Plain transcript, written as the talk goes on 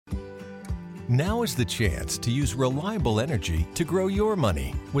Now is the chance to use reliable energy to grow your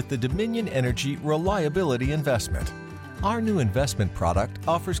money with the Dominion Energy Reliability Investment. Our new investment product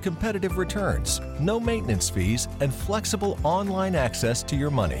offers competitive returns, no maintenance fees, and flexible online access to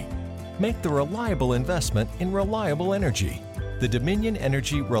your money. Make the reliable investment in reliable energy. The Dominion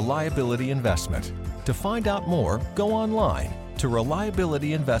Energy Reliability Investment. To find out more, go online to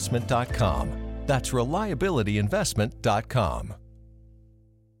reliabilityinvestment.com. That's reliabilityinvestment.com.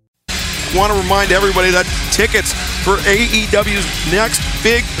 Want to remind everybody that tickets for AEW's next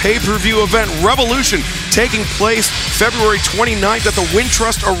big pay-per-view event, Revolution, taking place February 29th at the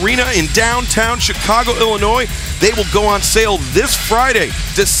Wintrust Arena in downtown Chicago, Illinois. They will go on sale this Friday,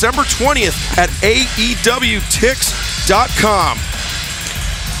 December 20th at AEWTix.com.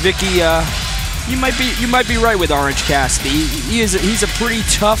 Vicky, you might be right with Orange Cassidy. He's a pretty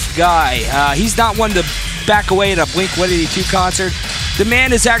tough guy. He's not one to back away at a Blink-182 concert. The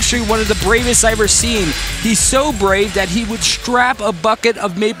man is actually one of the bravest I've ever seen. He's so brave that he would strap a bucket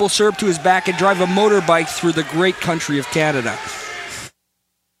of maple syrup to his back and drive a motorbike through the great country of Canada.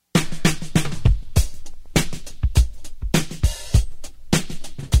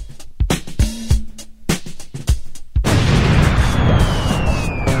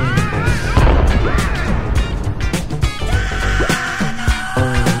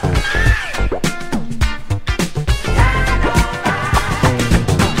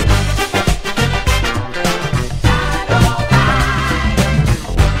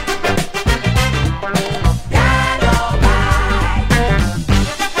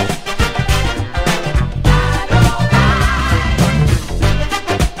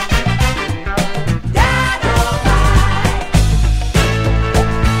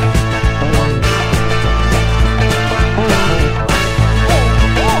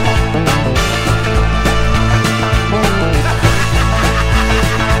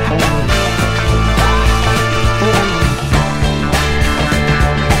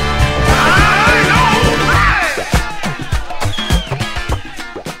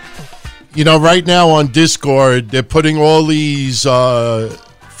 You know, right now on Discord, they're putting all these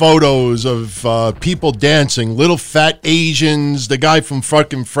photos of people dancing. Little fat Asians, the guy from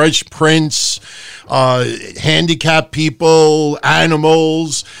fucking Fresh Prince, handicapped people,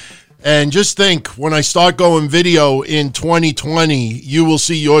 animals. And just think, when I start going video in 2020, you will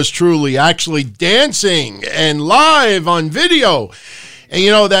see yours truly actually dancing and live on video. And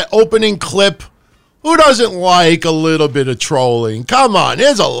you know, that opening clip, who doesn't like a little bit of trolling? Come on,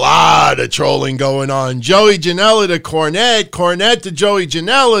 there's a lot of trolling going on. Joey Janela to Cornette, Cornette to Joey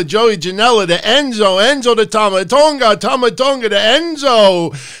Janela to Enzo, Enzo to Tamatonga, Tamatonga to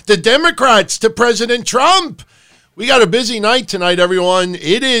Enzo, the Democrats to President Trump. We got a busy night tonight, everyone.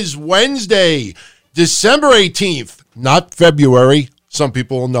 It is Wednesday, December 18th, not February. Some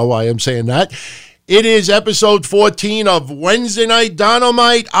people will know why I'm saying that. It is episode 14 of Wednesday Night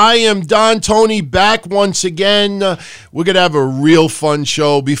Don-O-Mite. I am Don Tony, back once again. We're going to have a real fun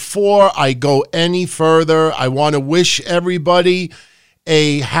show. Before I go any further, I want to wish everybody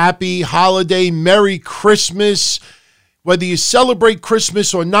a happy holiday, Merry Christmas. Whether you celebrate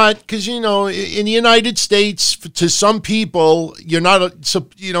Christmas or not, because, you know, in the United States, to some people, you're not,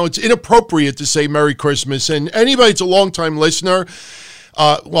 it's inappropriate to say Merry Christmas. And anybody that's a longtime listener,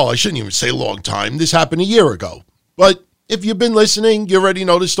 well, I shouldn't even say long time. This happened a year ago. But if you've been listening, you already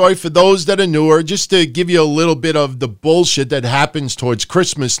know the story. For those that are newer, just to give you a little bit of the bullshit that happens towards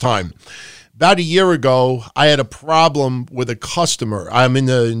Christmas time. About a year ago, I had a problem with a customer. I'm in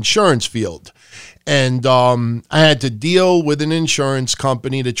the insurance field. And I had to deal with an insurance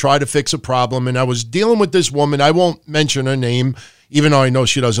company to try to fix a problem. And I was dealing with this woman. I won't mention her name, even though I know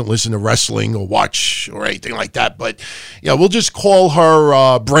she doesn't listen to wrestling or watch or anything like that. But, yeah, we'll just call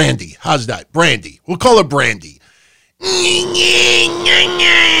her Brandy. How's that? Brandy. We'll call her Brandy.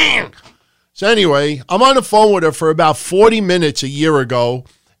 So anyway, I'm on the phone with her for about 40 minutes a year ago.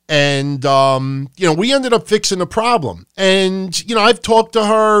 And, we ended up fixing the problem. And, I've talked to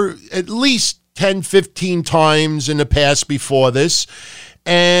her at least 10, 15 times in the past before this.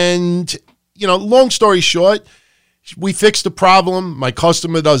 And, long story short, we fixed the problem. My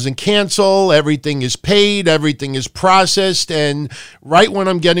customer doesn't cancel. Everything is paid. Everything is processed. And right when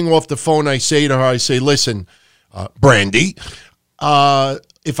I'm getting off the phone, I say to her, listen, Brandy, if I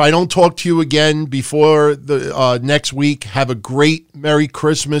don't talk to you again before the next week, have a great Merry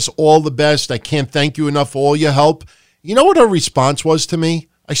Christmas. All the best. I can't thank you enough for all your help. You know what her response was to me?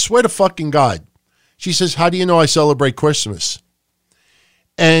 I swear to fucking God. She says, how do you know I celebrate Christmas?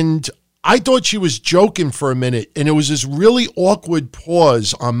 And I thought she was joking for a minute, and it was this really awkward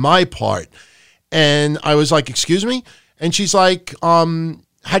pause on my part. And I was like, excuse me? And she's like,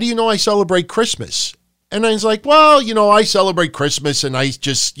 how do you know I celebrate Christmas? And I was like, well, I celebrate Christmas, and I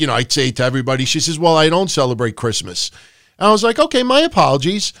just, I'd say it to everybody. She says, well, I don't celebrate Christmas. And I was like, okay, my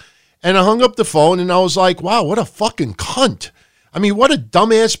apologies. And I hung up the phone, and I was like, wow, what a fucking cunt. I mean, what a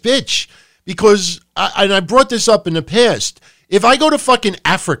dumbass bitch. Because, I brought this up in the past, if I go to fucking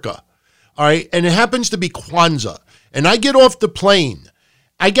Africa, all right, and it happens to be Kwanzaa, and I get off the plane,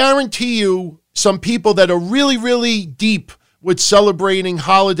 I guarantee you some people that are really, really deep with celebrating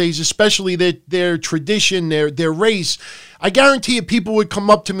holidays, especially their tradition, their race, I guarantee you people would come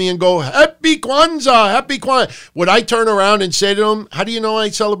up to me and go, Happy Kwanzaa, Happy Kwanzaa. Would I turn around and say to them, how do you know I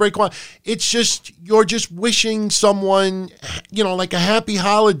celebrate Kwanzaa? It's just, you're just wishing someone, like a happy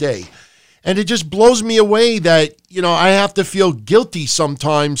holiday. And it just blows me away that, I have to feel guilty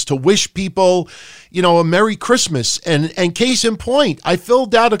sometimes to wish people, a Merry Christmas. And case in point, I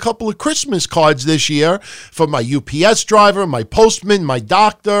filled out a couple of Christmas cards this year for my UPS driver, my postman, my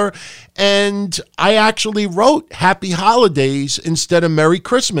doctor, and I actually wrote Happy Holidays instead of Merry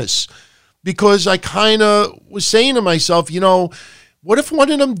Christmas because I kind of was saying to myself, what if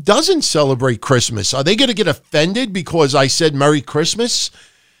one of them doesn't celebrate Christmas? Are they going to get offended because I said Merry Christmas?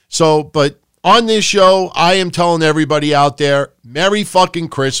 So, but on this show, I am telling everybody out there, Merry fucking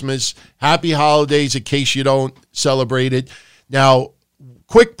Christmas, Happy Holidays in case you don't celebrate it. Now,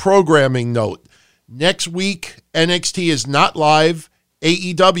 quick programming note. Next week, NXT is not live.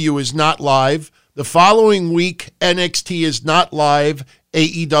 AEW is not live. The following week, NXT is not live.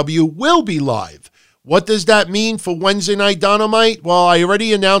 AEW will be live. What does that mean for Wednesday Night Don-O-Mite? Well, I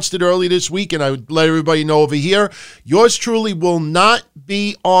already announced it early this week, and I would let everybody know over here. Yours truly will not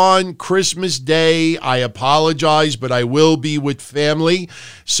be on Christmas Day. I apologize, but I will be with family.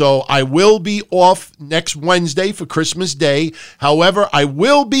 So I will be off next Wednesday for Christmas Day. However, I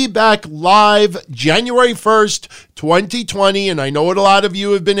will be back live January 1st, 2020, and I know what a lot of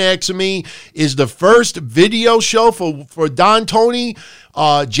you have been asking me, is the first video show for Don Tony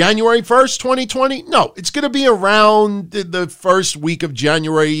January 1st, 2020? No, it's going to be around the first week of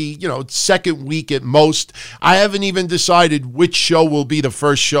January, second week at most. I haven't even decided which show will be the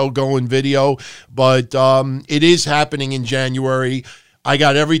first show going video, but it is happening in January. I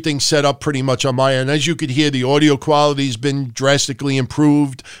got everything set up pretty much on my end. As you could hear, the audio quality has been drastically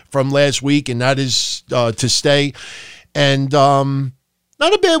improved from last week, and that is to stay. And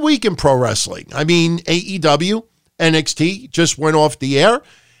not a bad week in pro wrestling. I mean, AEW, NXT just went off the air.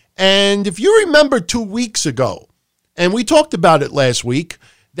 And if you remember 2 weeks ago, and we talked about it last week,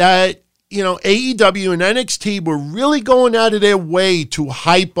 that, AEW and NXT were really going out of their way to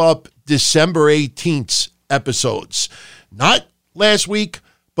hype up December 18th episodes. Not last week,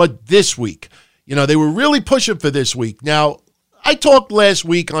 but this week. They were really pushing for this week. Now, I talked last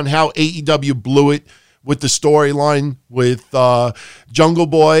week on how AEW blew it with the storyline with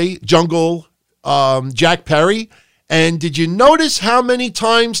Jungle Jack Perry. And did you notice how many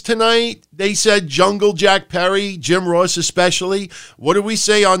times tonight they said Jungle Jack Perry, Jim Ross especially? What did we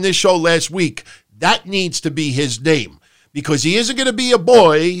say on this show last week? That needs to be his name because he isn't going to be a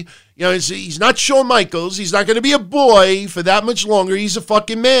boy. He's not Shawn Michaels. He's not going to be a boy for that much longer. He's a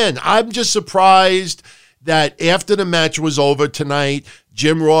fucking man. I'm just surprised that after the match was over tonight,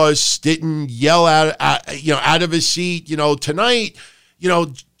 Jim Ross didn't yell out of his seat. Tonight,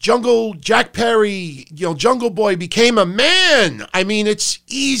 Jungle Jack Perry, Jungle Boy became a man. I mean, it's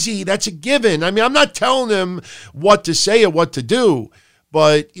easy. That's a given. I mean, I'm not telling him what to say or what to do,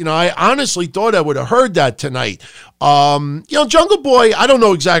 but, I honestly thought I would have heard that tonight. Jungle Boy, I don't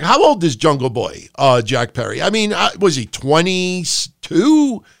know exactly. How old is Jungle Boy, Jack Perry? I mean, was he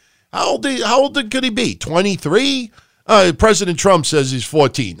 22? How old could he be? 23? President Trump says he's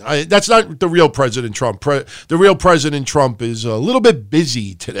 14. That's not the real President Trump. The real President Trump is a little bit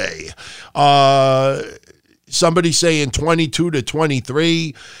busy today. Somebody saying 22 to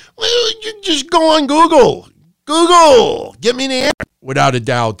 23. Well, you just go on Google. Get me the answer. Without a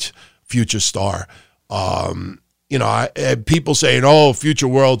doubt, future star. People saying, oh, future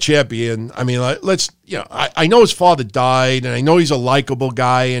world champion. I mean, I know his father died, and I know he's a likable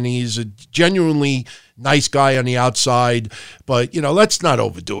guy, and he's a genuinely nice guy on the outside, but, let's not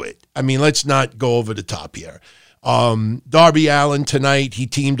overdo it. I mean, let's not go over the top here. Darby Allin tonight, he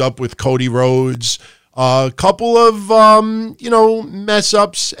teamed up with Cody Rhodes. A couple of,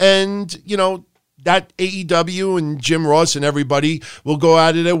 mess-ups, and, that AEW and Jim Ross and everybody will go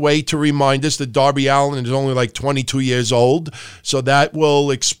out of their way to remind us that Darby Allin is only like 22 years old. So that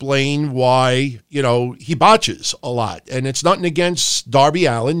will explain why, he botches a lot. And it's nothing against Darby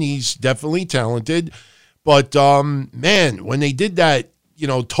Allin. He's definitely talented. But, man, when they did that,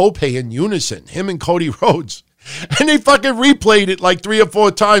 tope in unison, him and Cody Rhodes, And they fucking replayed it like 3 or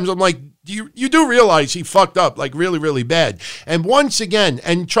 4 times. I'm like, you do realize he fucked up like really, really bad. And once again,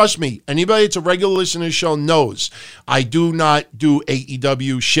 and trust me, anybody that's a regular listener to the show knows, I do not do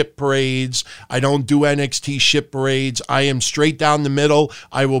AEW ship parades. I don't do NXT ship parades. I am straight down the middle.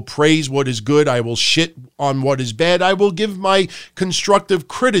 I will praise what is good. I will shit on what is bad. I will give my constructive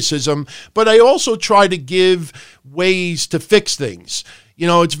criticism, but I also try to give ways to fix things. You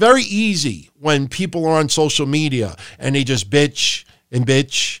know, it's very easy when people are on social media and they just bitch and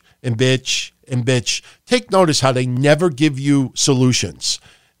bitch and bitch and bitch. Take notice how they never give you solutions.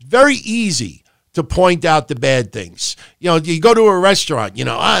 Very easy to point out the bad things. You know, you go to a restaurant, you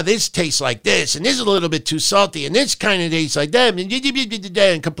know, this tastes like this, and this is a little bit too salty, and this kind of tastes like that, and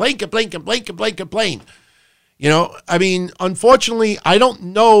complain. You know, I mean, unfortunately, I don't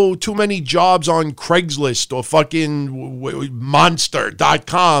know too many jobs on Craigslist or fucking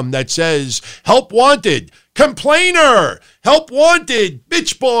Monster.com that says, help wanted, complainer, help wanted,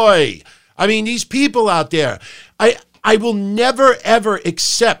 bitch boy. I mean, these people out there, I will never, ever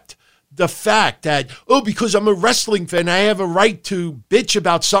accept the fact that, because I'm a wrestling fan, I have a right to bitch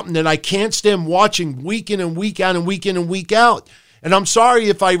about something that I can't stand watching week in and week out and week in and week out. And I'm sorry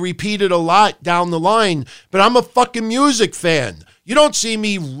if I repeat it a lot down the line, but I'm a fucking music fan. You don't see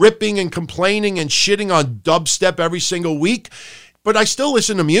me ripping and complaining and shitting on dubstep every single week, but I still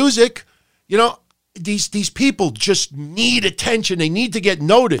listen to music. You know, these people just need attention. They need to get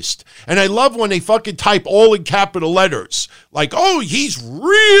noticed. And I love when they fucking type all in capital letters. Like, he's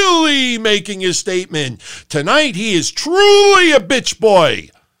really making his statement. Tonight he is truly a bitch boy.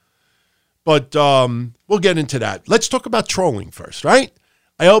 But we'll get into that. Let's talk about trolling first, right?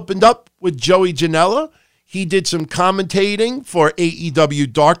 I opened up with Joey Janela. He did some commentating for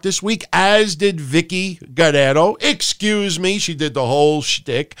AEW Dark this week, as did Vicky Guerrero. Excuse me, she did the whole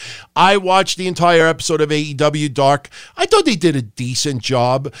shtick. I watched the entire episode of AEW Dark. I thought they did a decent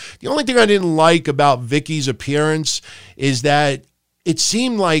job. The only thing I didn't like about Vicky's appearance is that it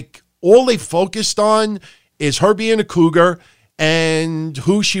seemed like all they focused on is her being a cougar and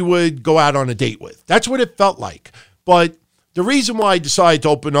who she would go out on a date with. That's what it felt like. But the reason why I decided to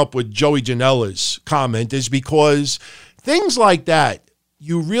open up with Joey Janela's comment is because things like that,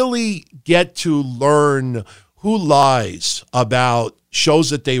 you really get to learn who lies about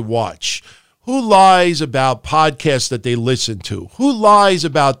shows that they watch, who lies about podcasts that they listen to, who lies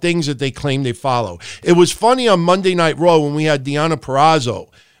about things that they claim they follow. It was funny on Monday Night Raw when we had Deonna Purrazzo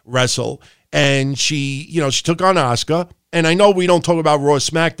wrestle, and she took on Asuka. And I know we don't talk about Raw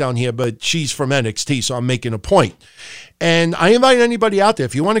SmackDown here, but she's from NXT, so I'm making a point. And I invite anybody out there,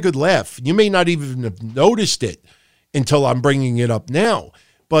 if you want a good laugh, you may not even have noticed it until I'm bringing it up now.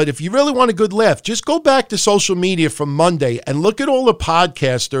 But if you really want a good laugh, just go back to social media from Monday and look at all the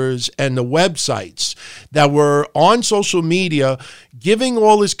podcasters and the websites that were on social media giving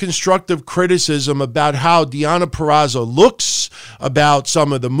all this constructive criticism about how Deonna Purrazzo looks, about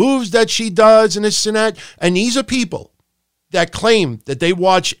some of the moves that she does and this and that. And these are people that claim that they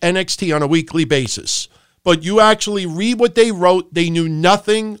watch NXT on a weekly basis. But you actually read what they wrote. They knew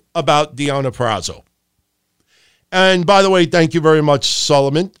nothing about Deonna Purrazzo. And by the way, thank you very much,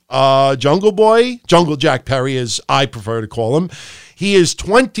 Solomon. Jungle Boy, Jungle Jack Perry, as I prefer to call him. He is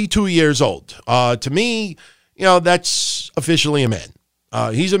 22 years old. To me, that's officially a man.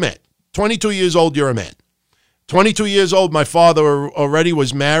 He's a man. 22 years old, you're a man. 22 years old, my father already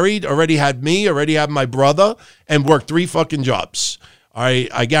was married, already had me, already had my brother, and worked 3 fucking jobs.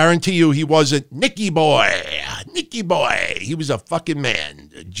 I guarantee you he wasn't Nicky Boy. He was a fucking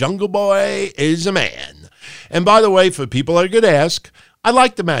man. Jungle Boy is a man. And by the way, for people that are going to ask, I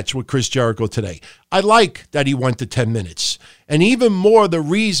like the match with Chris Jericho today. I like that he went to 10 minutes. And even more the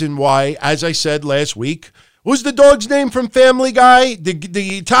reason why, as I said last week, who's the dog's name from Family Guy? The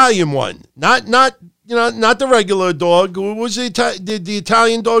Italian one. Not the regular dog. What was the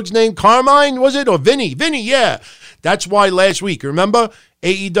Italian dog's name? Carmine, was it? Or Vinny? Vinny, yeah. That's why last week, remember?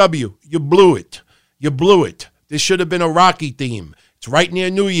 AEW, you blew it. You blew it. This should have been a Rocky theme. It's right near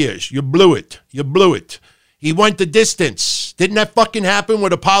New Year's. You blew it. You blew it. He went the distance. Didn't that fucking happen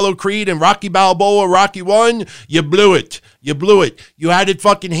with Apollo Creed and Rocky Balboa, Rocky 1? You blew it. You blew it. You had it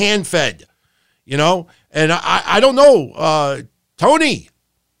fucking hand-fed. And I don't know. Tony,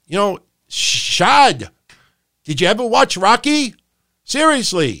 Shad, did you ever watch Rocky?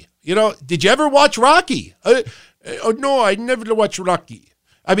 Seriously, did you ever watch Rocky? No, I never watched Rocky.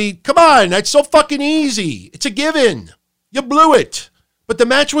 I mean, come on, that's so fucking easy. It's a given. You blew it. But the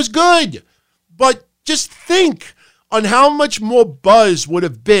match was good. But just think on how much more buzz would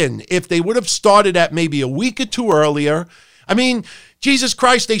have been if they would have started at maybe a week or two earlier. I mean, Jesus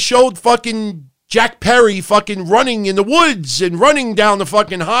Christ, they showed fucking Jack Perry fucking running in the woods and running down the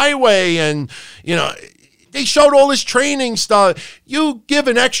fucking highway. And, they showed all this training stuff. You give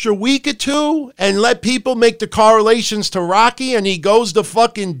an extra week or two and let people make the correlations to Rocky and he goes the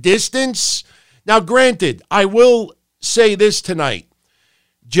fucking distance. Now, granted, I will say this tonight.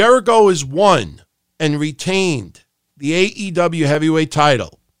 Jericho has won and retained the AEW heavyweight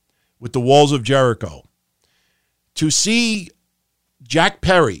title with the Walls of Jericho. To see Jack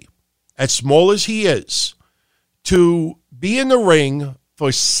Perry, as small as he is, to be in the ring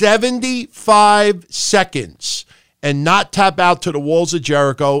for 75 seconds and not tap out to the Walls of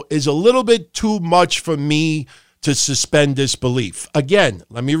Jericho is a little bit too much for me to suspend disbelief. Again,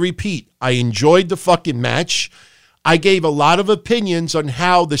 let me repeat. I enjoyed the fucking match. I gave a lot of opinions on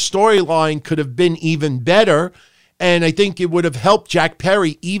how the storyline could have been even better, and I think it would have helped Jack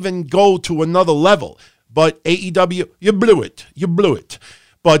Perry even go to another level. But AEW, you blew it. You blew it.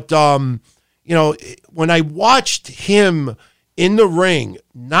 But, when I watched him in the ring,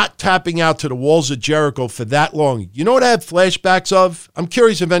 not tapping out to the Walls of Jericho for that long, you know what I had flashbacks of? I'm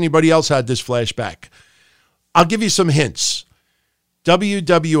curious if anybody else had this flashback. I'll give you some hints.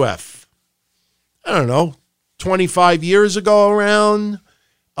 WWF. I don't know. 25 years ago around,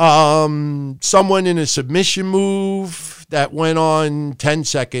 someone in a submission move that went on 10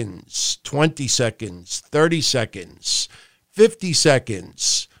 seconds, 20 seconds, 30 seconds, 50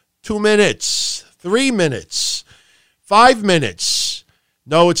 seconds, 2 minutes, 3 minutes, 5 minutes.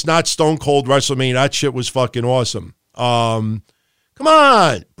 No, it's not Stone Cold WrestleMania. That shit was fucking awesome. Come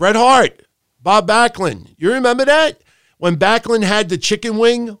on, Bret Hart, Bob Backlund. You remember that? When Backlund had the chicken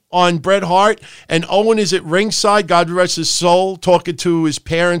wing on Bret Hart and Owen is at ringside, God rest his soul, talking to his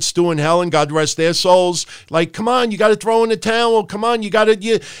parents, Stu and Helen, God rest their souls. Like, come on, you got to throw in the towel. Come on, you got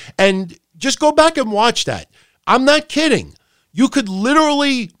to. And just go back and watch that. I'm not kidding. You could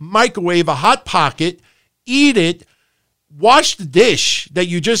literally microwave a Hot Pocket, eat it, wash the dish that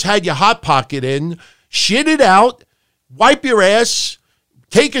you just had your Hot Pocket in, shit it out, wipe your ass,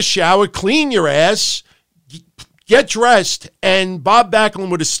 take a shower, clean your ass, get dressed, and Bob Backlund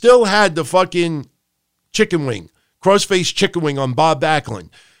would have still had the fucking chicken wing, cross-faced chicken wing on Bob Backlund.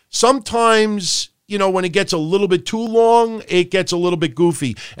 Sometimes, when it gets a little bit too long, it gets a little bit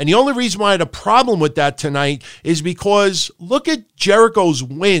goofy. And the only reason why I had a problem with that tonight is because look at Jericho's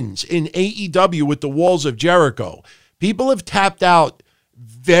wins in AEW with the Walls of Jericho. People have tapped out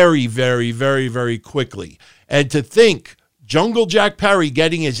very, very, very, very quickly. And to think Jungle Jack Perry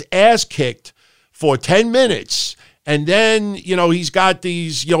getting his ass kicked for 10 minutes, and then, he's got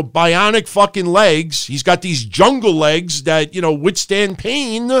these, bionic fucking legs. He's got these jungle legs that, withstand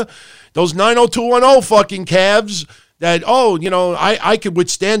pain. Those 90210 fucking calves that, I could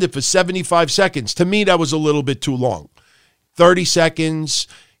withstand it for 75 seconds. To me, that was a little bit too long. 30 seconds,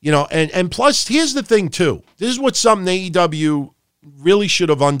 and plus, here's the thing, too. This is what something AEW really should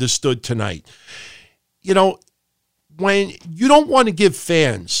have understood tonight. When you don't want to give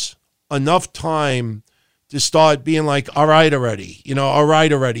fans enough time to start being like, all right already. You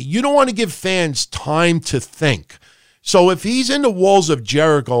don't want to give fans time to think. So if he's in the Walls of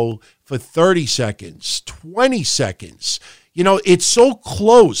Jericho for 30 seconds, 20 seconds, it's so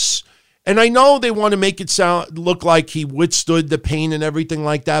close. And I know they want to make it look like he withstood the pain and everything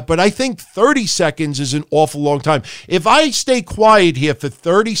like that, but I think 30 seconds is an awful long time. If I stay quiet here for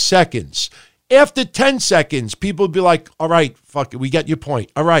 30 seconds, after 10 seconds, people would be like, all right, fuck it, we get your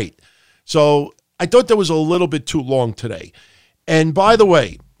point. All right. So I thought that was a little bit too long today. And by the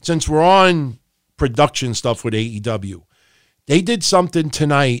way, since we're on production stuff with AEW, they did something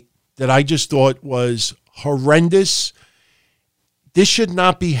tonight that I just thought was horrendous. This should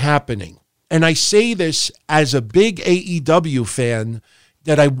not be happening. And I say this as a big AEW fan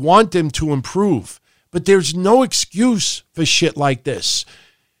that I want them to improve. But there's no excuse for shit like this.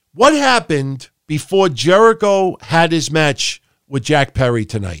 What happened before Jericho had his match with Jack Perry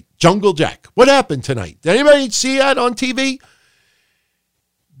tonight? Jungle Jack. What happened tonight? Did anybody see that on TV?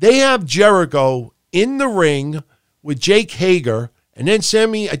 They have Jericho in the ring with Jake Hager, and then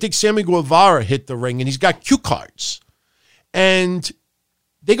Sammy Guevara hit the ring, and he's got cue cards. And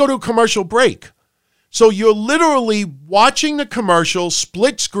they go to a commercial break. So you're literally watching the commercial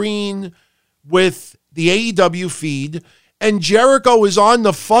split screen with the AEW feed, and Jericho is on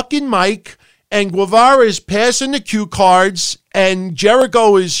the fucking mic, and Guevara is passing the cue cards, and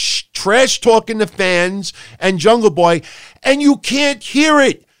Jericho is trash talking to fans and Jungle Boy, and you can't hear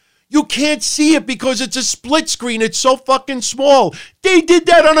it. You can't see it because it's a split screen. It's so fucking small. They did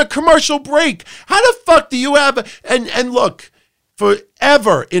that on a commercial break. How the fuck do you have and look,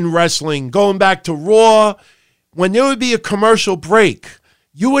 forever in wrestling, going back to Raw, when there would be a commercial break,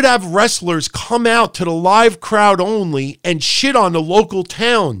 you would have wrestlers come out to the live crowd only and shit on the local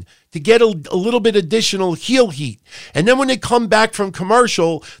town to get a little bit additional heel heat. And then when they come back from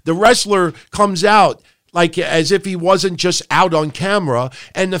commercial, the wrestler comes out like as if he wasn't just out on camera,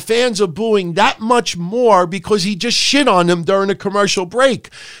 and the fans are booing that much more because he just shit on them during a commercial break.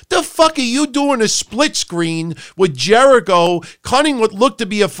 The fuck are you doing a split screen with Jericho cutting what looked to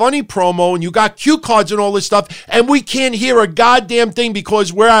be a funny promo, and you got cue cards and all this stuff, and we can't hear a goddamn thing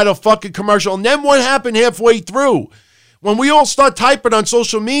because we're at a fucking commercial? And then what happened halfway through? When we all start typing on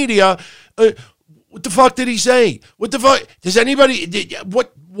social media, what the fuck did he say? What the fuck? Does anybody,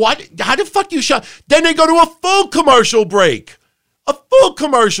 what? How the fuck you shot? Then they go to a full commercial break. A full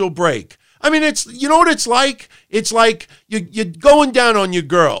commercial break. I mean, it's, you know what it's like? It's like you're going down on your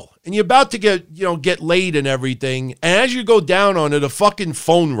girl and you're about to get laid and everything. And as you go down on it, a fucking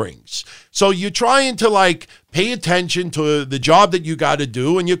phone rings. So you're trying to like pay attention to the job that you got to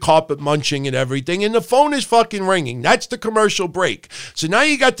do, and you're carpet munching and everything, and the phone is fucking ringing. That's the commercial break. So now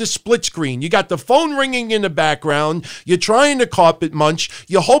you got the split screen. You got the phone ringing in the background. You're trying to carpet munch.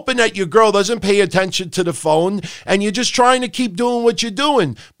 You're hoping that your girl doesn't pay attention to the phone, and you're just trying to keep doing what you're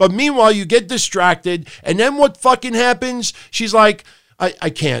doing. But meanwhile, you get distracted, and then what fucking happens? She's like,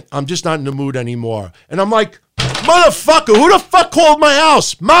 I can't. I'm just not in the mood anymore. And I'm like, motherfucker, who the fuck called my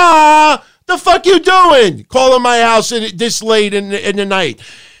house? Ma! The fuck you doing? Calling my house this late in the night.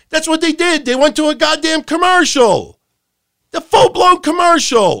 That's what they did. They went to a goddamn commercial. The full-blown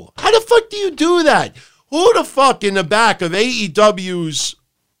commercial. How the fuck do you do that? Who the fuck in the back of AEW's,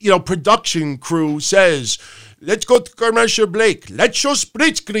 production crew says, let's go to commercial break. Let's show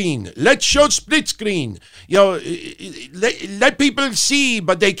split screen. Let's show split screen. Let people see,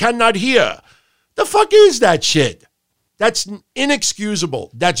 but they cannot hear. The fuck is that shit? That's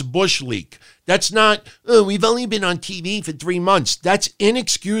inexcusable. That's Bush league. That's not, we've only been on TV for 3 months. That's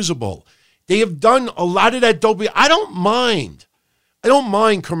inexcusable. They have done a lot of that dope. I don't mind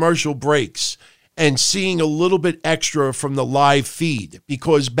commercial breaks and seeing a little bit extra from the live feed,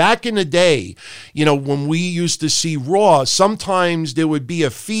 because back in the day, when we used to see Raw, sometimes there would be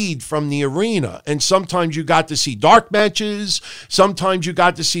a feed from the arena, and sometimes you got to see dark matches. Sometimes you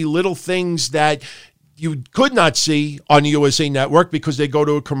got to see little things that you could not see on the USA Network because they go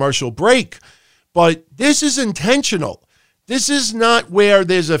to a commercial break. But this is intentional. This is not where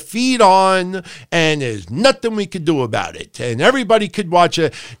there's a feed on and there's nothing we could do about it and everybody could watch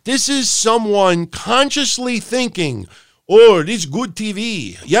it. This is someone consciously thinking, oh, this is good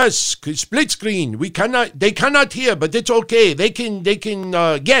TV. Yes, split screen. They cannot hear, but it's okay. They can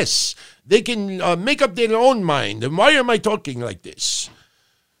guess. They can make up their own mind. And why am I talking like this?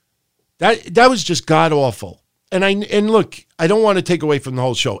 That was just god awful. And look, I don't want to take away from the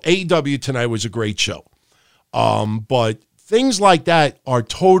whole show. AEW tonight was a great show. But things like that are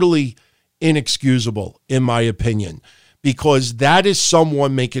totally inexcusable, in my opinion, because that is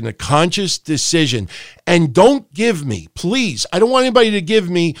someone making a conscious decision. And don't give me, please, I don't want anybody to give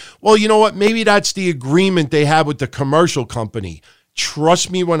me, well, you know what, maybe that's the agreement they have with the commercial company. Trust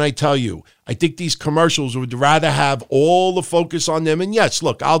me when I tell you, I think these commercials would rather have all the focus on them. And yes,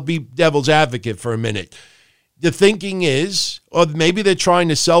 look, I'll be devil's advocate for a minute. The thinking is, or maybe they're trying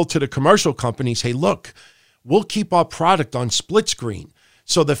to sell to the commercial companies, hey, look, we'll keep our product on split screen.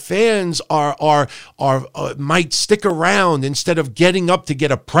 So the fans might stick around instead of getting up to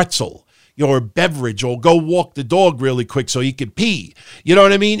get a pretzel or a beverage or go walk the dog really quick so he can pee. You know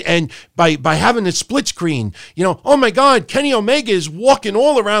what I mean? And by having a split screen, oh my God, Kenny Omega is walking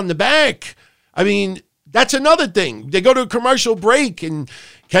all around the back. I mean, that's another thing. They go to a commercial break and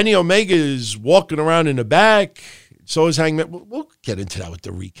Kenny Omega is walking around in the back. So is Hangman. We'll get into that with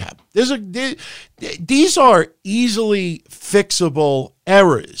the recap. These are easily fixable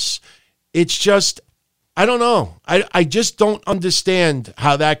errors. It's just, I don't know. I just don't understand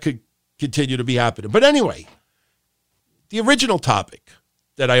how that could continue to be happening. But anyway, the original topic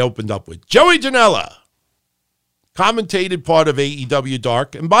that I opened up with, Joey Janela, commentated part of AEW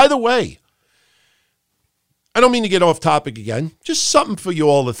Dark. And by the way, I don't mean to get off topic again, just something for you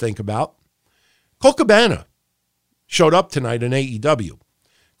all to think about. Colt Cabana showed up tonight in AEW.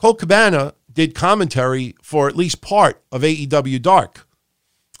 Colt Cabana did commentary for at least part of AEW Dark.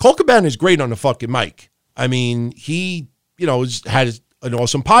 Colt Cabana is great on the fucking mic. I mean, he, had an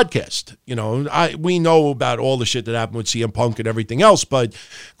awesome podcast. We know about all the shit that happened with CM Punk and everything else, but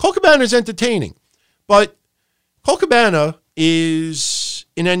Colt Cabana is entertaining. But Colt Cabana is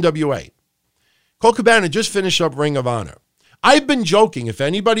in NWA. Colt Cabana just finished up Ring of Honor. I've been joking. If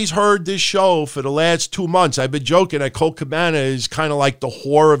anybody's heard this show for the last 2 months, I've been joking that Colt Cabana is kind of like the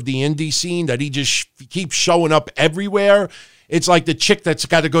whore of the indie scene, that he just keeps showing up everywhere. It's like the chick that's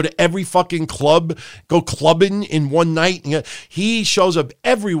got to go to every fucking club, go clubbing in one night. He shows up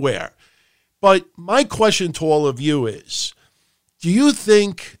everywhere. But my question to all of you is, do you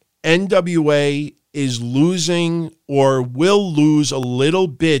think NWA is losing or will lose a little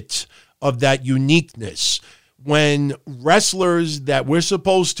bit of that uniqueness when wrestlers that we're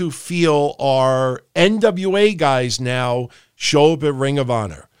supposed to feel are NWA guys now show up at Ring of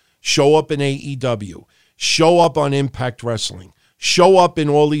Honor, show up in AEW, show up on Impact Wrestling, show up in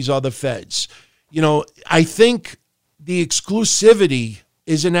all these other feds? You know, I think the exclusivity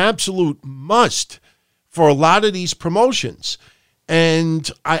is an absolute must for a lot of these promotions. And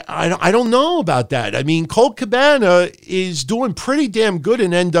I don't know about that. I mean, Colt Cabana is doing pretty damn good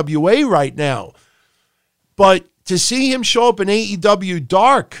in NWA right now. But to see him show up in AEW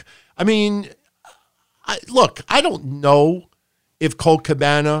Dark, I mean, look, I don't know if Colt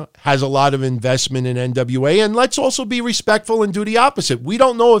Cabana has a lot of investment in NWA. And let's also be respectful and do the opposite. We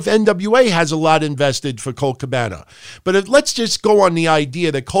don't know if NWA has a lot invested for Colt Cabana. But let's just go on the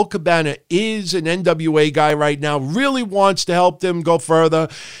idea that Colt Cabana is an NWA guy right now, really wants to help them go further.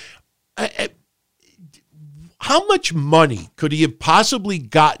 How much money could he have possibly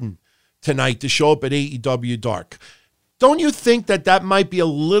gotten tonight to show up at AEW Dark? Don't you think that might be a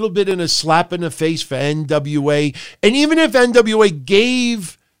little bit in a slap in the face for NWA? And even if NWA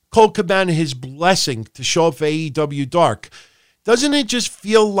gave Colt Cabana his blessing to show up for AEW Dark, doesn't it just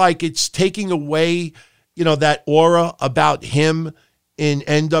feel like it's taking away, you know, that aura about him in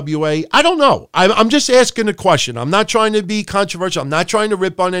NWA? I don't know. I'm just asking a question. I'm not trying to be controversial. I'm not trying to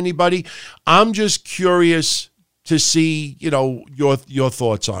rip on anybody. I'm just curious to see, you know, your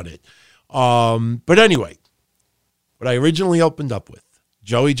thoughts on it. But anyway, what I originally opened up with,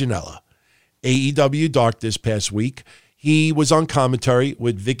 Joey Janela, AEW Dark this past week. He was on commentary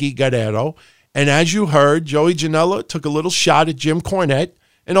with Vicky Guerrero. And as you heard, Joey Janela took a little shot at Jim Cornette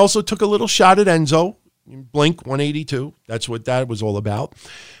and also took a little shot at Enzo. Blink 182. That's what that was all about.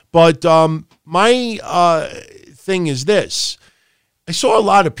 But my thing is this. I saw a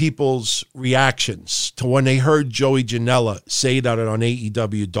lot of people's reactions to when they heard Joey Janela say that on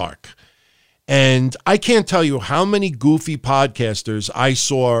AEW Dark. And I can't tell you how many goofy podcasters I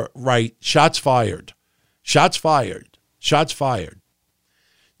saw write, shots fired, shots fired, shots fired.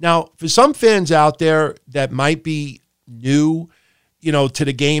 Now, for some fans out there that might be new, you know, to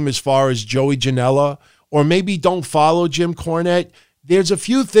the game as far as Joey Janela, or maybe don't follow Jim Cornette, there's a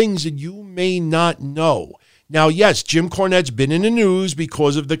few things that you may not know. Now, yes, Jim Cornette's been in the news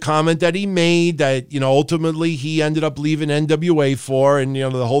because of the comment that he made that, you know, ultimately he ended up leaving NWA for, and, you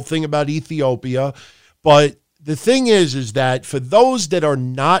know, the whole thing about Ethiopia. But the thing is that for those that are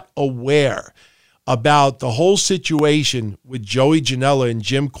not aware about the whole situation with Joey Janela and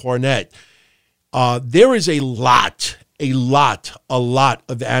Jim Cornette, there is a lot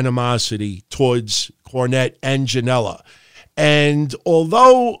of animosity towards Cornette and Janela. And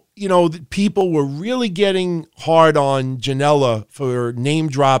although, you know, people were really getting hard on Janela for name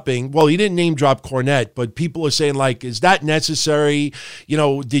dropping. Well, he didn't name drop Cornette, but people are saying, like, is that necessary? You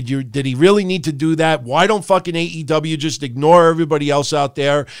know, did he really need to do that? Why don't fucking AEW just ignore everybody else out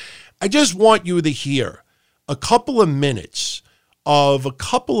there? I just want you to hear a couple of minutes of a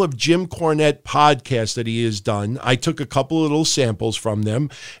couple of Jim Cornette podcasts that he has done. I took a couple of little samples from them,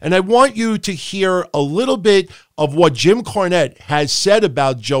 and I want you to hear a little bit of what Jim Cornette has said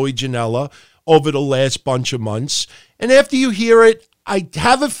about Joey Janela over the last bunch of months. And after you hear it, I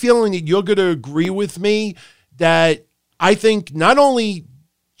have a feeling that you're going to agree with me that I think not only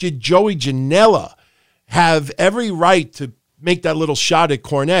did Joey Janela have every right to make that little shot at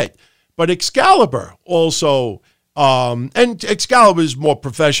Cornette, but Excalibur also. And Excalibur is more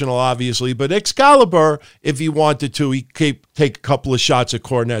professional, obviously, but Excalibur, if he wanted to, he could take a couple of shots at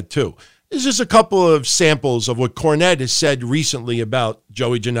Cornette, too. There's just a couple of samples of what Cornette has said recently about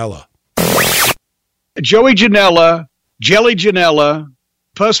Joey Janela. Joey Janela, Jelly Janela,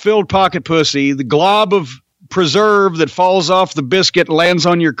 pus-filled pocket pussy, the glob of preserve that falls off the biscuit and lands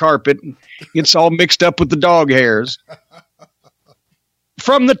on your carpet. It's all mixed up with the dog hairs.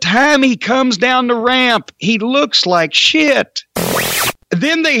 From the time he comes down the ramp, he looks like shit.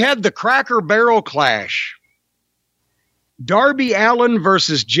 Then they had the Cracker Barrel clash. Darby Allin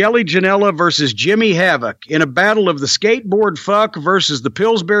versus Jelly Janela versus Jimmy Havoc in a battle of the skateboard fuck versus the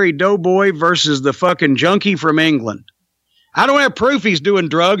Pillsbury Doughboy versus the fucking junkie from England. I don't have proof he's doing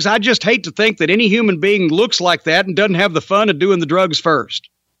drugs. I just hate to think that any human being looks like that and doesn't have the fun of doing the drugs first.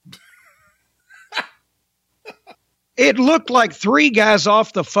 It looked like three guys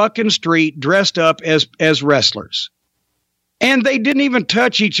off the fucking street dressed up as wrestlers. And they didn't even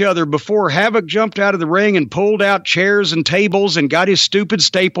touch each other before Havoc jumped out of the ring and pulled out chairs and tables and got his stupid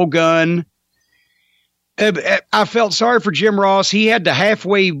staple gun. I felt sorry for Jim Ross. He had to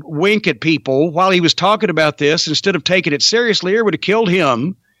halfway wink at people while he was talking about this instead of taking it seriously. It would have killed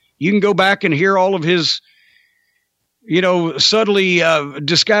him. You can go back and hear all of his, subtly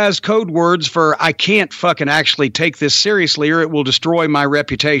disguised code words for I can't fucking actually take this seriously or it will destroy my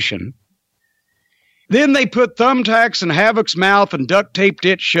reputation. Then they put thumbtacks in Havoc's mouth and duct taped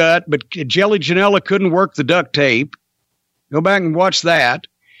it shut, but Jelly Janela couldn't work the duct tape. Go back and watch that.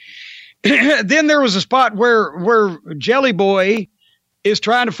 Then there was a spot where Jelly Boy is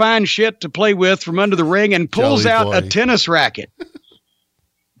trying to find shit to play with from under the ring and pulls out a tennis racket.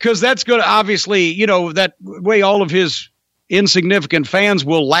 Because that's going to obviously, that way all of his insignificant fans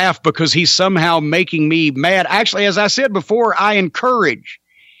will laugh because he's somehow making me mad. Actually, as I said before, I encourage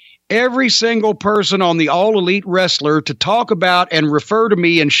every single person on the All Elite Wrestler to talk about and refer to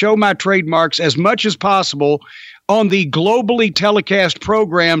me and show my trademarks as much as possible on the globally telecast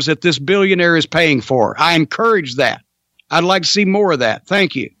programs that this billionaire is paying for. I encourage that. I'd like to see more of that.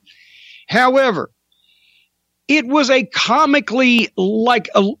 Thank you. However, it was a comically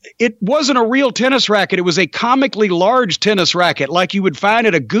it wasn't a real tennis racket. It was a comically large tennis racket like you would find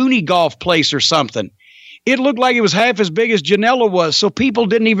at a Goonie golf place or something. It looked like it was half as big as Janela was, so people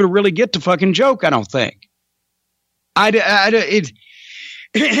didn't even really get to fucking joke, I don't think. And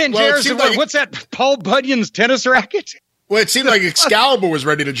Jared said, what's that, Paul Bunyan's tennis racket? Well, it seemed like Excalibur was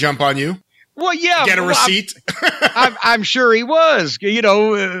ready to jump on you. Well, yeah. Get a receipt. I'm sure he was,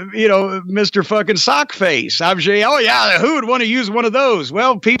 Mr. fucking Sockface. I'm sure, oh, yeah, who would want to use one of those?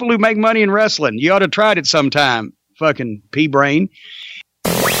 Well, people who make money in wrestling. You ought to try it sometime, fucking pea-brain.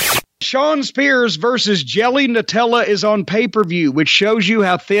 Sean Spears versus Jelly Nutella is on pay-per-view, which shows you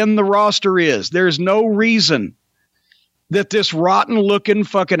how thin the roster is. There's no reason that this rotten-looking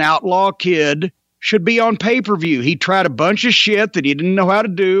fucking outlaw kid should be on pay-per-view. He tried a bunch of shit that he didn't know how to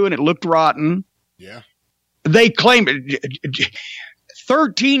do, and it looked rotten. Yeah. They claim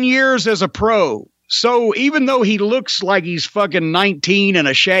 13 years as a pro. So even though he looks like he's fucking 19 and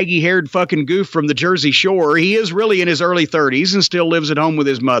a shaggy-haired fucking goof from the Jersey Shore, he is really in his early 30s and still lives at home with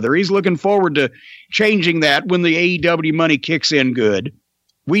his mother. He's looking forward to changing that when the AEW money kicks in good.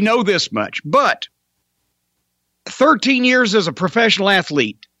 We know this much. But 13 years as a professional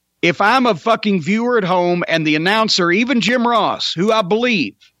athlete, if I'm a fucking viewer at home and the announcer, even Jim Ross, who I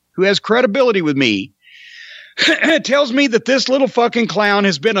believe, who has credibility with me, tells me that this little fucking clown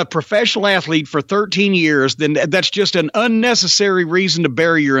has been a professional athlete for 13 years, then that's just an unnecessary reason to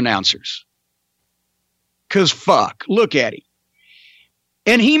bury your announcers. Because fuck, look at him.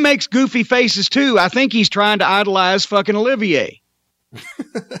 And he makes goofy faces too. I think he's trying to idolize fucking Olivier.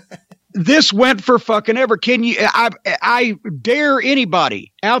 This went for fucking ever. Can you, I dare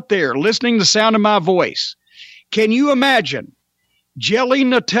anybody out there listening to the sound of my voice, can you imagine Jelly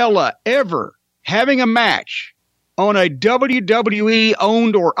Nutella ever having a match on a WWE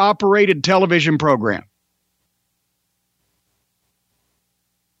owned or operated television program?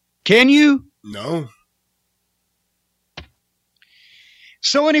 Can you? No.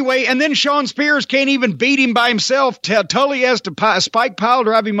 So anyway, and then Sean Spears can't even beat him by himself. Tully has to spike pile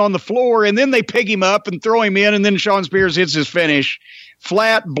drive him on the floor, and then they pick him up and throw him in, and then Sean Spears hits his finish.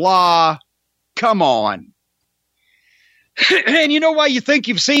 Flat, blah. Come on. And you know why you think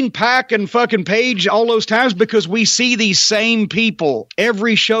you've seen Pac and fucking Page all those times? Because we see these same people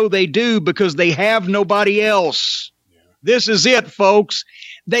every show they do because they have nobody else. Yeah. This is it, folks.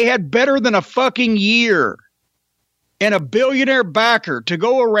 They had better than a fucking year and a billionaire backer to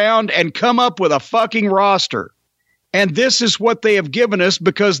go around and come up with a fucking roster. And this is what they have given us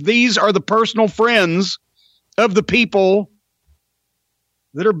because these are the personal friends of the people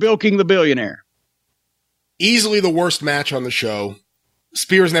that are bilking the billionaire. Easily the worst match on the show.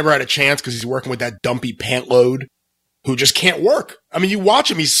 Spears never had a chance because he's working with that dumpy pant load who just can't work. I mean, you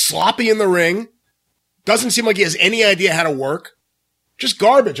watch him, he's sloppy in the ring. Doesn't seem like he has any idea how to work. Just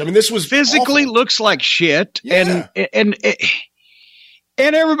garbage. I mean, this was physically awful. Looks like shit. Yeah. And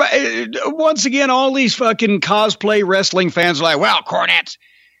everybody, once again, all these fucking cosplay wrestling fans are like, well, Cornette,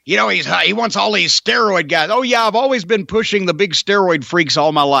 you know, he wants all these steroid guys. Oh, yeah, I've always been pushing the big steroid freaks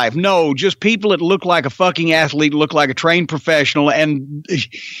all my life. No, just people that look like a fucking athlete, look like a trained professional. And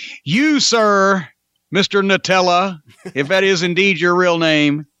you, sir, Mr. Nutella, if that is indeed your real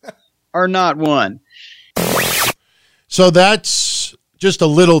name, are not one. So that's just a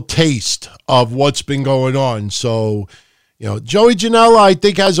little taste of what's been going on. So, you know, Joey Janela, I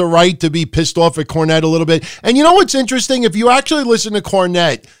think, has a right to be pissed off at Cornette a little bit. And you know what's interesting? If you actually listen to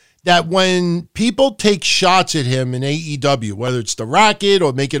Cornette, that when people take shots at him in AEW, whether it's the racket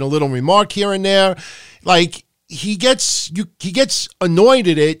or making a little remark here and there, like he gets annoyed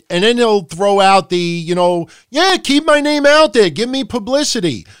at it, and then he'll throw out the, yeah, keep my name out there, give me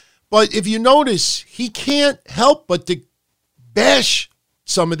publicity. But if you notice, he can't help but to bash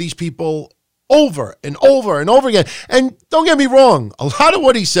some of these people over and over and over again. And don't get me wrong, a lot of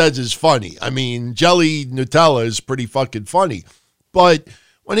what he says is funny. I mean, Jelly Nutella is pretty fucking funny. But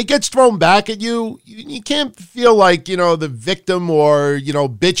when it gets thrown back at you, you can't feel like, the victim or,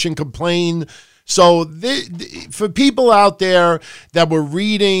 bitch and complain. So for people out there that were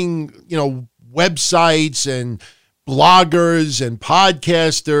reading, websites and bloggers and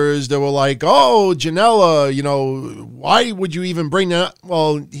podcasters that were like, oh, Janela, why would you even bring that?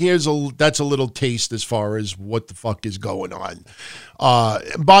 Well, that's a little taste as far as what the fuck is going on.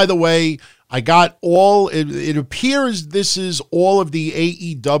 By the way, I got it appears this is all of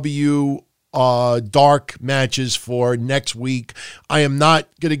the AEW dark matches for next week. I am not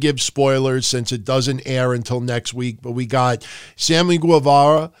going to give spoilers since it doesn't air until next week, but we got Sammy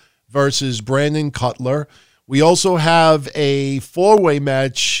Guevara versus Brandon Cutler. We also have a 4-way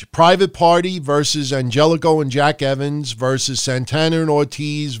match, Private Party versus Angelico and Jack Evans versus Santana and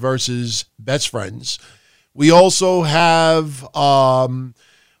Ortiz versus Best Friends. We also have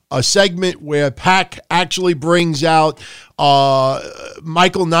a segment where Pac actually brings out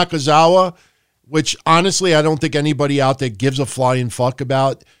Michael Nakazawa, which honestly I don't think anybody out there gives a flying fuck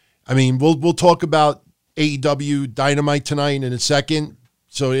about. I mean, we'll talk about AEW Dynamite tonight in a second,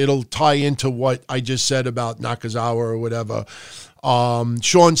 so it'll tie into what I just said about Nakazawa or whatever.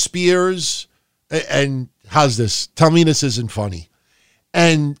 Sean Spears, and how's this? Tell me this isn't funny.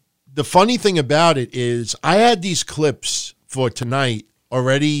 And the funny thing about it is I had these clips for tonight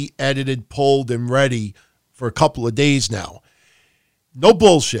already edited, pulled, and ready for a couple of days now. No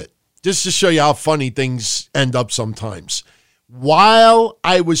bullshit. Just to show you how funny things end up sometimes. While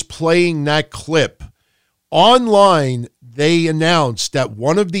I was playing that clip, online, they announced that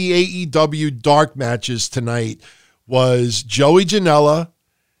one of the AEW dark matches tonight was Joey Janela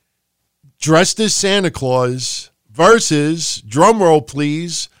dressed as Santa Claus versus, drumroll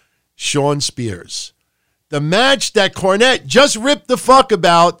please, Sean Spears. The match that Cornette just ripped the fuck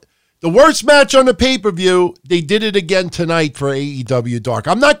about, the worst match on the pay-per-view, they did it again tonight for AEW Dark.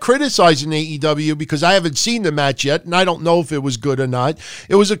 I'm not criticizing AEW because I haven't seen the match yet, and I don't know if it was good or not.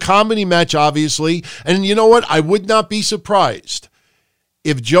 It was a comedy match, obviously, and you know what? I would not be surprised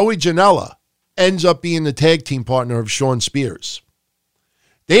if Joey Janela ends up being the tag team partner of Sean Spears.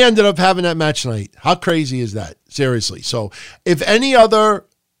 They ended up having that match tonight. How crazy is that? Seriously. So if any other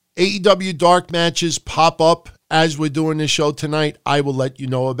AEW Dark matches pop up as we're doing this show tonight, I will let you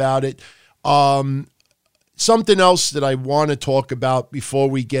know about it. Something else that I want to talk about before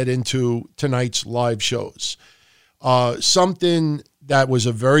we get into tonight's live shows. Something that was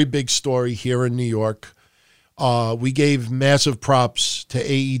a very big story here in New York. We gave massive props to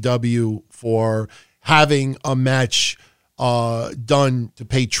AEW for having a match done to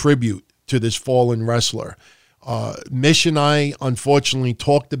pay tribute to this fallen wrestler. Mish and I, unfortunately,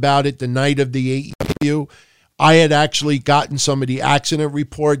 talked about it the night of the AEW. I had actually gotten some of the accident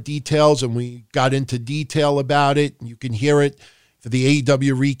report details, and we got into detail about it. You can hear it for the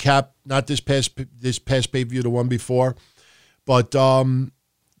AEW recap, not this past pay-per-view, the one before. But a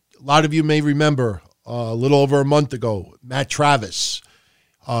lot of you may remember a little over a month ago, Matt Travis,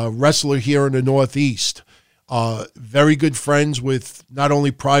 a wrestler here in the Northeast, very good friends with not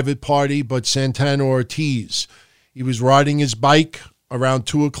only Private Party, but Santana Ortiz. He was riding his bike around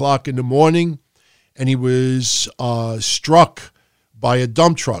 2 o'clock in the morning, and he was struck by a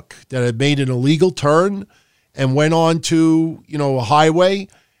dump truck that had made an illegal turn and went on to, a highway.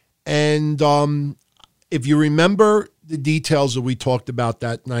 And if you remember the details that we talked about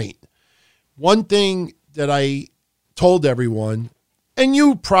that night, one thing that I told everyone, and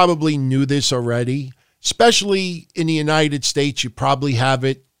you probably knew this already, especially in the United States, you probably have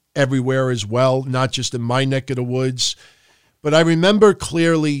it everywhere as well, not just in my neck of the woods. But I remember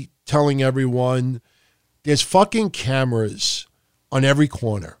clearly telling everyone, there's fucking cameras on every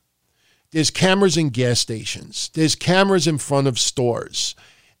corner. There's cameras in gas stations. There's cameras in front of stores.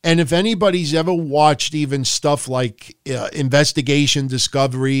 And if anybody's ever watched even stuff like Investigation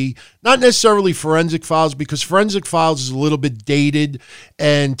Discovery, not necessarily Forensic Files, because Forensic Files is a little bit dated,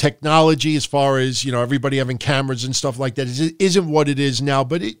 and technology as far as, everybody having cameras and stuff like that isn't what it is now,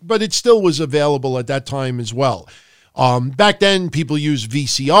 but it still was available at that time as well. Back then, people used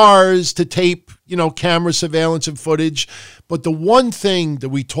VCRs to tape, camera surveillance and footage. But the one thing that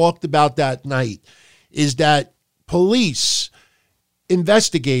we talked about that night is that police,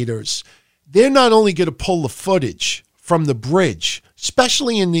 investigators, they're not only going to pull the footage from the bridge,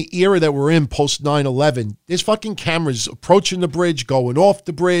 especially in the era that we're in post 9/11. There's fucking cameras approaching the bridge, going off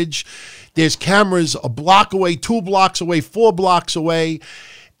the bridge. There's cameras a block away, 2 blocks away, 4 blocks away.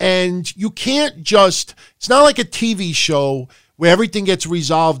 And you can't just, it's not like a TV show where everything gets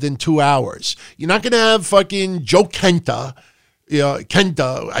resolved in 2 hours. You're not going to have fucking Joe Kenta,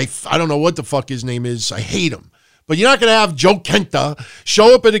 I don't know what the fuck his name is. I hate him. But you're not going to have Joe Kenta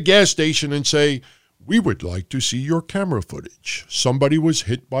show up at a gas station and say, we would like to see your camera footage. Somebody was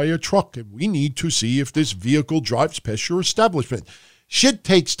hit by a truck and we need to see if this vehicle drives past your establishment. Shit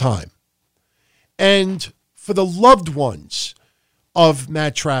takes time. And for the loved ones of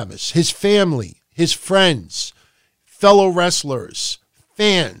Matt Travis, his family, his friends, fellow wrestlers,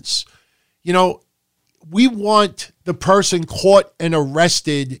 fans, you know, we want the person caught and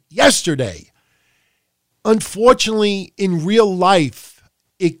arrested yesterday. Unfortunately, in real life,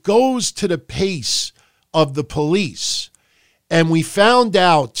 it goes to the pace of the police. And we found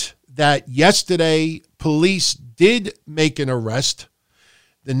out that yesterday, police did make an arrest.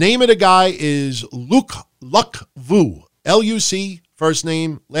 The name of the guy is Luc Vu, L-U-C, first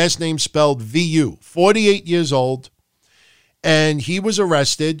name, last name spelled V-U, 48 years old. And he was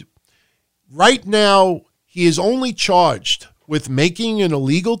arrested. Right now, he is only charged with making an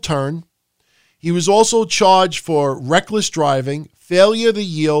illegal turn. He was also charged for reckless driving, failure to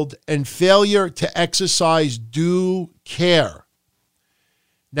yield, and failure to exercise due care.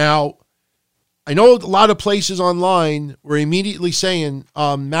 Now, I know a lot of places online were immediately saying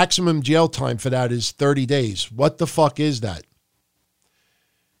maximum jail time for that is 30 days. What the fuck is that?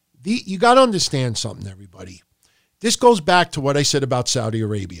 You got to understand something, everybody. This goes back to what I said about Saudi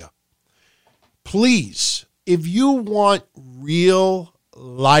Arabia. Please, if you want real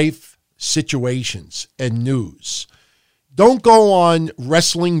life situations and news, don't go on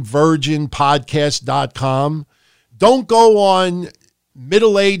WrestlingVirginPodcast.com. Don't go on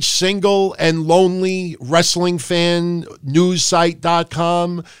middle-aged, single, and lonely wrestling fan news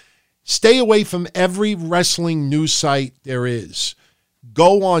site.com. Stay away from every wrestling news site there is.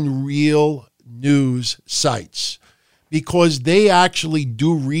 Go on real news sites because they actually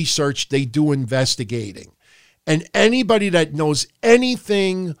do research, they do investigating. And anybody that knows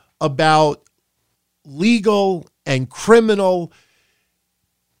anything about legal and criminal,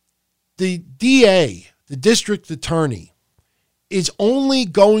 the DA, the district attorney, is only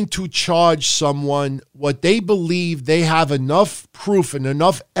going to charge someone what they believe they have enough proof and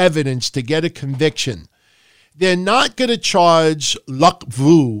enough evidence to get a conviction. They're not going to charge Luc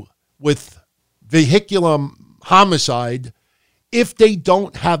Vu with vehicular homicide if they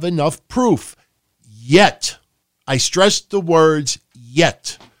don't have enough proof. Yet. I stress the words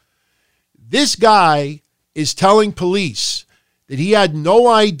yet. This guy is telling police that he had no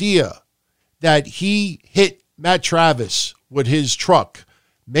idea that he hit Matt Travis with his truck,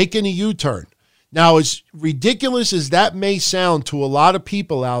 making a U-turn. Now, as ridiculous as that may sound to a lot of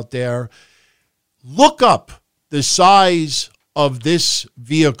people out there, look up the size of this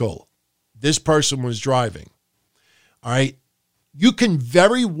vehicle this person was driving. All right? You can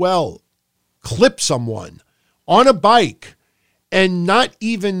very well clip someone on a bike and not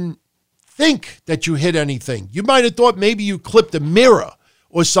even think that you hit anything. You might have thought maybe you clipped a mirror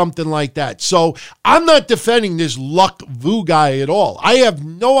or something like that. So I'm not defending this Luc Vu guy at all. I have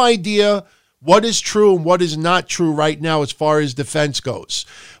no idea what is true and what is not true right now as far as defense goes.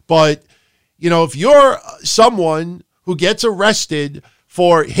 But, you know, if you're someone who gets arrested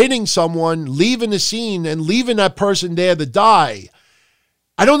for hitting someone, leaving the scene and leaving that person there to die,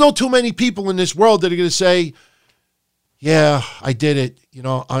 I don't know too many people in this world that are going to say, yeah, I did it. You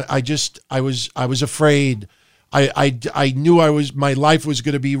know, I was afraid. I knew my life was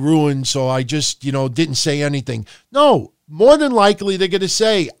going to be ruined. So I just, didn't say anything. No, more than likely they're going to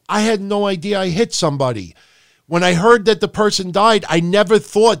say, I had no idea I hit somebody. When I heard that the person died, I never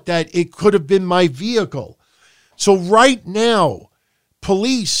thought that it could have been my vehicle. So right now,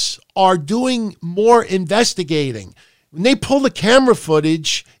 police are doing more investigating. When they pull the camera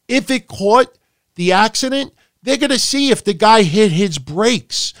footage, if it caught the accident, they're going to see if the guy hit his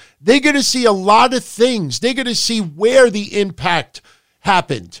brakes. They're going to see a lot of things. They're going to see where the impact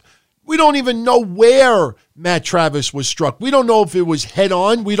happened. We don't even know where Matt Travis was struck. We don't know if it was head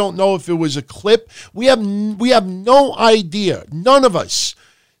on. We don't know if it was a clip. We have no idea. None of us.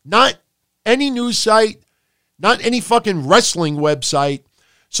 Not any news site, not any fucking wrestling website.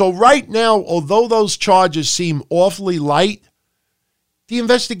 So right now, although those charges seem awfully light, the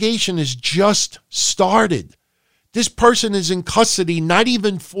investigation has just started. This person is in custody not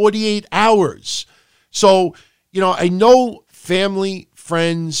even 48 hours. So, I know family,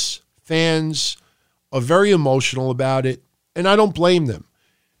 friends, fans are very emotional about it, and I don't blame them.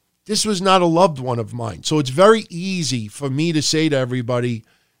 This was not a loved one of mine. So it's very easy for me to say to everybody,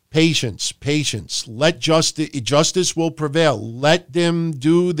 patience, patience. Let justice will prevail. Let them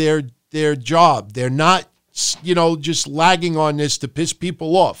do their job. They're not, just lagging on this to piss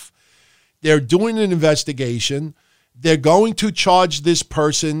people off. They're doing an investigation. They're going to charge this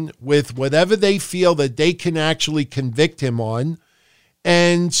person with whatever they feel that they can actually convict him on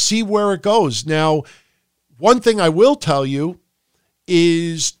and see where it goes. Now, one thing I will tell you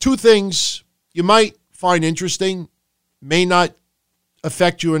is two things you might find interesting, may not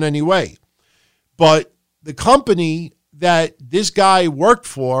affect you in any way. But the company that this guy worked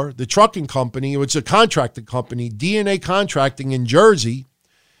for, the trucking company, it's a contracting company, DNA Contracting in Jersey,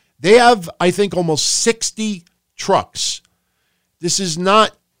 they have, I think, almost 60 trucks. This is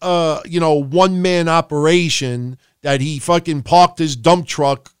not one-man operation that he fucking parked his dump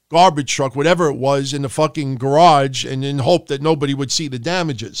truck, garbage truck, whatever it was, in the fucking garage and in hope that nobody would see the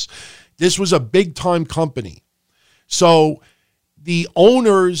damages. This was a big-time company. So the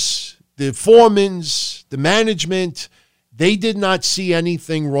owners, the foremans, the management, they did not see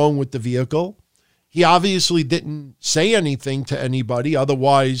anything wrong with the vehicle. He obviously didn't say anything to anybody.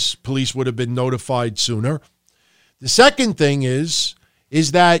 Otherwise, police would have been notified sooner. The second thing is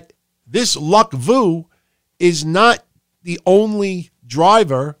that this Luck Vu is not the only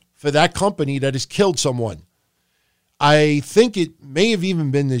driver for that company that has killed someone. I think it may have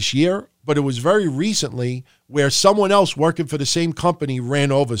even been this year, but it was very recently where someone else working for the same company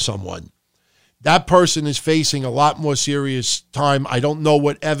ran over someone. That person is facing a lot more serious time. I don't know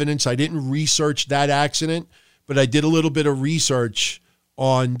what evidence. I didn't research that accident, but I did a little bit of research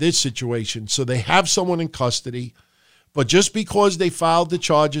on this situation. So they have someone in custody, but just because they filed the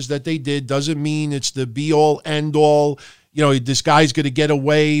charges that they did doesn't mean it's the be-all, end-all. This guy's going to get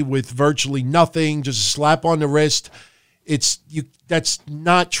away with virtually nothing, just a slap on the wrist. That's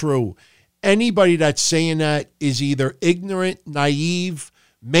not true. Anybody that's saying that is either ignorant, naive,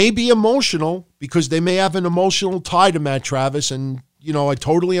 maybe emotional, because they may have an emotional tie to Matt Travis, and, I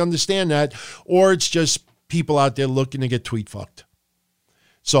totally understand that, or it's just people out there looking to get tweet fucked.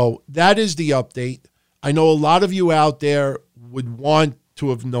 So that is the update. I know a lot of you out there would want to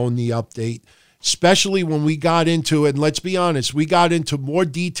have known the update, especially when we got into it. And let's be honest, we got into more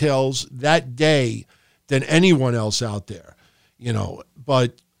details that day than anyone else out there,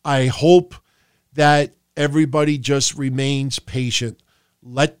 but I hope that everybody just remains patient.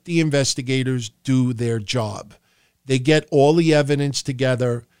 Let the investigators do their job. They get all the evidence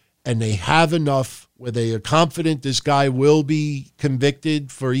together and they have enough where they are confident this guy will be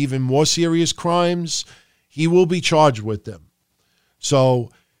convicted for even more serious crimes. He will be charged with them. So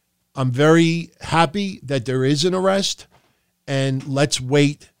I'm very happy that there is an arrest, and let's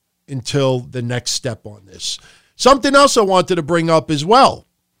wait until the next step on this. Something else I wanted to bring up as well.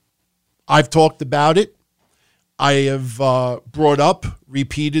 I've talked about it. I have brought up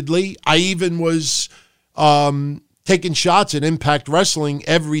repeatedly. I even was taking shots at Impact Wrestling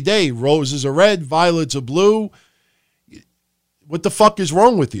every day. Roses are red, violets are blue. What the fuck is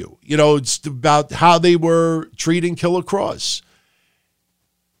wrong with you? It's about how they were treating Killer Kross.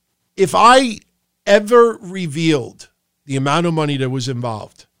 If I ever revealed the amount of money that was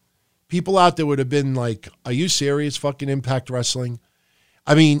involved, people out there would have been like, are you serious, fucking Impact Wrestling?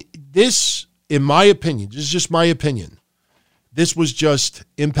 I mean, this, in my opinion, this is just my opinion, this was just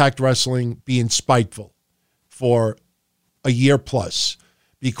Impact Wrestling being spiteful for a year plus,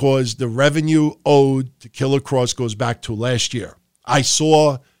 because the revenue owed to Killer Kross goes back to last year. I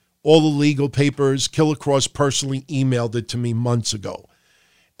saw all the legal papers. Killer Kross personally emailed it to me months ago.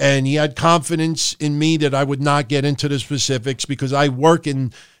 And he had confidence in me that I would not get into the specifics because I work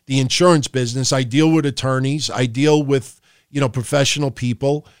in the insurance business. I deal with attorneys. I deal with, professional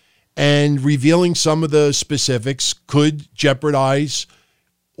people. And revealing some of the specifics could jeopardize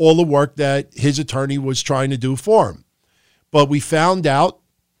all the work that his attorney was trying to do for him. But we found out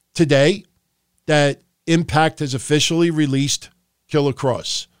today that Impact has officially released Killer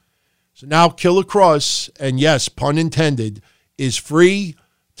Kross. So now Killer Kross, and yes, pun intended, is free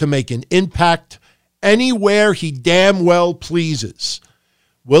to make an impact anywhere he damn well pleases.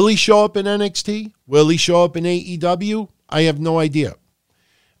 Will he show up in NXT? Will he show up in AEW? I have no idea.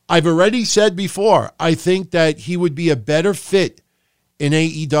 I've already said before, I think that he would be a better fit in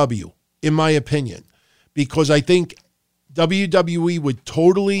AEW, in my opinion, because I think WWE would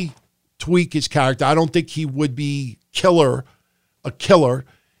totally tweak his character. I don't think he would be a killer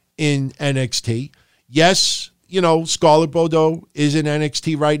in NXT. Yes, Scarlett Bordeaux is in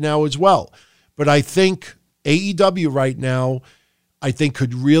NXT right now as well. But I think AEW right now, I think,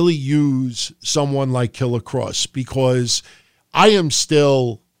 could really use someone like Killer Cross, because I am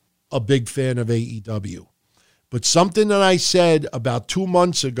still a big fan of AEW. But something that I said about 2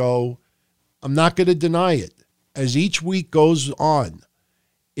 months ago, I'm not going to deny it. As each week goes on,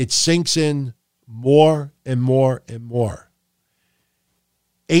 it sinks in more and more and more.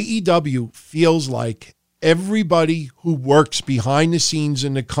 AEW feels like everybody who works behind the scenes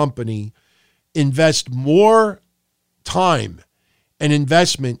in the company invest more time and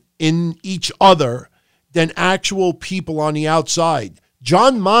investment in each other than actual people on the outside.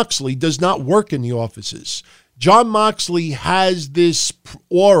 Jon Moxley does not work in the offices. Jon Moxley has this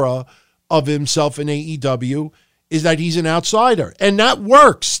aura of himself in AEW, is that he's an outsider. And that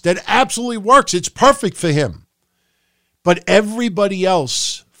works. That absolutely works. It's perfect for him. But everybody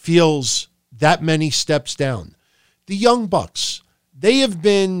else feels that many steps down. The Young Bucks, they have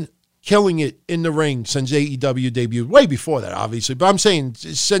been killing it in the ring since AEW debuted. Way before that, obviously. But I'm saying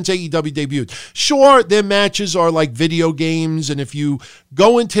since AEW debuted. Sure, their matches are like video games. And if you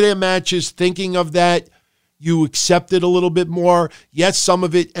go into their matches thinking of that, you accept it a little bit more. Yes, some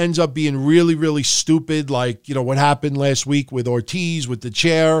of it ends up being really, really stupid, like, what happened last week with Ortiz, with the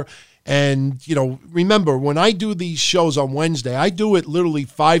chair. And, remember, when I do these shows on Wednesday, I do it literally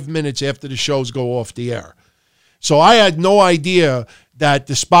 5 minutes after the shows go off the air. So I had no idea that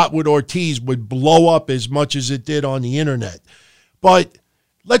the spot with Ortiz would blow up as much as it did on the internet. But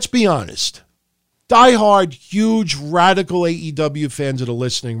let's be honest. Diehard, huge, radical AEW fans that are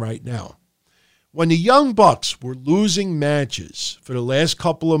listening right now. When the Young Bucks were losing matches for the last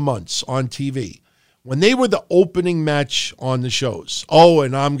couple of months on TV, when they were the opening match on the shows,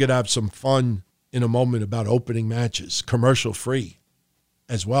 and I'm going to have some fun in a moment about opening matches, commercial free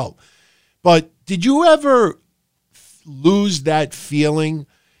as well. But did you ever lose that feeling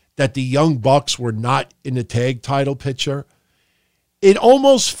that the Young Bucks were not in the tag title picture? It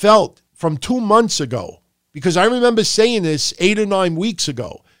almost felt from 2 months ago, because I remember saying this 8 or 9 weeks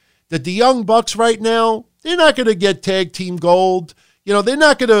ago, that the Young Bucks right now, they're not going to get tag team gold. They're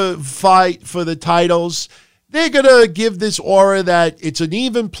not going to fight for the titles. They're going to give this aura that it's an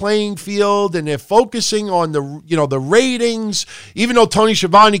even playing field, and they're focusing on the ratings, even though Tony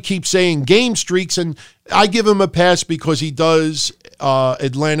Schiavone keeps saying game streaks, and I give him a pass because he does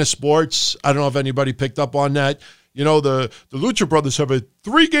Atlanta sports. I don't know if anybody picked up on that. The Lucha Brothers have a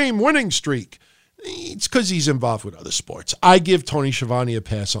 3-game winning streak. It's because he's involved with other sports. I give Tony Schiavone a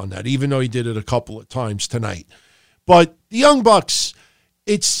pass on that, even though he did it a couple of times tonight. But the Young Bucks,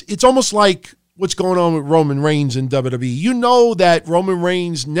 it's almost like what's going on with Roman Reigns in WWE. You know that Roman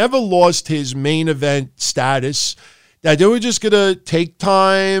Reigns never lost his main event status, that they were just going to take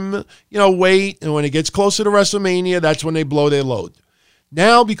time, wait, and when it gets closer to WrestleMania, that's when they blow their load.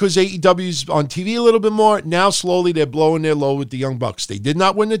 Now, because AEW's on TV a little bit more, now slowly they're blowing their load with the Young Bucks. They did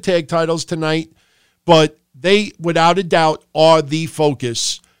not win the tag titles tonight, but they, without a doubt, are the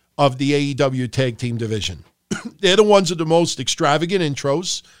focus of the AEW tag team division. They're the ones with the most extravagant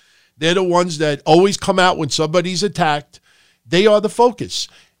intros. They're the ones that always come out when somebody's attacked. They are the focus.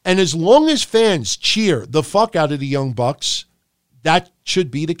 And as long as fans cheer the fuck out of the Young Bucks, that should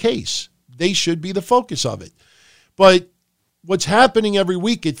be the case. They should be the focus of it. But what's happening every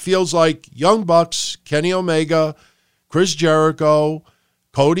week, it feels like Young Bucks, Kenny Omega, Chris Jericho,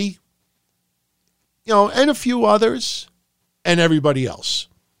 Cody, and a few others, and everybody else.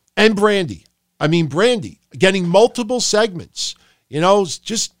 And Brandy. Brandy getting multiple segments,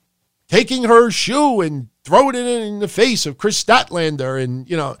 just taking her shoe and throwing it in the face of Chris Statlander. And,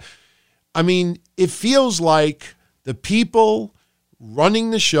 it feels like the people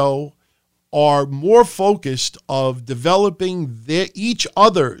running the show are more focused of developing each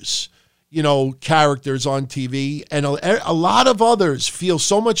other's, characters on TV. And a lot of others feel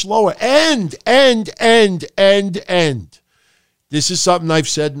so much lower. And this is something I've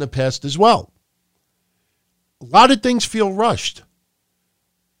said in the past as well. A lot of things feel rushed.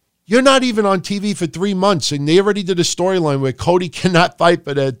 You're not even on TV for 3 months, and they already did a storyline where Cody cannot fight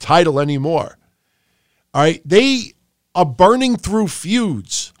for the title anymore. All right? They are burning through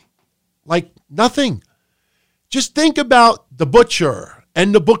feuds like nothing. Just think about the Butcher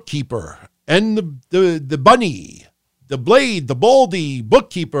and the Bookkeeper and the Bunny, the Blade, the Baldy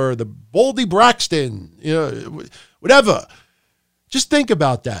Bookkeeper, the Baldy Braxton, whatever. Just think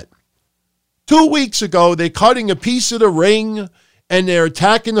about that. 2 weeks ago, they're cutting a piece of the ring and they're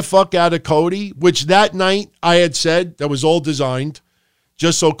attacking the fuck out of Cody, which that night I had said that was all designed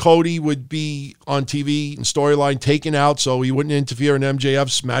just so Cody would be on TV and storyline taken out so he wouldn't interfere in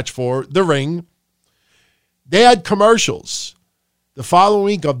MJF's match for the ring. They had commercials the following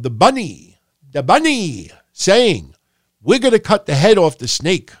week of the Bunny, saying, we're going to cut the head off the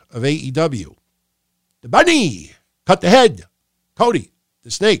snake of AEW. The bunny cut the head. Cody,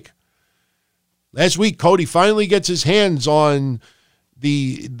 the snake. Last week, Cody finally gets his hands on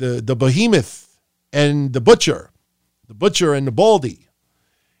the behemoth and the butcher and the baldy.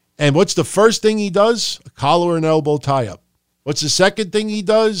 And what's the first thing he does? A collar and elbow tie-up. What's the second thing he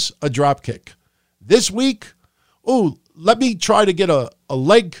does? A drop kick. This week, let me try to get a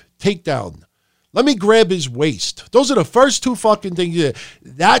leg takedown. Let me grab his waist. Those are the first two fucking things.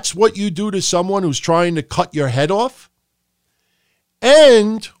 That's what you do to someone who's trying to cut your head off.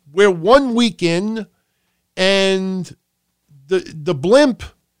 And we're 1 week in, and the blimp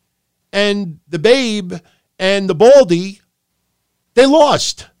and the babe and the baldy, they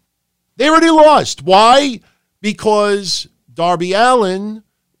lost. They already lost. Why? Because Darby Allin,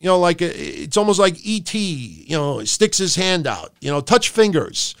 it's almost like E.T., sticks his hand out, touch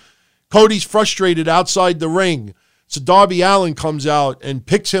fingers. Cody's frustrated outside the ring. So Darby Allin comes out and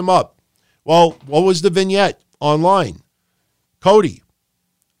picks him up. Well, what was the vignette online? Cody,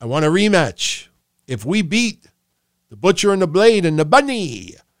 I want a rematch. If we beat the Butcher and the Blade and the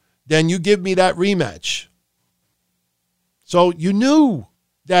Bunny, then you give me that rematch. So you knew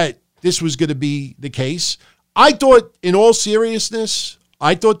that this was going to be the case. I thought, in all seriousness,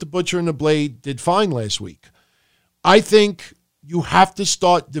 the Butcher and the Blade did fine last week. I think you have to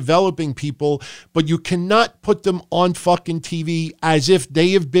start developing people, but you cannot put them on fucking TV as if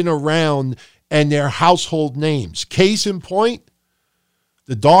they have been around and they're household names. Case in point,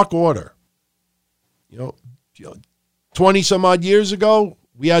 the Dark Order. 20 some odd years ago,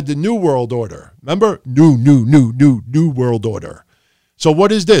 we had the New World Order. Remember? New World Order. So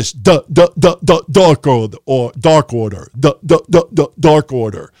what is this? The Dark Order or Dark Order. The Dark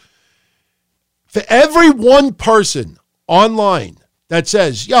Order. For every one person online that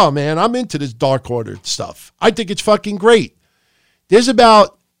says, yo, man, I'm into this Dark Order stuff, I think it's fucking great. There's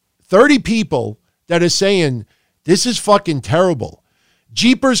about 30 people that are saying, this is fucking terrible.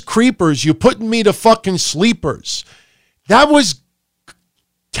 Jeepers creepers, you're putting me to fucking sleepers. That was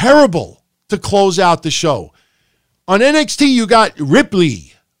terrible to close out the show. On NXT, you got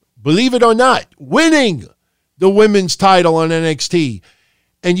Ripley, believe it or not, winning the women's title on NXT.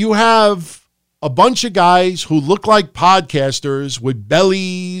 And you have a bunch of guys who look like podcasters with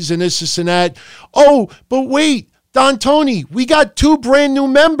bellies and this and that. Oh, but wait, Don Tony, we got 2 brand new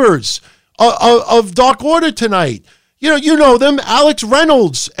members of Dark Order tonight. You know them, Alex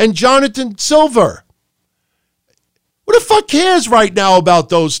Reynolds and Jonathan Silver. Who the fuck cares right now about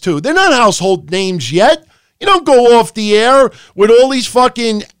those two? They're not household names yet. You don't go off the air with all these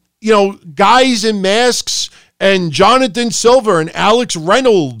fucking, guys in masks and Jonathan Silver and Alex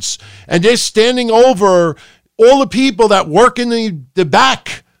Reynolds, and they're standing over all the people that work in the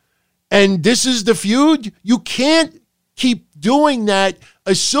back. And this is the feud. You can't keep doing that,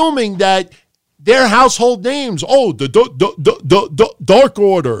 assuming that they're household names. Oh, the Dark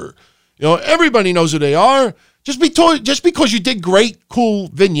Order. Everybody knows who they are. Just because you did great, cool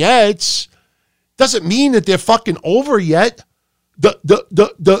vignettes doesn't mean that they're fucking over yet.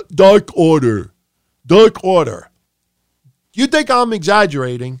 The Dark Order. Dark Order. You think I'm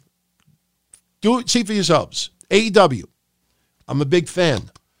exaggerating? See for yourselves. AEW. I'm a big fan.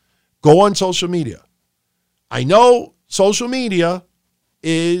 Go on social media. I know social media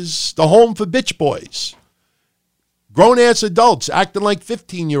is the home for bitch boys. Grown-ass adults acting like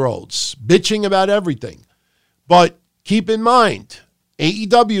 15-year-olds, bitching about everything. But keep in mind,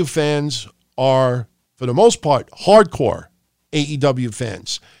 AEW fans are, for the most part, hardcore AEW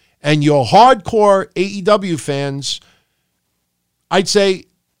fans. And your hardcore AEW fans, I'd say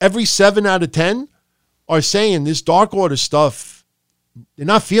every 7 out of 10 are saying this Dark Order stuff, they're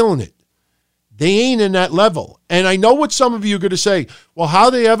not feeling it. They ain't in that level. And I know what some of you are going to say, well, how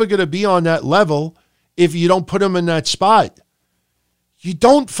are they ever going to be on that level if you don't put them in that spot? You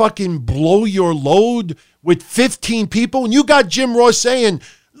don't fucking blow your load with 15 people. And you got Jim Ross saying,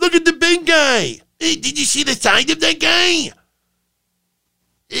 look at the big guy. Hey, did you see the side of that guy?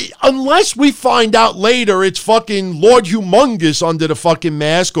 Unless we find out later it's fucking Lord Humongous under the fucking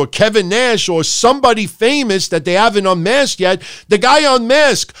mask, or Kevin Nash, or somebody famous that they haven't unmasked yet. The guy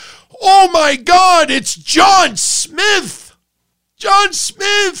unmasked. Oh my God, it's John Smith. John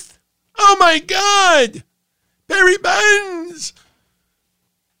Smith. Oh my God. Barry Bonds.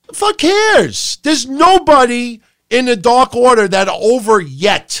 The fuck cares? There's nobody in the Dark Order that are over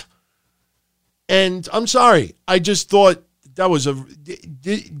yet. And I'm sorry. I just thought that was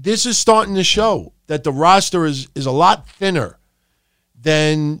this is starting to show that the roster is a lot thinner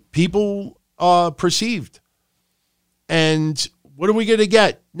than people perceived. And what are we going to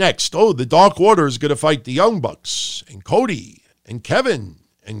get next? Oh, the Dark Order is going to fight the Young Bucks and Cody and Kevin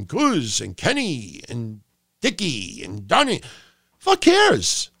and Guz and Kenny and Dickie and Donnie. Fuck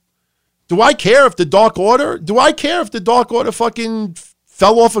cares? Do I care if the Dark Order? Do I care if the Dark Order fucking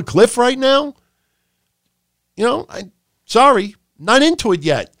fell off a cliff right now? You know, sorry, not into it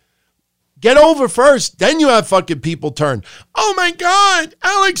yet. Get over first, then you have fucking people turn. Oh my God,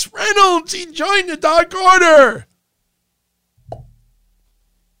 Alex Reynolds, he joined the Dark Order.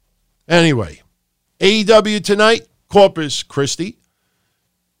 Anyway, AEW tonight, Corpus Christi.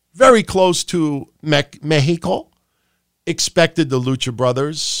 Very close to Mexico. Expected the Lucha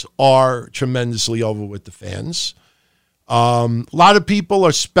Brothers are tremendously over with the fans. A lot of people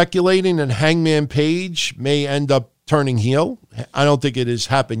are speculating that Hangman Page may end up turning heel. I don't think it has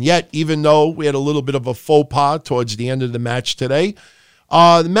happened yet, even though we had a little bit of a faux pas towards the end of the match today.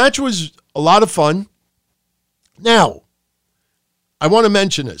 The match was a lot of fun. Now, I want to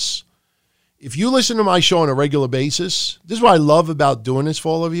mention this. If you listen to my show on a regular basis, this is what I love about doing this for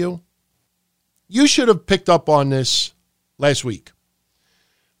all of you. You should have picked up on this last week.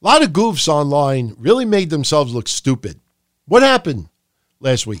 A lot of goofs online really made themselves look stupid. What happened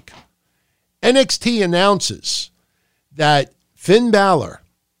last week? NXT announces that Finn Balor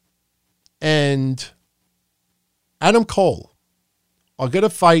and Adam Cole are going to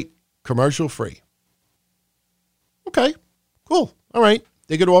fight commercial free. Okay, cool. All right.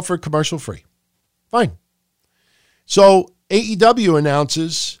 They're going to offer commercial free. Fine. So AEW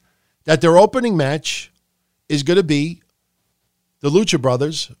announces that their opening match is going to be the Lucha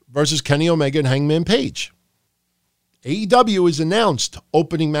Brothers versus Kenny Omega and Hangman Page. AEW has announced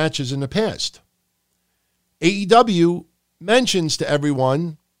opening matches in the past. AEW mentions to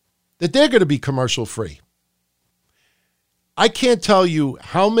everyone that they're going to be commercial free. I can't tell you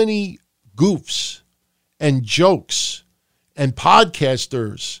how many goofs and jokes and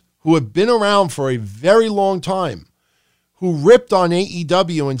podcasters who have been around for a very long time who ripped on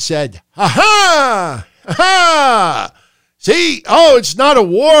AEW and said, ha-ha, ha-ha, see, oh, it's not a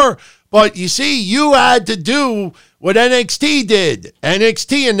war, but you see, you had to do what NXT did.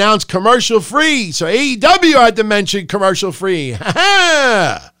 NXT announced commercial free, so AEW had to mention commercial free. Ha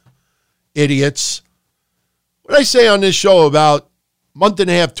ha! Idiots. What did I say on this show about a month and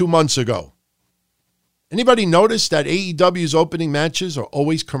a half, 2 months ago? Anybody notice that AEW's opening matches are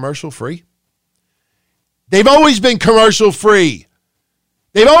always commercial free? They've always been commercial free.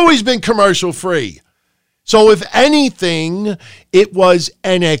 They've always been commercial free. So if anything, it was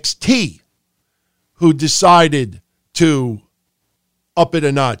NXT who decided to up it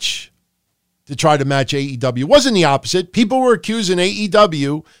a notch to try to match AEW. It wasn't the opposite. People were accusing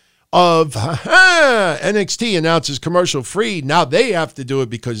AEW of NXT announces commercial free. Now they have to do it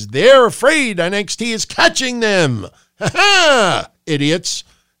because they're afraid NXT is catching them. Idiots.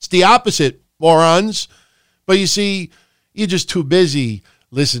 It's the opposite, morons. But you see, you're just too busy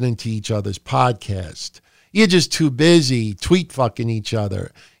listening to each other's podcast. You're just too busy tweet fucking each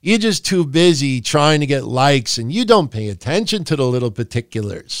other. You're just too busy trying to get likes, and you don't pay attention to the little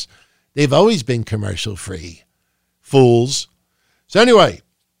particulars. They've always been commercial free. Fools. So anyway,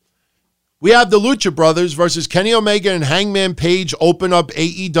 we have the Lucha Brothers versus Kenny Omega and Hangman Page open up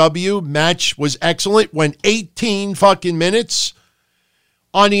AEW. Match was excellent. Went 18 fucking minutes.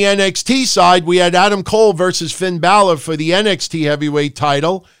 On the NXT side, we had Adam Cole versus Finn Balor for the NXT heavyweight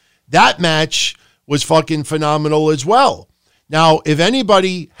title. That match was fucking phenomenal as well. Now, if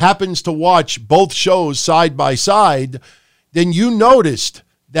anybody happens to watch both shows side by side, then you noticed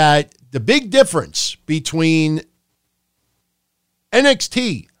that the big difference between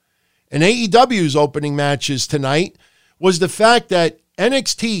NXT and AEW's opening matches tonight was the fact that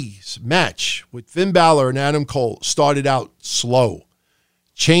NXT's match with Finn Balor and Adam Cole started out slow.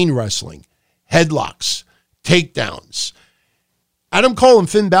 Chain wrestling, headlocks, takedowns. Adam Cole and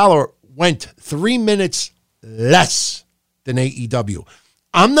Finn Balor went 3 minutes less than AEW.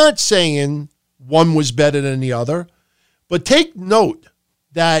 I'm not saying one was better than the other, but take note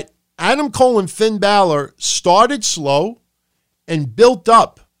that Adam Cole and Finn Balor started slow and built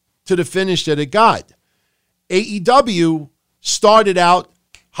up to the finish that it got. AEW started out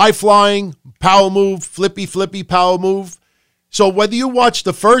high-flying, power move, flippy power move. So whether you watch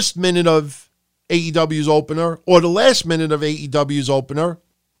the first minute of AEW's opener or the last minute of AEW's opener,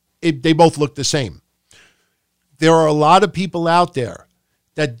 they both look the same. There are a lot of people out there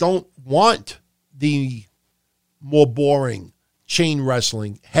that don't want the more boring chain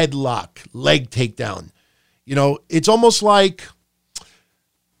wrestling, headlock, leg takedown. You know, it's almost like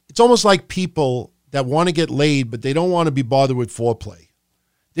people that want to get laid, but they don't want to be bothered with foreplay.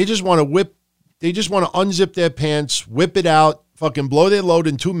 They just want to unzip their pants, whip it out, fucking blow their load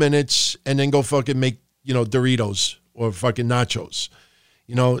in 2 minutes and then go fucking make, Doritos or fucking nachos.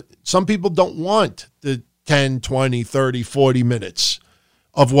 Some people don't want the 10, 20, 30, 40 minutes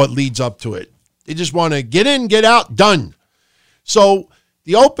of what leads up to it. They just want to get in, get out, done. So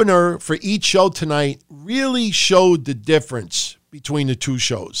the opener for each show tonight really showed the difference between the two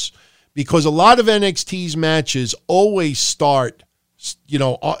shows, because a lot of NXT's matches always start,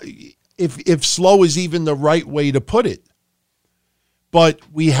 if slow is even the right way to put it. But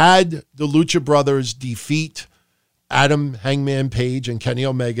we had the Lucha Brothers defeat Adam Hangman Page and Kenny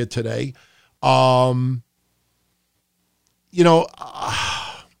Omega today. I'll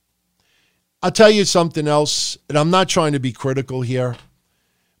tell you something else, and I'm not trying to be critical here,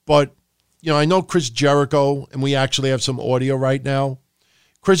 but, I know Chris Jericho, and we actually have some audio right now.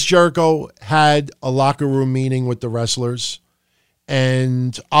 Chris Jericho had a locker room meeting with the wrestlers,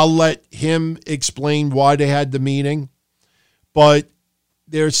 and I'll let him explain why they had the meeting. But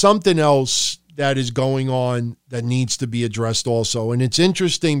there's something else that is going on that needs to be addressed also. And it's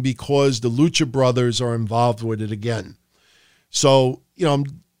interesting because the Lucha Brothers are involved with it again. So, I'm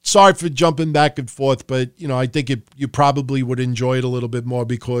sorry for jumping back and forth, but, I think you probably would enjoy it a little bit more,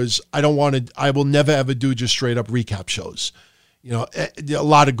 because I will never ever do just straight up recap shows. A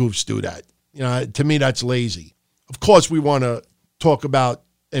lot of goofs do that. To me, that's lazy. Of course, we want to talk about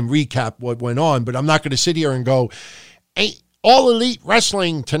and recap what went on, but I'm not going to sit here and go, hey, All Elite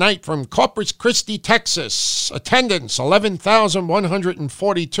Wrestling tonight from Corpus Christi, Texas. Attendance,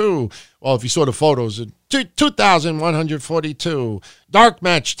 11,142. Well, if you saw the photos, 2,142. Dark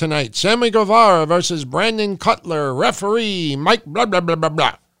match tonight. Sammy Guevara versus Brandon Cutler. Referee, Mike blah, blah, blah, blah,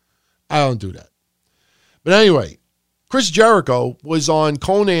 blah. I don't do that. But anyway, Chris Jericho was on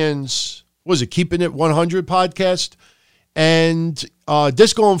Conan's, Keeping It 100 podcast? And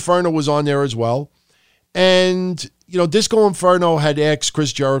Disco Inferno was on there as well. And Disco Inferno had asked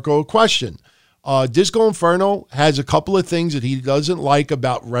Chris Jericho a question. Disco Inferno has a couple of things that he doesn't like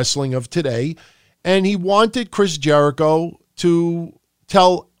about wrestling of today, and he wanted Chris Jericho to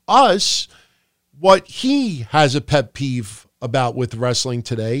tell us what he has a pet peeve about with wrestling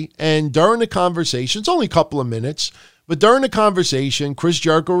today. And during the conversation, it's only a couple of minutes, but during the conversation, Chris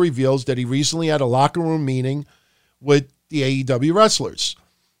Jericho reveals that he recently had a locker room meeting with the AEW wrestlers.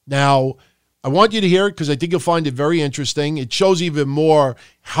 Now, I want you to hear it because I think you'll find it very interesting. It shows even more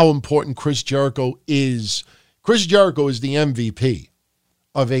how important Chris Jericho is. Chris Jericho is the MVP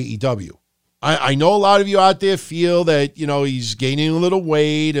of AEW. I know a lot of you out there feel that, he's gaining a little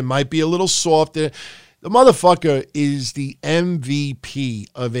weight and might be a little softer. The motherfucker is the MVP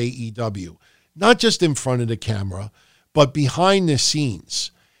of AEW, not just in front of the camera, but behind the scenes.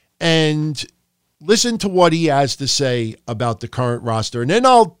 And listen to what he has to say about the current roster. And then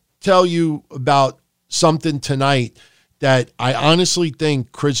I'll tell you about something tonight that I honestly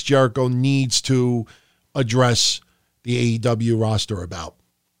think Chris Jericho needs to address the AEW roster about.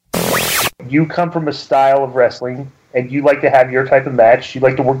 You come from a style of wrestling, and you like to have your type of match. You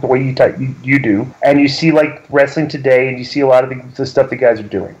like to work the way you do, and you see like wrestling today, and you see a lot of the stuff the guys are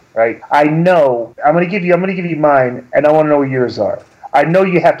doing. Right? I know. I'm going to give you mine, and I want to know what yours are. I know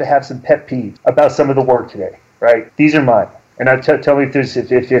you have to have some pet peeves about some of the work today. Right? These are mine. And tell me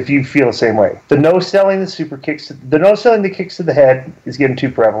if you feel the same way. The no-selling the kicks to the head is getting too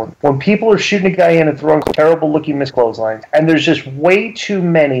prevalent. When people are shooting a guy in and throwing terrible-looking missed clotheslines, and there's just way too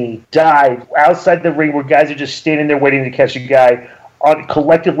many dive outside the ring where guys are just standing there waiting to catch a guy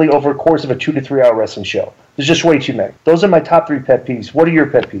collectively over a course of a 2 to 3 hour wrestling show. There's just way too many. Those are my top 3 pet peeves. What are your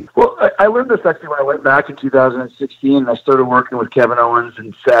pet peeves? Well, I learned this actually when I went back in 2016 and I started working with Kevin Owens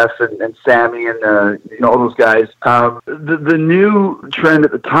and Seth and Sammy and all those guys. The new trend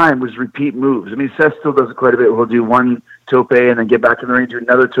at the time was repeat moves. I mean, Seth still does it quite a bit. He'll do one tope and then get back in the ring, do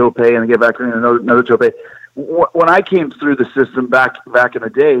another tope and then get back in the ring, another tope. When I came through the system back in the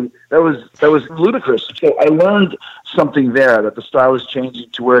day, that was ludicrous. So I learned something there, that the style is changing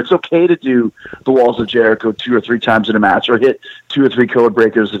to where it's okay to do the Walls of Jericho 2 or 3 times in a match, or hit 2 or 3 code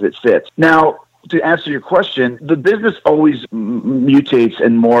breakers if it fits. Now, to answer your question, the business always mutates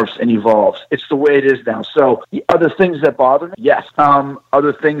and morphs and evolves. It's the way it is now. So are there things that bother me? Yes. Are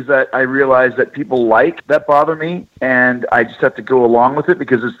there things that I realize that people like that bother me, and I just have to go along with it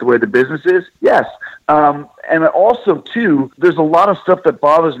because it's the way the business is? Yes. And also, too, there's a lot of stuff that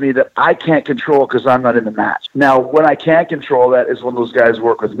bothers me that I can't control because I'm not in the match. Now, when I can't control that is when those guys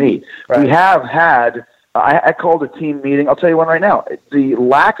work with me. Right. We have had I called a team meeting. I'll tell you one right now. The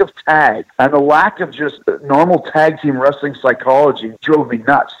lack of tag and the lack of just normal tag team wrestling psychology drove me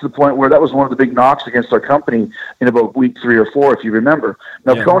nuts to the point where that was one of the big knocks against our company in about week 3 or 4, if you remember.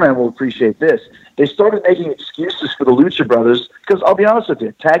 Now, Conan will appreciate this. They started making excuses for the Lucha Brothers because, I'll be honest with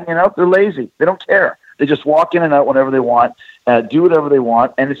you, tagging out, they're lazy. They don't care. They just walk in and out whenever they want, do whatever they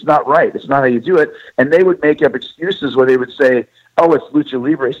want, and it's not right. It's not how you do it. And they would make up excuses where they would say, oh, it's Lucha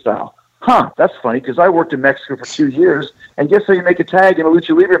Libre style. Huh, that's funny, because I worked in Mexico for 2 years, and guess how you make a tag in a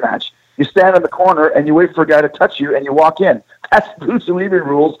Lucha Libre match? You stand in the corner, and you wait for a guy to touch you, and you walk in. That's Lucha Libre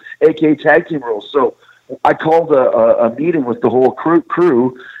rules, a.k.a. tag team rules. So I called a meeting with the whole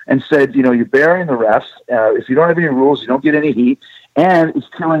crew and said, you're burying the refs. If you don't have any rules, you don't get any heat. And it's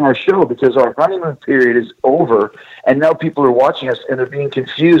killing our show because our honeymoon period is over, and now people are watching us, and they're being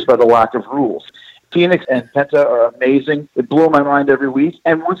confused by the lack of rules. Phoenix and Penta are amazing. They blow my mind every week.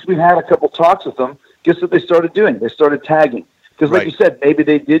 And once we had a couple talks with them, guess what they started doing? They started tagging. Because like you said, maybe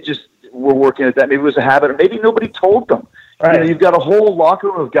they were working at that. Maybe it was a habit, or maybe nobody told them. Right. You've got a whole locker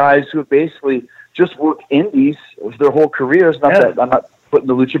room of guys who have basically just worked indies their whole careers. Not that I'm not putting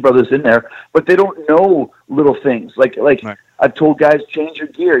the Lucha Brothers in there, but they don't know little things. Like I've told guys, change your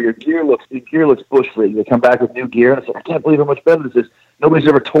gear. Your gear looks bush league. They come back with new gear, and I said, I can't believe how much better this is. Nobody's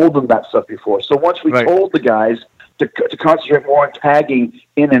ever told them that stuff before. So once we told the guys to concentrate more on tagging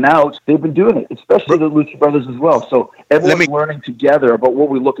in and out, they've been doing it, especially the Lucha Brothers as well. So everyone's learning together about what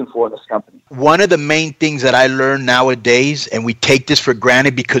we're looking for in this company. One of the main things that I learned nowadays, and we take this for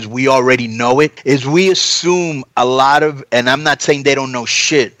granted because we already know it, is we assume a lot of, and I'm not saying they don't know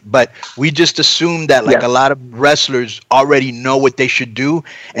shit, but we just assume that a lot of wrestlers already know what they should do.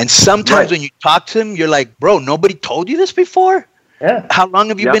 And sometimes when you talk to them, you're like, bro, nobody told you this before? Yeah. How long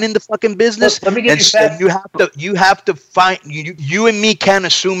have you been in the fucking business? Let me get you have to find you and me can't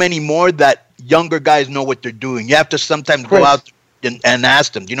assume anymore that younger guys know what they're doing. You have to sometimes go out and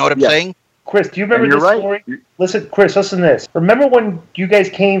ask them. Do you know what I'm saying? Chris, do you remember this story? Listen, Chris, listen to this. Remember when you guys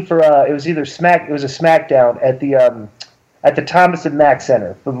came for it was a SmackDown at the Thomas and Mack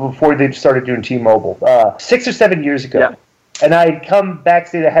Center before they started doing T-Mobile 6 or 7 years ago. Yeah. And I'd come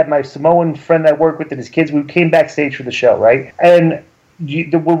backstage. I had my Samoan friend I worked with and his kids. We came backstage for the show, right? And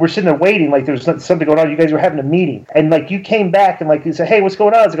we're sitting there waiting, like there was something going on. You guys were having a meeting. And you came back and you said, hey, what's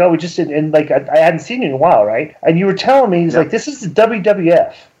going on? I was like, oh, we just did. And I hadn't seen you in a while, right? And you were telling me, he's like, this is the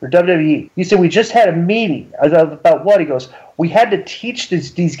WWF or WWE. You said, we just had a meeting. I was like, about what? He goes, we had to teach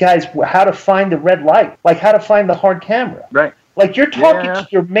these guys how to find the red light, how to find the hard camera. Right. You're talking to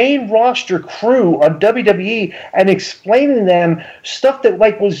your main roster crew on WWE and explaining to them stuff that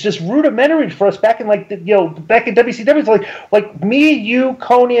was just rudimentary for us back in back in WCW. Like me, you,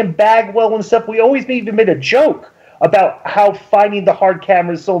 Conan, Bagwell, and stuff. We always even made a joke about how finding the hard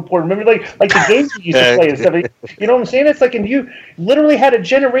camera is so important. Remember, the games we used to play and stuff. You know what I'm saying? It's and you literally had a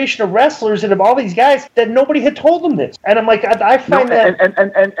generation of wrestlers and of all these guys that nobody had told them this. And I'm like, I find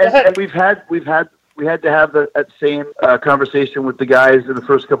and we had to have that same conversation with the guys in the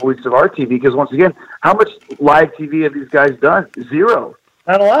first couple weeks of our TV because, once again, how much live TV have these guys done? Zero.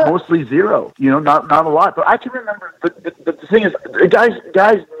 Not a lot. Mostly zero. Not a lot. But I can remember. But the thing is,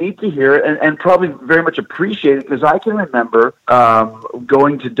 guys need to hear it and probably very much appreciate it because I can remember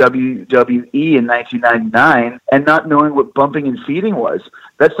going to WWE in 1999 and not knowing what bumping and feeding was.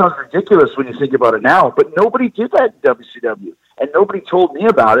 That sounds ridiculous when you think about it now, but nobody did that in WCW, and nobody told me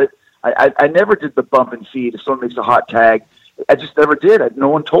about it. I never did the bump and feed if someone makes a hot tag. I just never did. No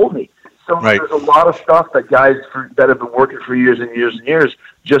one told me. So there's a lot of stuff that guys that have been working for years and years and years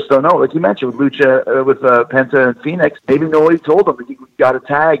just don't know. Like you mentioned with Lucha, with Penta and Phoenix, maybe nobody told them, we got a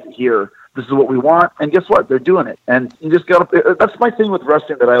tag here. This is what we want. And guess what? They're doing it. And you just got to, that's my thing with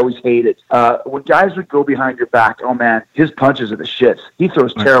wrestling that I always hated. When guys would go behind your back, oh man, his punches are the shits. He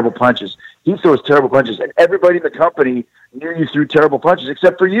throws terrible punches. And everybody in the company knew you threw terrible punches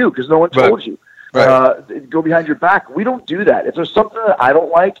except for you because no one told you. Go behind your back. We don't do that. If there's something that I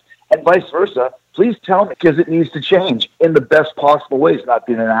don't like, and vice versa, please tell me because it needs to change in the best possible ways. Not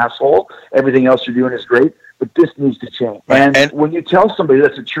being an asshole. Everything else you're doing is great, but this needs to change. And when you tell somebody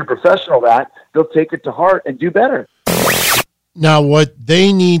that's a true professional that, they'll take it to heart and do better. Now, what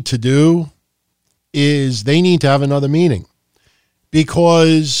they need to do is they need to have another meeting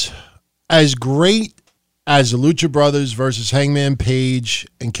because as great as the Lucha Brothers versus Hangman Page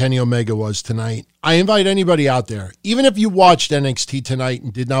and Kenny Omega was tonight, I invite anybody out there, even if you watched NXT tonight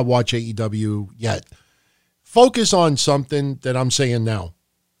and did not watch AEW yet, focus on something that I'm saying now.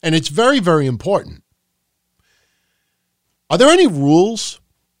 And it's very, very important. Are there any rules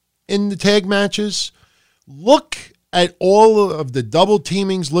in the tag matches? Look at all of the double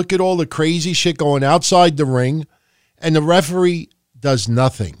teamings, look at all the crazy shit going outside the ring, and the referee does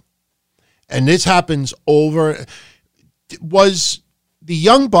nothing. And this happens over. Was the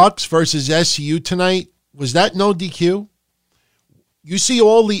Young Bucks versus SCU tonight, was that no DQ? You see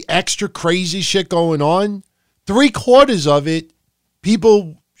all the extra crazy shit going on, 3/4 of it,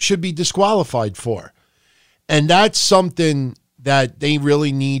 people should be disqualified for. And that's something that they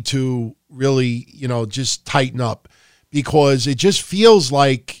really need to really, just tighten up, because it just feels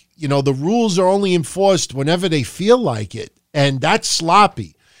like, the rules are only enforced whenever they feel like it. And that's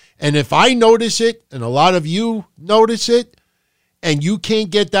sloppy. And if I notice it, and a lot of you notice it, and you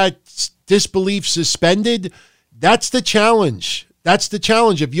can't get that disbelief suspended, that's the challenge. That's the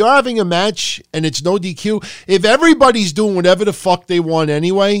challenge. If you're having a match and it's no DQ, if everybody's doing whatever the fuck they want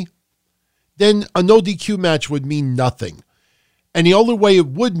anyway, then a no DQ match would mean nothing. And the only way it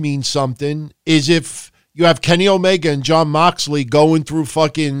would mean something is if you have Kenny Omega and Jon Moxley going through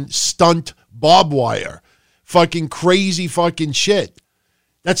fucking stunt barbed wire, fucking crazy fucking shit.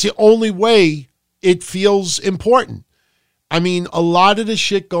 That's the only way it feels important. I mean, a lot of the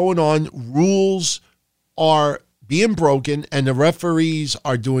shit going on, rules are being broken, and the referees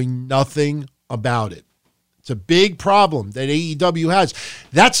are doing nothing about it. It's a big problem that AEW has.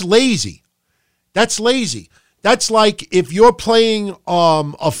 That's lazy. That's lazy. That's like if you're playing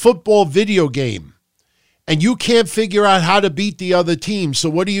a football video game and you can't figure out how to beat the other team. So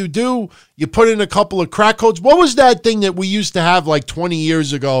what do? You put in a couple of crack codes. What was that thing that we used to have like 20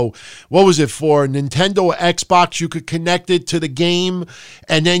 years ago? What was it for? Nintendo or Xbox? You could connect it to the game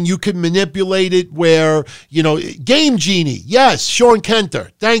and then you could manipulate it where, Game Genie. Yes, Sean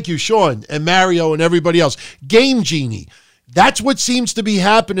Kenter. Thank you, Sean, and Mario and everybody else. Game Genie. That's what seems to be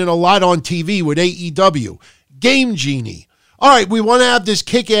happening a lot on TV with AEW. Game Genie. All right, we want to have this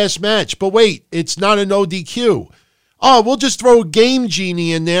kick-ass match, but wait, it's not a no DQ. Oh, we'll just throw Game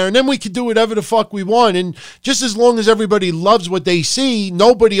Genie in there, and then we can do whatever the fuck we want. And just as long as everybody loves what they see,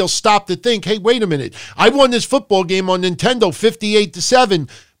 nobody will stop to think, hey, wait a minute. I won this football game on Nintendo 58-7,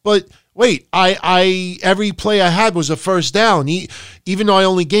 but wait, I every play I had was a first down, even though I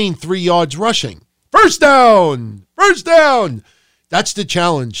only gained 3 yards rushing. First down! First down! That's the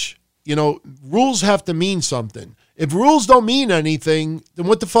challenge. Rules have to mean something. If rules don't mean anything, then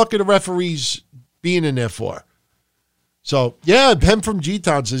what the fuck are the referees being in there for? So, yeah, Ben from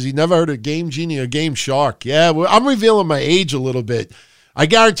G-Town says he never heard of Game Genie or Game Shark. Yeah, I'm revealing my age a little bit. I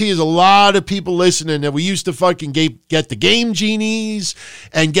guarantee there's a lot of people listening that we used to fucking get the Game Genies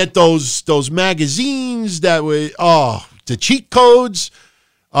and get those magazines that were, the cheat codes.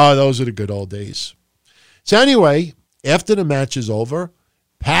 Those are the good old days. So anyway, after the match is over,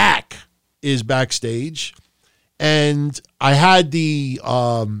 Pac is backstage. And I had the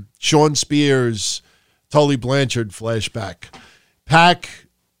Sean Spears, Tully Blanchard flashback. Pac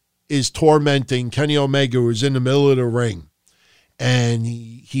is tormenting Kenny Omega, who's in the middle of the ring. And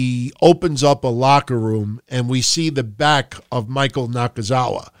he opens up a locker room, and we see the back of Michael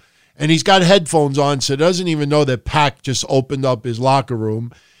Nakazawa. And he's got headphones on, so doesn't even know that Pac just opened up his locker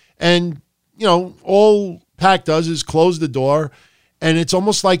room. And, all Pac does is close the door. And it's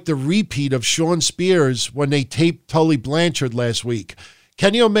almost like the repeat of Sean Spears when they taped Tully Blanchard last week.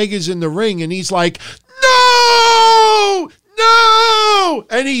 Kenny Omega's in the ring, and he's like, no! No!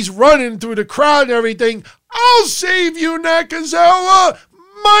 And he's running through the crowd and everything. I'll save you, Nakazawa!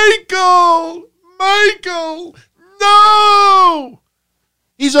 Michael! Michael! No!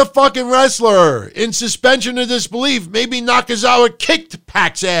 He's a fucking wrestler. In suspension of disbelief, maybe Nakazawa kicked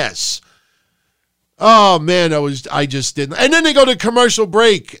Pac's ass. Oh, man, I just didn't. And then they go to commercial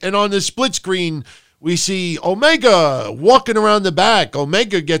break, and on the split screen, we see Omega walking around the back.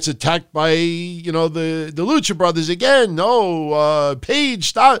 Omega gets attacked by, the Lucha Brothers again. No, Paige,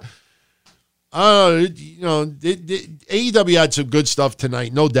 stop. AEW had some good stuff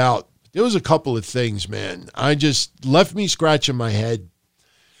tonight, no doubt. There was a couple of things, man. I just left me scratching my head.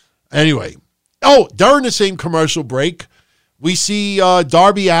 Anyway, during the same commercial break, we see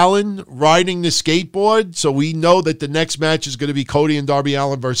Darby Allin riding the skateboard, so we know that the next match is going to be Cody and Darby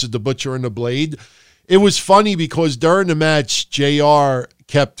Allin versus the Butcher and the Blade. It was funny because during the match, JR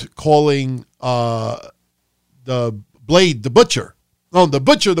kept calling the Blade the Butcher. No, the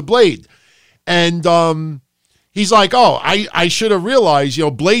Butcher the Blade. And he's like, I should have realized,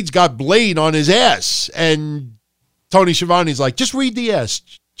 Blade's got Blade on his ass. And Tony Schiavone's like, just read the S,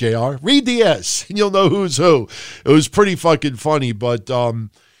 JR. Read the S, and you'll know who's who. It was pretty fucking funny, but, the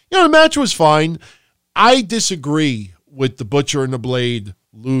match was fine. I disagree with the Butcher and the Blade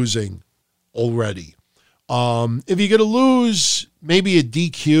losing already. If you're going to lose, maybe a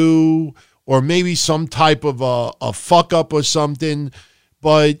DQ or maybe some type of a fuck up or something.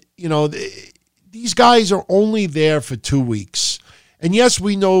 But, these guys are only there for 2 weeks. And yes,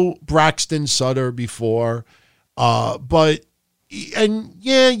 we know Braxton Sutter before, but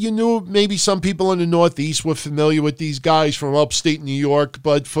you knew maybe some people in the Northeast were familiar with these guys from upstate New York,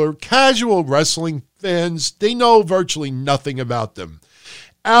 but for casual wrestling fans, they know virtually nothing about them.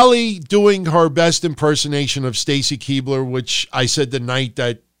 Allie doing her best impersonation of Stacy Keibler, which I said the night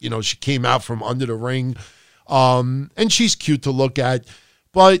that, she came out from under the ring, and she's cute to look at,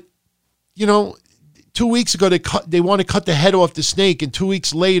 but, 2 weeks ago, they want to cut the head off the snake, and 2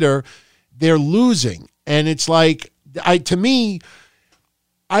 weeks later, they're losing. And it's like, I'm going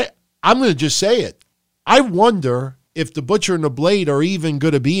to just say it. I wonder if the Butcher and the Blade are even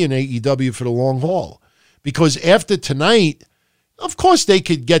going to be in AEW for the long haul. Because after tonight, of course they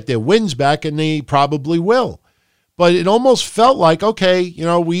could get their wins back, and they probably will. But it almost felt like, okay,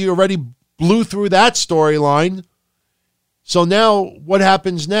 we already blew through that storyline. So now what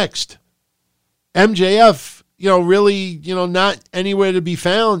happens next? MJF, really, not anywhere to be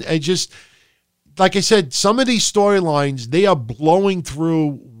found. And just, like I said, some of these storylines, they are blowing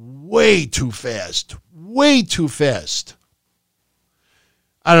through way too fast. Way too fast.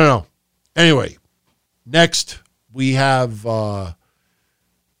 I don't know. Anyway, next we have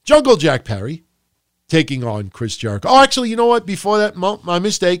Jungle Jack Perry taking on Chris Jericho. Oh, actually, you know what? Before that, my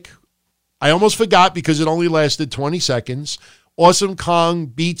mistake. I almost forgot because it only lasted 20 seconds. Awesome Kong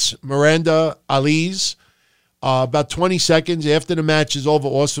beats Miranda Ali's. About 20 seconds after the match is over,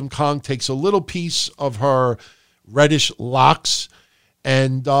 Awesome Kong takes a little piece of her reddish locks,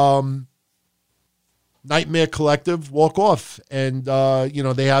 and Nightmare Collective walk off. And,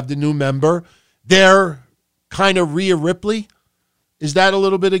 they have the new member. They're kind of Rhea Ripley. Is that a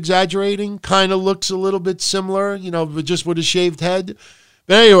little bit exaggerating? Kind of looks a little bit similar, but just with a shaved head.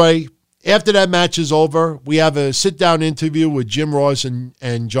 But anyway, after that match is over, we have a sit-down interview with Jim Ross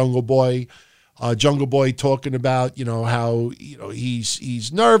and Jungle Boy. Jungle Boy talking about, how,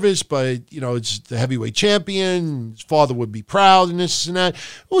 he's nervous, but, it's the heavyweight champion. His father would be proud and this and that.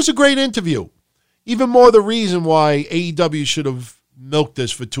 It was a great interview. Even more the reason why AEW should have milked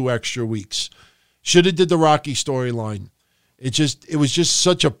this for 2 extra weeks. Should have did the Rocky storyline. It was just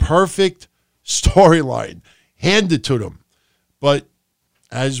such a perfect storyline. Hand it to them. But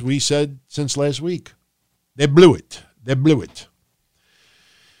as we said since last week, they blew it.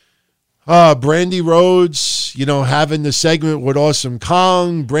 Brandy Rhodes, having the segment with Awesome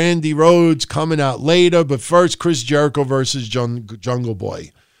Kong. Brandy Rhodes coming out later. But first, Chris Jericho versus Jungle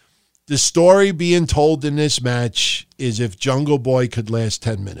Boy. The story being told in this match is if Jungle Boy could last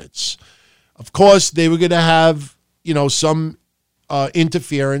 10 minutes. Of course, they were going to have, some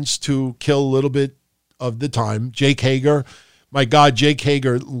interference to kill a little bit of the time. Jake Hager. My God, Jake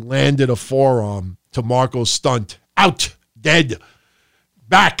Hager landed a forearm to Marco's stunt. Out. Dead.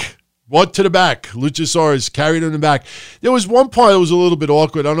 Back. What to the back. Luchasaurus carried him back. There was one part that was a little bit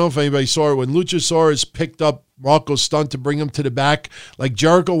awkward. I don't know if anybody saw it. When Luchasaurus picked up Marco's stunt to bring him to the back, like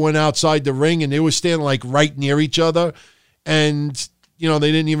Jericho went outside the ring and they were standing like right near each other. And, they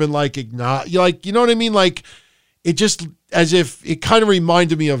didn't even acknowledge. You know what I mean? It just, as if it kind of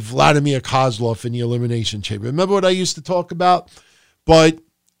reminded me of Vladimir Kozlov in the Elimination Chamber. Remember what I used to talk about? But,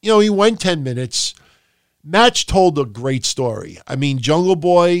 he went 10 minutes. Match told a great story. I mean, Jungle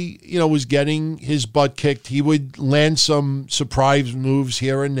Boy, was getting his butt kicked. He would land some surprise moves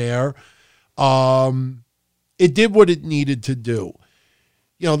here and there. It did what it needed to do.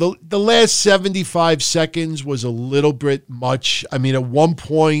 The last 75 seconds was a little bit much. I mean, at one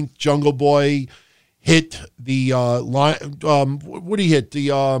point, Jungle Boy hit the line. What did he hit?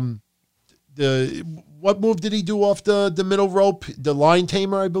 What move did he do off the middle rope? The line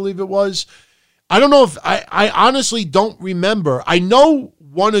tamer, I believe it was. I don't know if I honestly don't remember. I know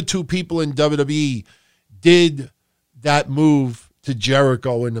 1 or 2 people in WWE did that move to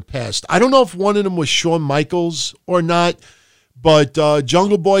Jericho in the past. I don't know if one of them was Shawn Michaels or not, but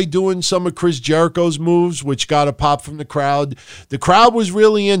Jungle Boy doing some of Chris Jericho's moves, which got a pop from the crowd. The crowd was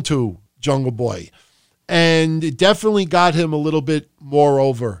really into Jungle Boy, and it definitely got him a little bit more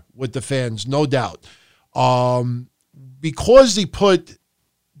over with the fans, no doubt. Because he put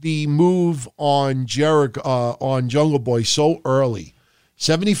the move on on Jungle Boy so early,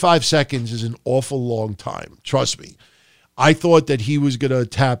 75 seconds is an awful long time. Trust me. I thought that he was going to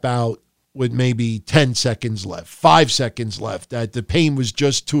tap out with maybe 10 seconds left, 5 seconds left, that the pain was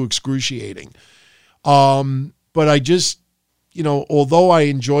just too excruciating. But I just, although I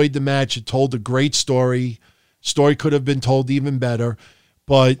enjoyed the match, it told a great story. Story could have been told even better.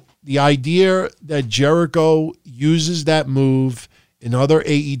 But the idea that Jericho uses that move in other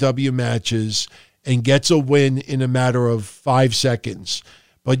AEW matches and gets a win in a matter of 5 seconds.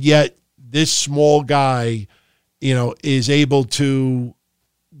 But yet this small guy, is able to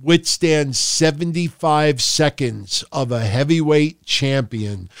withstand 75 seconds of a heavyweight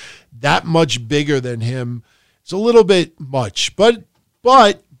champion that much bigger than him. It's a little bit much, but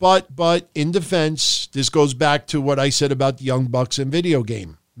in defense, this goes back to what I said about the Young Bucks and video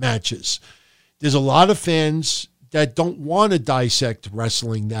game matches. There's a lot of fans that don't want to dissect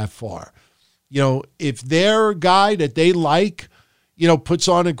wrestling that far. If their guy that they like, puts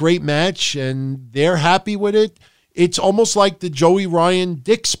on a great match and they're happy with it, it's almost like the Joey Ryan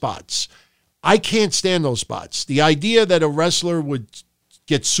dick spots. I can't stand those spots. The idea that a wrestler would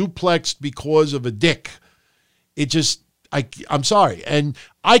get suplexed because of a dick, I'm sorry. And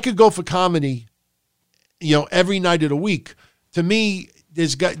I could go for comedy, every night of the week. To me,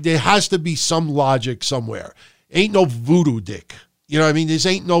 there has to be some logic somewhere. Ain't no voodoo dick. This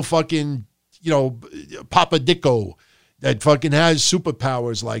ain't no fucking, Papa Dicko that fucking has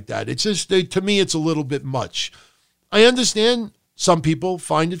superpowers like that. It's just, to me, it's a little bit much. I understand some people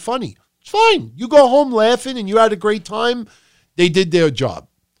find it funny. It's fine. You go home laughing and you had a great time. They did their job.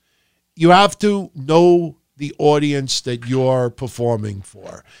 You have to know the audience that you're performing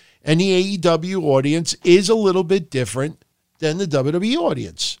for. And the AEW audience is a little bit different than the WWE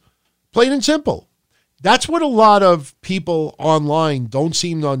audience. Plain and simple. That's what a lot of people online don't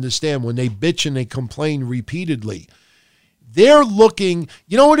seem to understand when they bitch and they complain repeatedly. They're looking,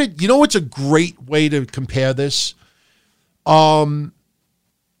 what's a great way to compare this? What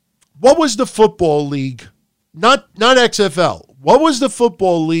was the football league? Not XFL. What was the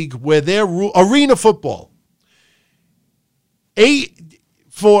football league where their arena football?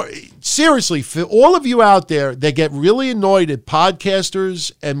 Seriously, for all of you out there that get really annoyed at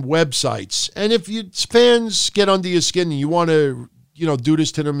podcasters and websites, and if you fans get under your skin and you want to, do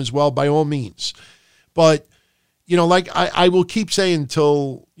this to them as well, by all means. But, like I will keep saying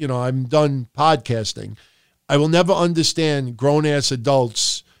until, I'm done podcasting, I will never understand grown-ass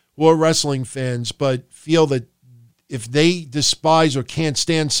adults who are wrestling fans but feel that if they despise or can't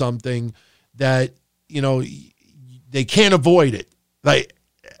stand something that, they can't avoid it. Like,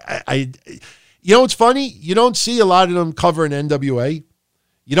 it's funny? You don't see a lot of them covering NWA.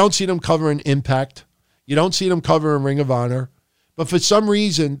 You don't see them covering Impact. You don't see them covering Ring of Honor. But for some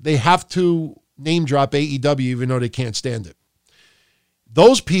reason, they have to name drop AEW even though they can't stand it.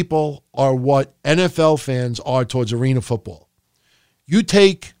 Those people are what NFL fans are towards arena football. You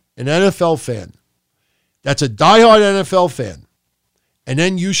take an NFL fan that's a diehard NFL fan, and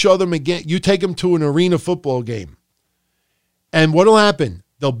then you show them again, you take them to an arena football game. And what'll happen?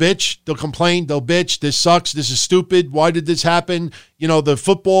 They'll bitch, they'll complain, they'll bitch, this sucks, this is stupid, why did this happen? The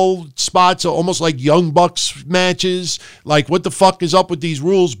football spots are almost like Young Bucks matches. Like, what the fuck is up with these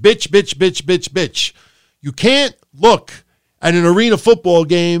rules? Bitch, bitch, bitch, bitch, bitch. You can't look at an arena football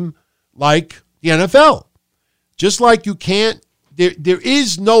game like the NFL. Just like you can't, there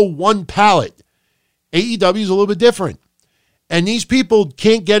is no one palette. AEW is a little bit different. And these people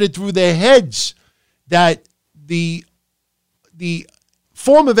can't get it through their heads that the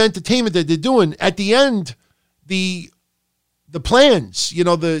form of entertainment that they're doing, at the end, the plans,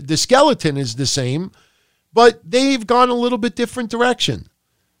 the skeleton is the same, but they've gone a little bit different direction.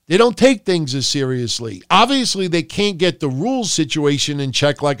 They don't take things as seriously. Obviously, they can't get the rules situation in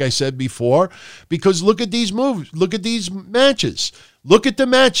check, like I said before, because look at these moves. Look at these matches. Look at the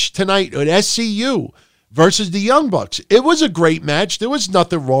match tonight at SCU versus the Young Bucks. It was a great match. There was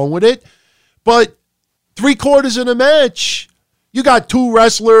nothing wrong with it. But 3/4 of the match, you got two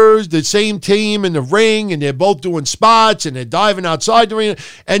wrestlers, the same team in the ring, and they're both doing spots, and they're diving outside the ring,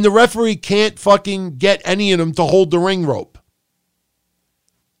 and the referee can't fucking get any of them to hold the ring rope.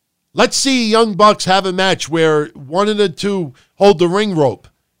 Let's see Young Bucks have a match where one of the two hold the ring rope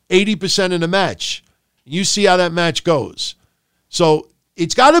 80% of the match. You see how that match goes. So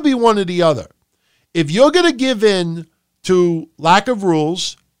it's got to be one or the other. If you're going to give in to lack of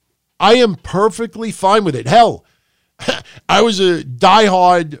rules, I am perfectly fine with it. Hell, I was a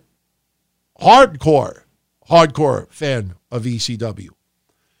diehard, hardcore fan of ECW.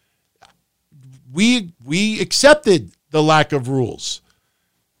 We accepted the lack of rules.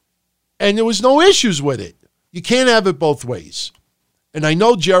 And there was no issues with it. You can't have it both ways. And I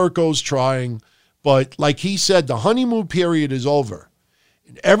know Jericho's trying, but like he said, the honeymoon period is over.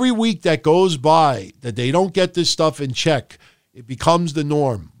 And every week that goes by that they don't get this stuff in check, it becomes the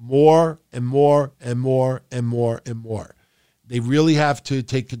norm. More and more and more and more and more. They really have to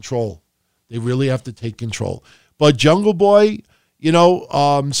take control. They really have to take control. But Jungle Boy,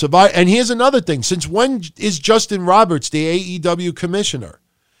 Survive. And here's another thing. Since when is Justin Roberts the AEW commissioner?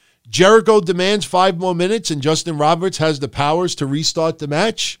 Jericho demands 5 more minutes and Justin Roberts has the powers to restart the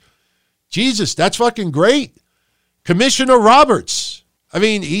match? Jesus, that's fucking great. Commissioner Roberts. I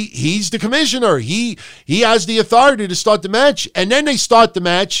mean, he's the commissioner. He has the authority to start the match. And then they start the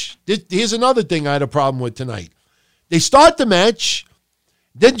match. Here's another thing I had a problem with tonight. They start the match,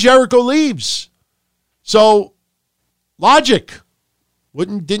 then Jericho leaves. So, logic.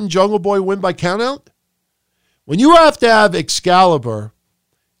 Didn't Jungle Boy win by countout? When you have to have Excalibur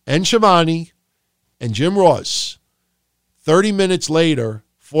and Shivani and Jim Ross 30 minutes later,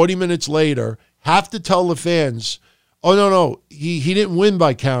 40 minutes later, have to tell the fans, oh, no, he didn't win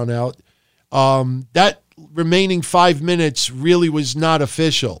by countout. That remaining 5 minutes really was not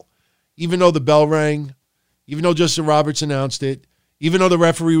official. Even though the bell rang, even though Justin Roberts announced it, even though the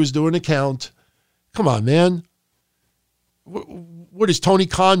referee was doing a count. Come on, man. What is Tony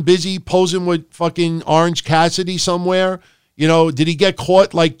Khan busy posing with fucking Orange Cassidy somewhere? Did he get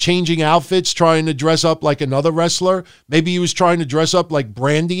caught like changing outfits, trying to dress up like another wrestler? Maybe he was trying to dress up like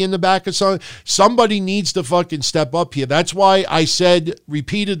Brandy in the back of something. Somebody needs to fucking step up here. That's why I said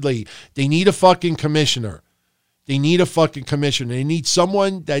repeatedly, they need a fucking commissioner. They need a fucking commissioner. They need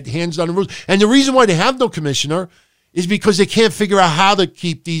someone that hands down the rules. And the reason why they have no commissioner is because they can't figure out how to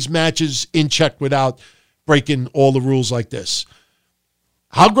keep these matches in check without breaking all the rules like this.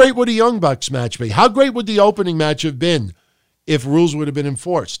 How great would a Young Bucks match be? How great would the opening match have been if rules would have been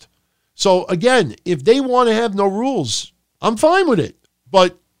enforced? So again, if they want to have no rules, I'm fine with it.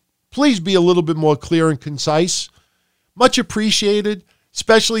 But please be a little bit more clear and concise. Much appreciated,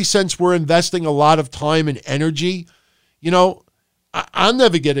 especially since we're investing a lot of time and energy. I'll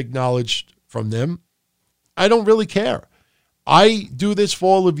never get acknowledged from them. I don't really care. I do this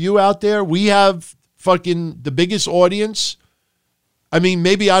for all of you out there. We have fucking the biggest audience. I mean,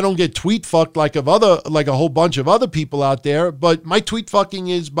 maybe I don't get tweet fucked like a whole bunch of other people out there, but my tweet fucking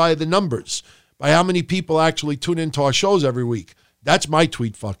is by the numbers, by how many people actually tune into our shows every week. That's my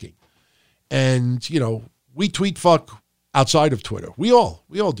tweet fucking. And, we tweet fuck outside of Twitter. We all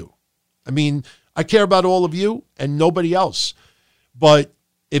do. I mean, I care about all of you and nobody else. But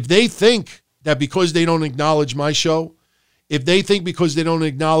if they think that because they don't acknowledge my show, if they think because they don't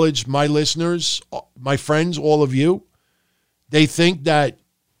acknowledge my listeners, my friends, all of you, they think that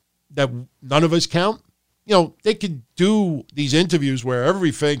none of us count. They could do these interviews where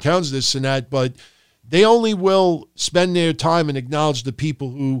every fan counts this and that, but they only will spend their time and acknowledge the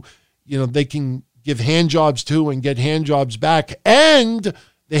people who, they can give hand jobs to and get hand jobs back, and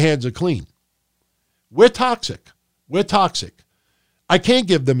their hands are clean. We're toxic. I can't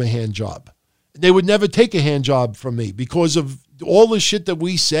give them a hand job. They would never take a hand job from me because of all the shit that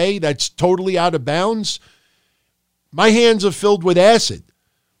we say that's totally out of bounds. My hands are filled with acid.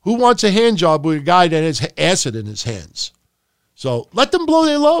 Who wants a hand job with a guy that has acid in his hands? So let them blow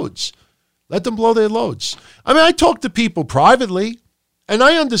their loads. I mean, I talk to people privately, and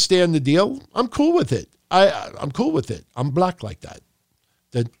I understand the deal. I'm cool with it. I'm cool with it. I'm black like that.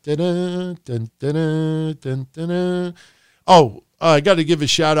 Oh, I got to give a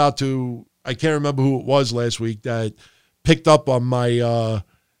shout out to, I can't remember who it was last week that picked up on my,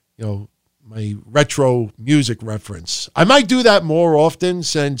 my retro music reference. I might do that more often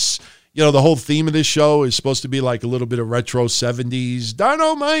since, the whole theme of this show is supposed to be like a little bit of retro 70s.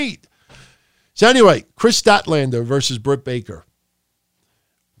 Don-O-Mite. So anyway, Chris Statlander versus Britt Baker.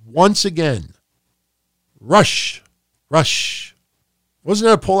 Once again, Rush. Wasn't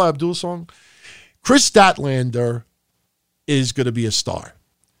that a Paula Abdul song? Chris Statlander is going to be a star.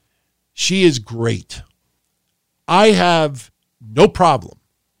 She is great. I have no problem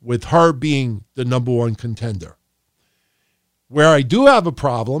with her being the number one contender. Where I do have a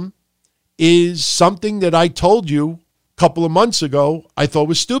problem is something that I told you a couple of months ago I thought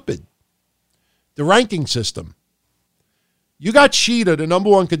was stupid. The ranking system. You got Sheeta, the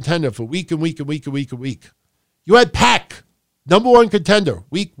number one contender, for week. You had Pac, number one contender,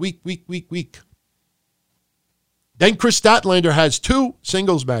 week. Then Chris Statlander has 2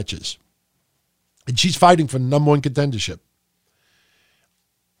 singles matches, and she's fighting for the number one contendership.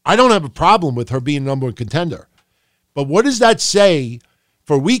 I don't have a problem with her being number one contender. But what does that say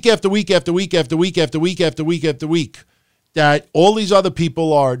for week after week, that all these other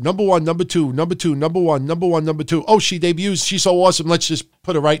people are number one, number two, number two. Oh, she debuts. She's so awesome. Let's just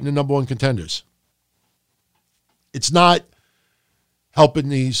put her right in the number one contenders. It's not helping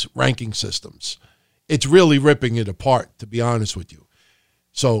these ranking systems. It's really ripping it apart, to be honest with you.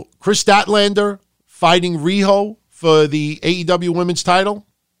 So Chris Statlander fighting Riho for the AEW Women's title.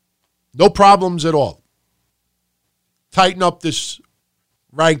 No problems at all. tighten up this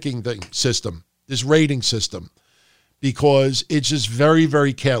ranking system, this rating system, because it's just very,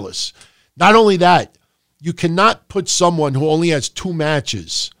 very careless. Not only that, you cannot put someone who only has 2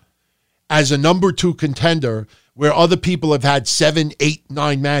 matches as a number 2 contender where other people have had 7, 8,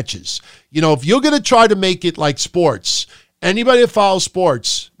 9 matches. You know, if you're going to try to make it like sports, anybody that follows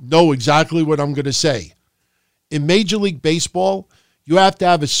sports know exactly what I'm going to say. In Major League Baseball, you have to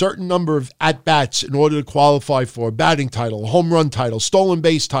have a certain number of at-bats in order to qualify for a batting title, a home run title, stolen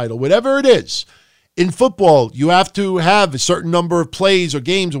base title, whatever it is. In football, you have to have a certain number of plays or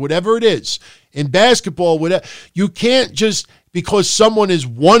games or whatever it is. In basketball, whatever, you can't just, because someone is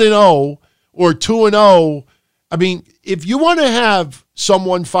 1-0 or 2-0. I mean, if you want to have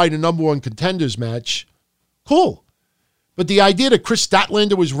someone fight a number 1 contenders match, cool. But the idea that Chris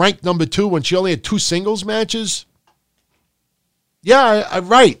Statlander was ranked number 2 when she only had 2 singles matches, yeah,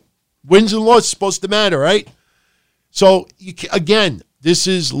 right. Wins and losses supposed to matter, right? So, again, this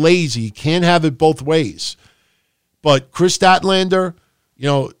is lazy. You can't have it both ways. But Chris Statlander, you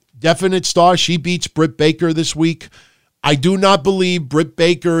know, definite star. She beats Britt Baker this week. I do not believe Britt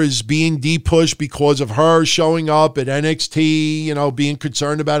Baker is being de-pushed because of her showing up at NXT, you know, being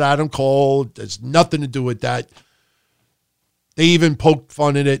concerned about Adam Cole. There's nothing to do with that. They even poked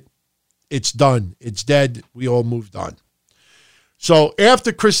fun at it. It's done. It's dead. We all moved on. So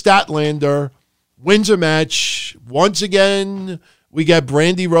after Chris Statlander wins a match, once again, we got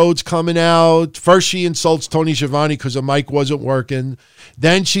Brandy Rhodes coming out. First, she insults Tony Schiavone because her mic wasn't working.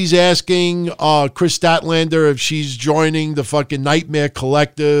 Then she's asking Chris Statlander if she's joining the fucking Nightmare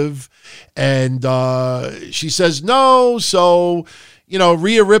Collective. And she says no. So, you know,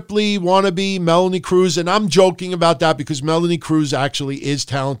 Rhea Ripley, wannabe, Melanie Cruz. And I'm joking about that because Melanie Cruz actually is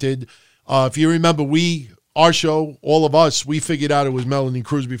talented. If you remember, our show, all of us, we figured out it was Melanie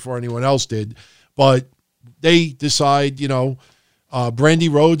Cruz before anyone else did. But they decide, you know, Brandy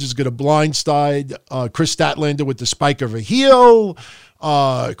Rhodes is going to blindside Chris Statlander with the spike of a heel.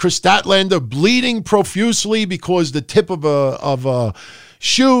 Chris Statlander bleeding profusely because the tip of a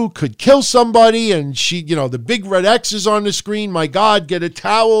shoe could kill somebody. And she, you know, the big red X is on the screen. My God, get a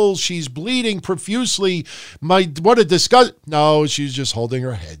towel. She's bleeding profusely. What a disgust. No, she's just holding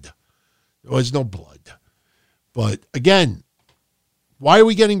her head. There was no blood. But again, why are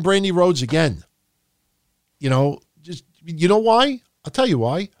we getting Brandy Rhodes again? You know, you know why? I'll tell you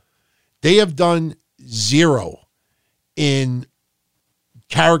why. They have done 0 in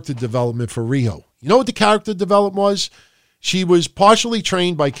character development for Riho. You know what the character development was? She was partially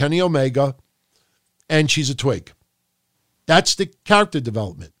trained by Kenny Omega, and she's a twig. That's the character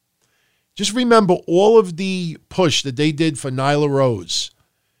development. Just remember all of the push that they did for Nyla Rose.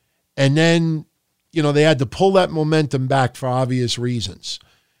 And then, you know, they had to pull that momentum back for obvious reasons.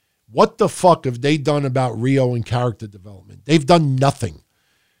 What the fuck have they done about Riho and character development? They've done nothing.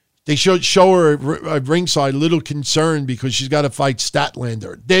 They show her at ringside a little concerned because she's got to fight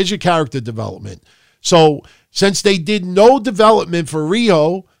Statlander. There's your character development. So since they did no development for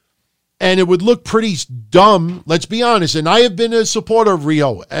Riho, and it would look pretty dumb, let's be honest, and I have been a supporter of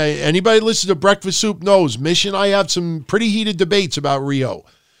Riho. Anybody listen to Breakfast Soup knows, Mish and I have some pretty heated debates about Riho.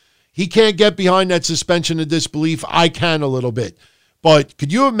 He can't get behind that suspension of disbelief. I can a little bit. But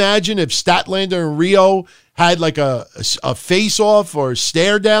could you imagine if Statlander and Riho had like a face-off or a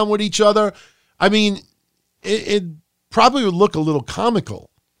stare-down with each other? I mean, it probably would look a little comical.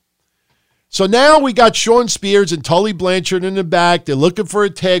 So now we got Shawn Spears and Tully Blanchard in the back. They're looking for a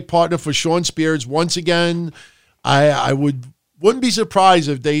tag partner for Shawn Spears. Once again, I wouldn't be surprised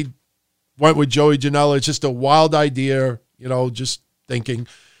if they went with Joey Janela. It's just a wild idea, you know, just thinking.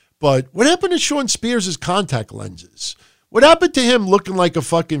 But what happened to Shawn Spears' contact lenses? What happened to him looking like a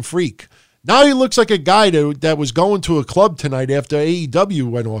fucking freak? Now he looks like a guy that was going to a club tonight after AEW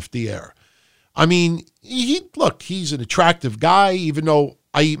went off the air. I mean, he's an attractive guy, even though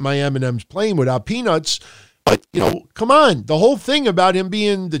I eat my M&Ms plain without peanuts. But, you know, come on. The whole thing about him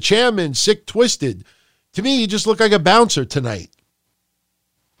being the chairman, sick, twisted, to me, he just looked like a bouncer tonight.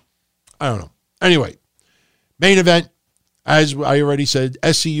 I don't know. Anyway, main event, as I already said,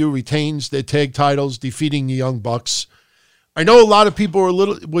 SCU retains their tag titles, defeating the Young Bucks. I know a lot of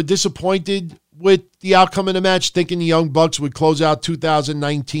people were disappointed with the outcome of the match, thinking the Young Bucks would close out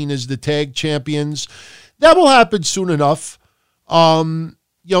 2019 as the tag champions. That will happen soon enough.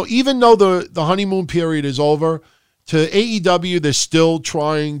 You know, even though the honeymoon period is over, to AEW, they're still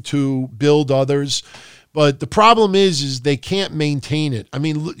trying to build others. But the problem is they can't maintain it. I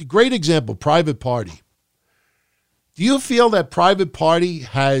mean, great example, Private Party. Do you feel that Private Party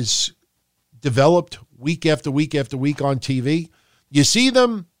has developed week after week after week on TV? You see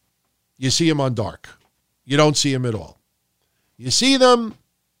them on Dark. You don't see them at all. You see them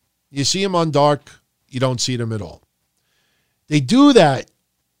on dark, you don't see them at all. They do that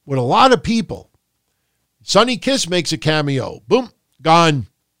with a lot of people. Sonny Kiss makes a cameo. Boom, gone.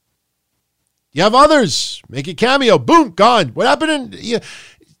 You have others make a cameo. Boom, gone. What happened?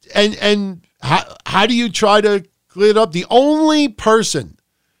 And how do you try to clear it up? The only person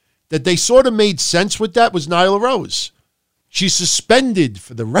that they sort of made sense with that was Nyla Rose. She's suspended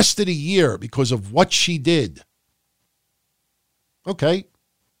for the rest of the year because of what she did. Okay.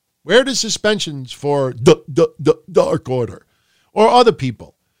 Where are the suspensions for the Dark Order or other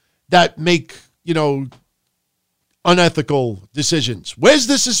people that make, unethical decisions? Where's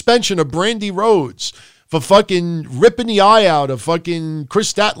the suspension of Brandy Rhodes for fucking ripping the eye out of fucking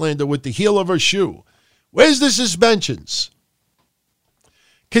Chris Statlander with the heel of her shoe? Where's the suspensions?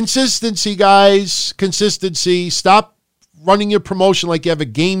 Consistency, guys. Consistency. Stop running your promotion like you have a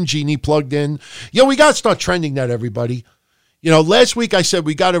Game Genie plugged in. We got to start trending that, everybody. Last week I said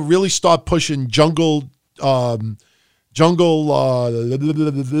we got to really start pushing Jungle Jack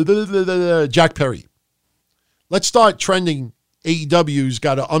Perry. Let's start trending. AEW's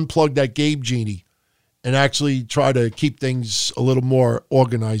got to unplug that Game Genie and actually try to keep things a little more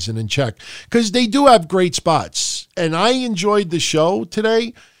organized and in check. Because they do have great spots. And I enjoyed the show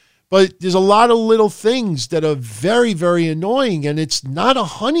today, but there's a lot of little things that are very, very annoying. And it's not a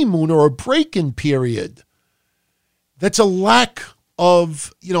honeymoon or a break-in period. That's a lack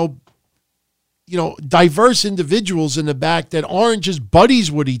of, diverse individuals in the back that aren't just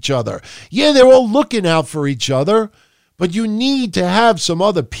buddies with each other. Yeah, they're all looking out for each other, but you need to have some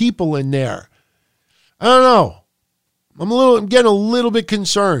other people in there. I don't know. I'm getting a little bit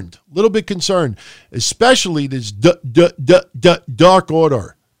concerned. Especially this Dark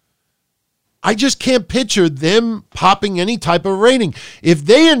Order. I just can't picture them popping any type of rating. If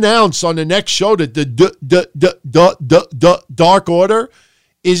they announce on the next show that the Dark Order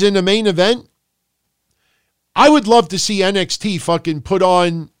is in the main event, I would love to see NXT fucking put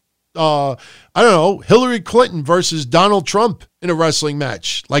on, Hillary Clinton versus Donald Trump in a wrestling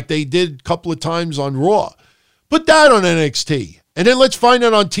match like they did a couple of times on Raw. Put that on NXT. And then let's find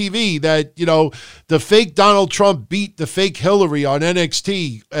out on TV that, the fake Donald Trump beat the fake Hillary on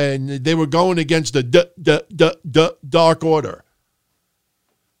NXT and they were going against the Dark Order.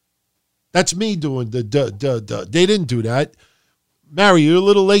 That's me doing the They didn't do that. Mary, you're a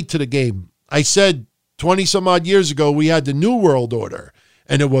little late to the game. I said 20 some odd years ago we had the New World Order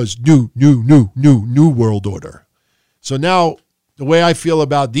and it was new World Order. So now the way I feel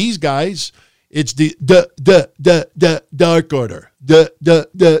about these guys, it's the Dark Order.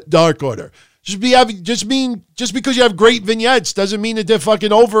 The Dark Order. Just because you have great vignettes doesn't mean that they're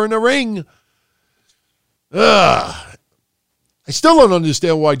fucking over in the ring. I still don't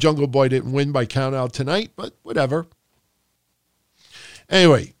understand why Jungle Boy didn't win by count out tonight, but whatever.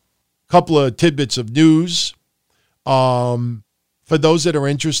 Anyway, a couple of tidbits of news. For those that are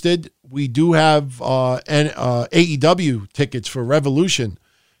interested, we do have AEW tickets for Revolution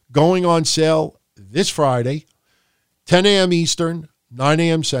going on sale this Friday, 10 a.m. Eastern, 9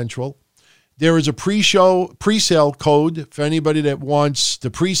 a.m. Central. There is a pre-sale code for anybody that wants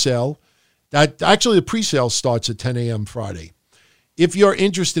the pre-sale. Actually, the pre-sale starts at 10 a.m. Friday. If you're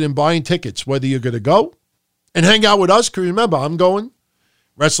interested in buying tickets, whether you're going to go and hang out with us, because remember, I'm going,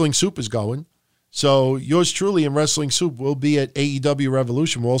 Wrestling Soup is going. So yours truly and Wrestling Soup will be at AEW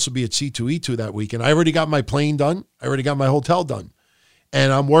Revolution. We'll also be at C2E2 that weekend. I already got my plane done. I already got my hotel done.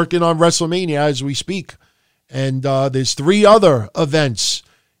 And I'm working on WrestleMania as we speak. And there's 3 other events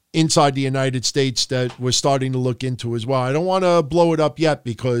inside the United States that we're starting to look into as well. I don't want to blow it up yet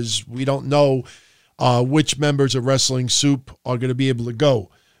because we don't know which members of Wrestling Soup are going to be able to go.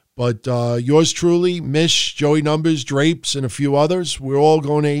 But yours truly, Mish, Joey Numbers, Drapes, and a few others, we're all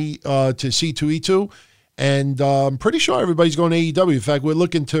going to C2E2. And I'm pretty sure everybody's going to AEW. In fact, we're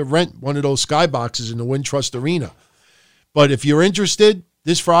looking to rent one of those skyboxes in the Wintrust Arena. But if you're interested,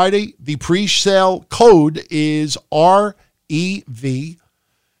 this Friday, the pre-sale code is REVPWT.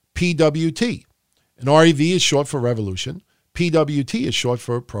 And REV is short for Revolution. PWT is short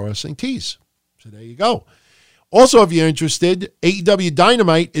for Pro Wrestling Tees. So there you go. Also, if you're interested, AEW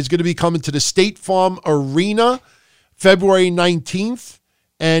Dynamite is going to be coming to the State Farm Arena February 19th.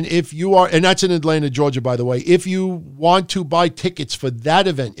 And if you are, and that's in Atlanta, Georgia, by the way, if you want to buy tickets for that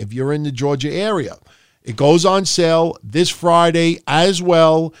event, if you're in the Georgia area, it goes on sale this Friday as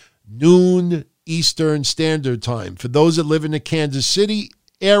well, noon Eastern Standard Time. For those that live in the Kansas City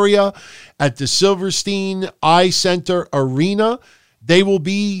area at the Silverstein Eye Center Arena, they will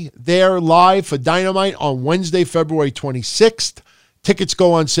be there live for Dynamite on Wednesday, February 26th. Tickets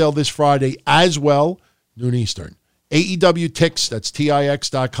go on sale this Friday as well, noon Eastern. AEW Tix, that's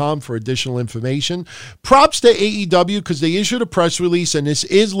TIX.com for additional information. Props to AEW because they issued a press release, and this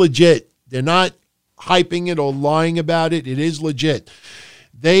is legit. They're not hyping it or lying about it. It is legit.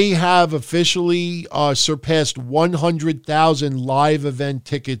 They have officially surpassed 100,000 live event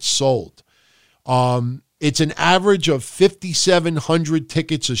tickets sold. It's an average of 5,700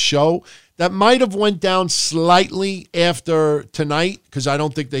 tickets a show. That might have went down slightly after tonight because I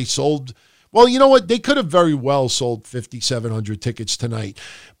don't think they sold. Well, you know what? They could have very well sold 5,700 tickets tonight.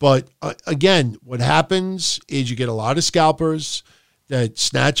 But again, what happens is you get a lot of scalpers that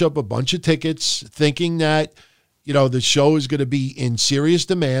snatch up a bunch of tickets thinking that, you know, the show is going to be in serious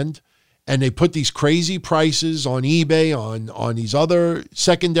demand. And they put these crazy prices on eBay, on these other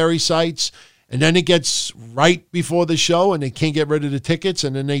secondary sites. And then it gets right before the show and they can't get rid of the tickets.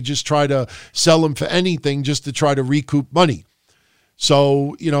 And then they just try to sell them for anything just to try to recoup money.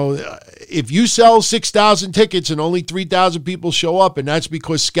 So, you know, if you sell 6,000 tickets and only 3,000 people show up, and that's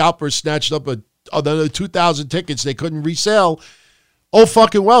because scalpers snatched up another 2,000 tickets they couldn't resell, oh,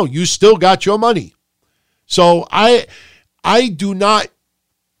 fucking well, you still got your money. So I do not,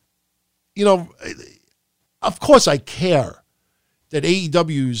 you know, of course I care that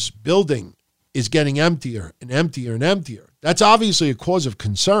AEW's building is getting emptier and emptier and emptier. That's obviously a cause of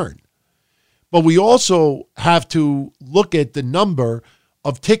concern. But we also have to look at the number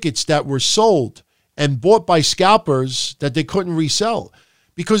of tickets that were sold and bought by scalpers that they couldn't resell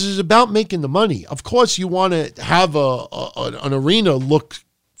because it's about making the money. Of course, you want to have an arena look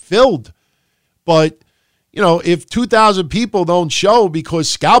filled, but you know, if 2,000 people don't show because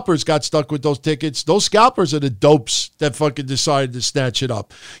scalpers got stuck with those tickets, those scalpers are the dopes that fucking decided to snatch it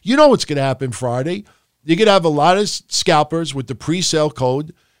up. You know what's going to happen Friday. You're going to have a lot of scalpers with the pre-sale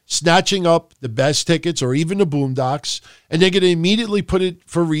code snatching up the best tickets or even the boondocks, and they're going to immediately put it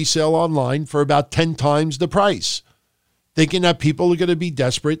for resale online for about 10 times the price, thinking that people are going to be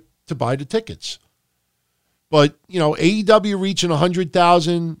desperate to buy the tickets. But, you know, AEW reaching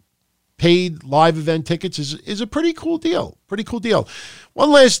 100,000 paid live event tickets is a pretty cool deal. Pretty cool deal.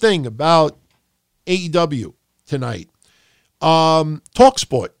 One last thing about AEW tonight.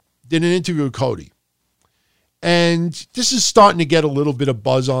 TalkSport did an interview with Cody. And this is starting to get a little bit of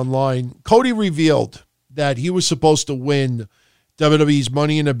buzz online. Cody revealed that he was supposed to win WWE's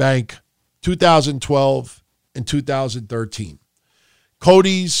Money in the Bank 2012 and 2013.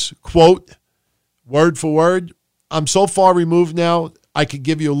 Cody's quote, word for word, "I'm so far removed now, I could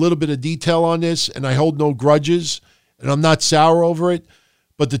give you a little bit of detail on this, and I hold no grudges, and I'm not sour over it.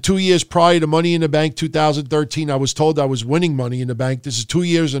 But the 2 years prior to Money in the Bank 2013, I was told I was winning Money in the Bank. This is 2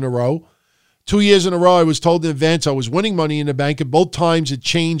 years in a row. 2 years in a row, I was told in advance I was winning Money in the Bank, and both times it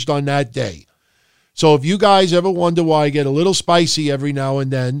changed on that day. So if you guys ever wonder why I get a little spicy every now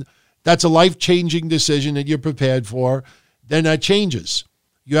and then, that's a life-changing decision that you're prepared for, then that changes.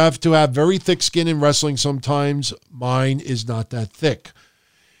 You have to have very thick skin in wrestling sometimes. Mine is not that thick."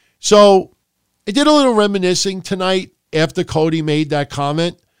 So I did a little reminiscing tonight after Cody made that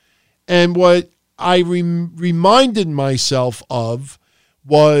comment, and what I reminded myself of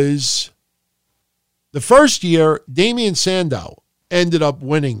was the first year, Damian Sandow ended up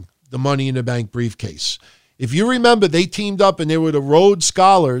winning the Money in the Bank briefcase. If you remember, they teamed up and they were the Rhodes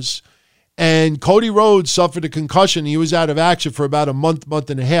Scholars, and Cody Rhodes suffered a concussion. He was out of action for about a month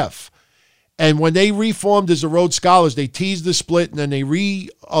and a half. And when they reformed as the Rhodes Scholars, they teased the split and then they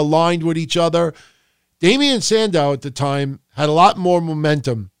realigned with each other. Damian Sandow at the time had a lot more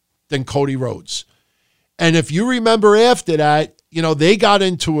momentum than Cody Rhodes. And if you remember after that, you know, they got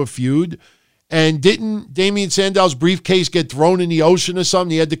into a feud. And didn't Damian Sandow's briefcase get thrown in the ocean or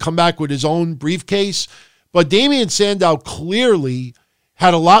something? He had to come back with his own briefcase. But Damian Sandow clearly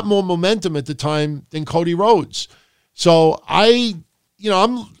had a lot more momentum at the time than Cody Rhodes. So I'm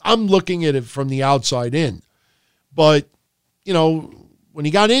looking at it from the outside in. But, you know, when he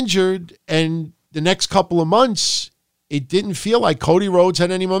got injured and the next couple of months, it didn't feel like Cody Rhodes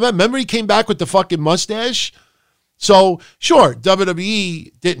had any momentum. Remember he came back with the fucking mustache? So, sure,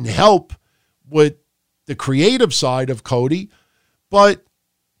 WWE didn't help with the creative side of Cody, but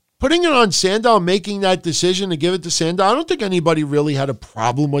putting it on Sandow, making that decision to give it to Sandow, I don't think anybody really had a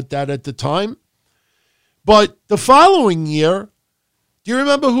problem with that at the time. But the following year, do you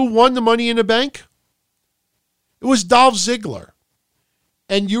remember who won the Money in the Bank? It was Dolph Ziggler.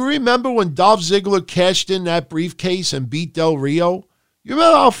 And you remember when Dolph Ziggler cashed in that briefcase and beat Del Rio? You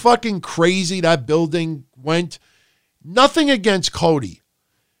remember how fucking crazy that building went? Nothing against Cody,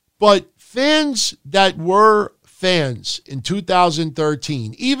 but fans that were fans in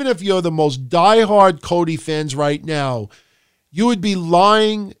 2013, even if you're the most diehard Cody fans right now, you would be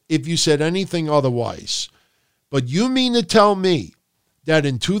lying if you said anything otherwise. But you mean to tell me that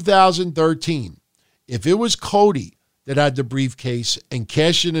in 2013, if it was Cody that had the briefcase and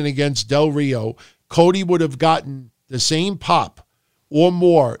cashed it in against Del Rio, Cody would have gotten the same pop or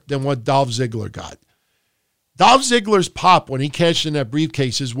more than what Dolph Ziggler got. Dolph Ziggler's pop when he cashed in that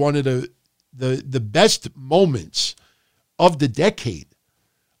briefcase is one of the best moments of the decade.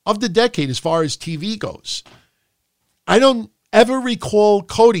 Of the decade as far as TV goes. I don't ever recall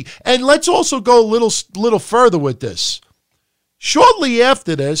Cody. And let's also go a little further with this. Shortly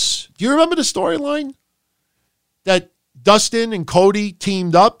after this, do you remember the storyline? That Dustin and Cody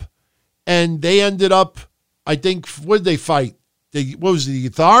teamed up and they ended up, I think, what did they fight? What was the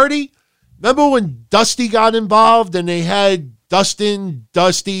Authority? Remember when Dusty got involved and they had Dustin,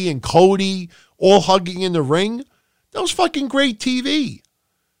 Dusty, and Cody all hugging in the ring? That was fucking great TV.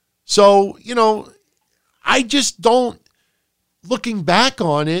 So, I just don't, looking back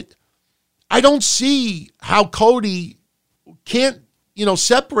on it, I don't see how Cody can't,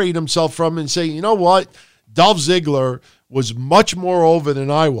 separate himself from and say, you know what? Dolph Ziggler was much more over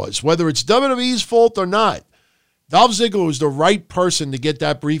than I was, whether it's WWE's fault or not. Dolph Ziggler was the right person to get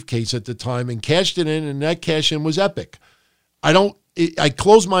that briefcase at the time and cashed it in, and that cash in was epic. I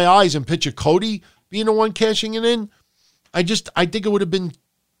close my eyes and picture Cody being the one cashing it in. I think it would have been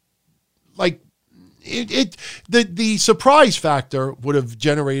like the surprise factor would have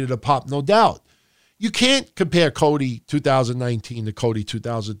generated a pop, no doubt. You can't compare Cody 2019 to Cody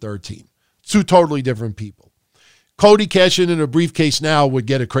 2013. Two totally different people. Cody cashing in a briefcase now would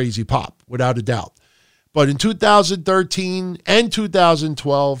get a crazy pop, without a doubt. But in 2013 and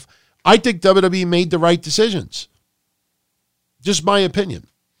 2012, I think WWE made the right decisions. Just my opinion.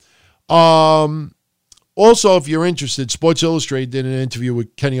 Also, if you're interested, Sports Illustrated did an interview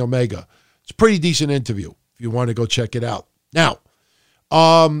with Kenny Omega. It's a pretty decent interview if you want to go check it out. Now,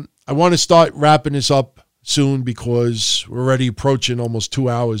 I want to start wrapping this up soon because we're already approaching almost 2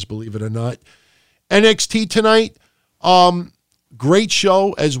 hours, believe it or not. NXT tonight, great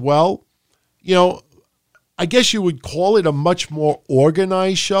show as well. I guess you would call it a much more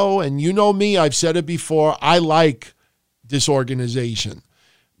organized show. And you know me, I've said it before, I like disorganization.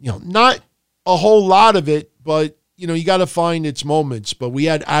 Not a whole lot of it, but, you got to find its moments. But we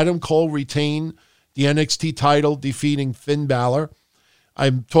had Adam Cole retain the NXT title, defeating Finn Balor. I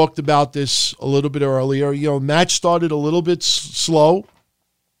talked about this a little bit earlier. Match started a little bit slow,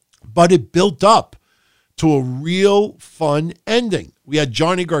 but it built up to a real fun ending. We had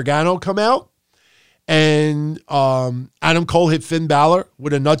Johnny Gargano come out, and Adam Cole hit Finn Balor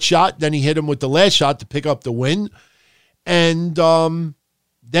with a nut shot. Then he hit him with the last shot to pick up the win. And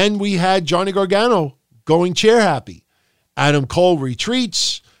then we had Johnny Gargano going chair happy. Adam Cole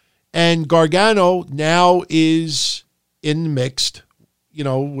retreats, and Gargano now is in the mixed,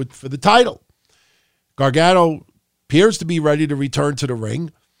 for the title. Gargano appears to be ready to return to the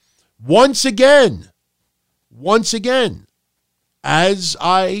ring. Once again, as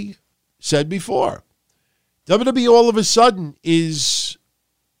I said before, WWE all of a sudden is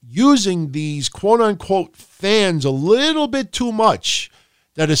using these quote-unquote fans a little bit too much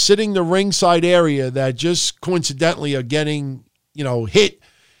that are sitting in the ringside area that just coincidentally are getting, hit.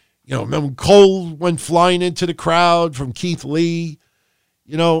 Remember Cole went flying into the crowd from Keith Lee.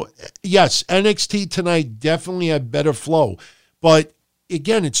 Yes, NXT tonight definitely had better flow. But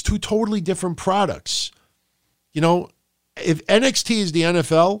again, it's two totally different products. If NXT is the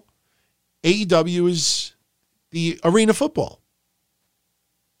NFL, AEW is the arena football.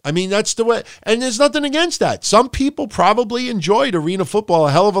 I mean, that's the way. And there's nothing against that. Some people probably enjoyed arena football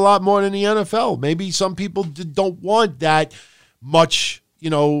a hell of a lot more than the NFL. Maybe some people don't want that much,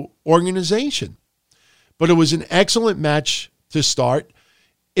 organization. But it was an excellent match to start.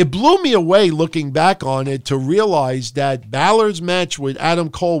 It blew me away looking back on it to realize that Balor's match with Adam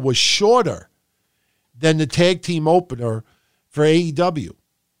Cole was shorter than the tag team opener for AEW.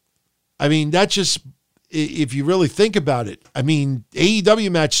 I mean, that's just, if you really think about it, I mean,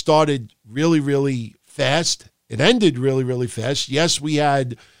 AEW match started really, really fast. It ended really, really fast. Yes, we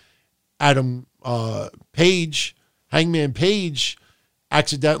had Adam Page, Hangman Page,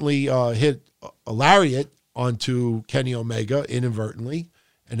 accidentally hit a lariat onto Kenny Omega inadvertently,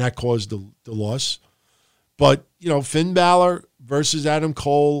 and that caused the loss. But, Finn Balor versus Adam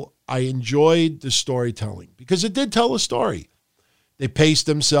Cole, I enjoyed the storytelling because it did tell a story. They paced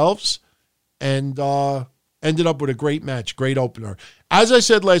themselves and ended up with a great match, great opener. As I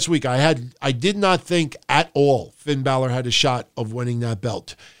said last week, I did not think at all Finn Balor had a shot of winning that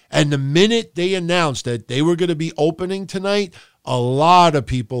belt. And the minute they announced that they were going to be opening tonight, a lot of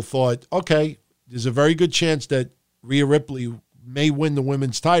people thought, okay, there's a very good chance that Rhea Ripley may win the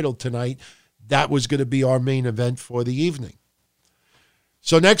women's title tonight. that was going to be our main event for the evening.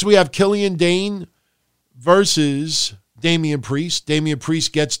 So next we have Killian Dane versus Damian Priest. Damian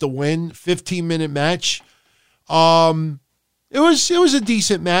Priest gets the win. 15-minute match. It was a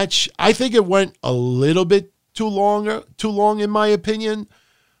decent match. I think it went a little bit too long in my opinion.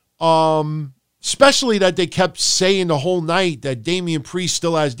 Especially that they kept saying the whole night that Damian Priest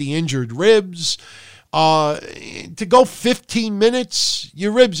still has the injured ribs. To go 15 minutes,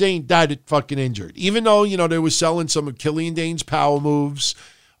 your ribs ain't that fucking injured. Even though, they were selling some of Killian Dane's power moves.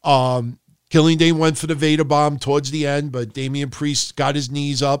 Killian Dane went for the Vader bomb towards the end, but Damian Priest got his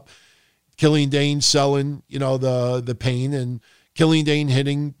knees up. Killian Dane selling, the pain, and Killian Dane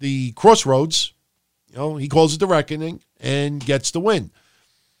hitting the crossroads. He calls it the reckoning and gets the win.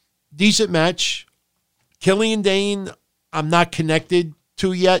 Decent match. Killian Dane, I'm not connected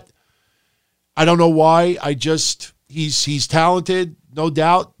to yet. I don't know why. He's talented, no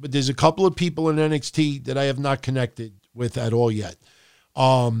doubt, but there's a couple of people in NXT that I have not connected with at all yet.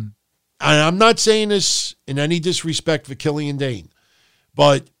 And I'm not saying this in any disrespect for Killian Dane,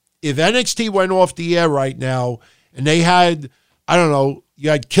 but if NXT went off the air right now and they had, I don't know, you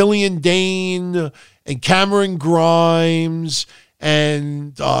had Killian Dane and Cameron Grimes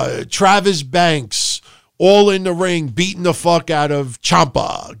and Travis Banks all in the ring beating the fuck out of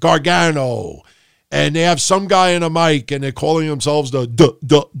Ciampa, Gargano, and they have some guy in a mic and they're calling themselves the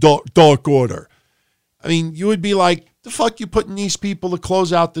Dark Order. I mean, you would be like, the fuck you putting these people to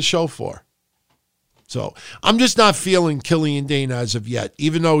close out the show for? So I'm just not feeling Killian Dane as of yet,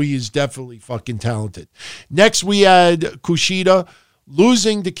 even though he is definitely fucking talented. Next, we had Kushida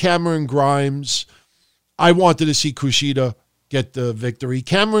losing to Cameron Grimes. I wanted to see Kushida get the victory.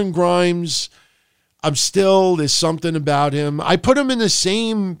 Cameron Grimes, there's something about him. I put him in the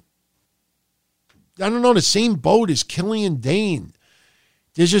same boat as Killian Dane.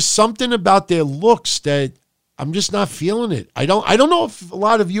 There's just something about their looks that I'm just not feeling it. I don't know if a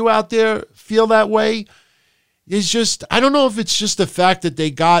lot of you out there feel that way. I don't know if it's just the fact that they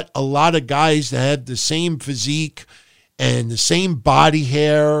got a lot of guys that have the same physique and the same body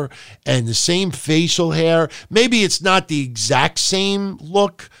hair and the same facial hair. Maybe it's not the exact same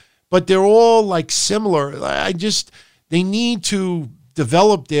look, but they're all like similar. They need to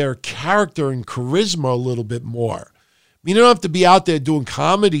develop their character and charisma a little bit more. I mean, you don't have to be out there doing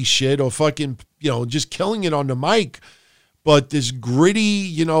comedy shit or fucking, just killing it on the mic. But this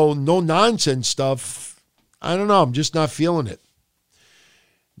gritty, no nonsense stuff, I don't know. I'm just not feeling it.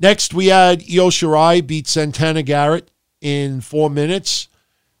 Next, we had Io Shirai beat Santana Garrett in 4 minutes.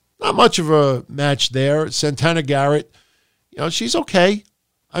 Not much of a match there. Santana Garrett, she's okay.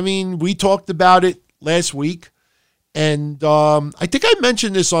 I mean, we talked about it last week. And I think I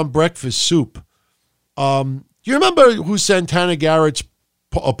mentioned this on Breakfast Soup. Do you remember who Santana Garrett's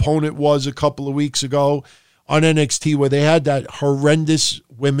opponent was a couple of weeks ago on NXT where they had that horrendous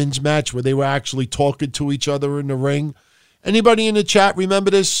women's match where they were actually talking to each other in the ring? Anybody in the chat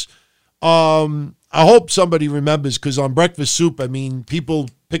remember this? I hope somebody remembers because on Breakfast Soup, people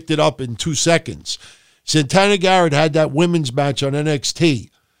picked it up in 2 seconds. Santana Garrett had that women's match on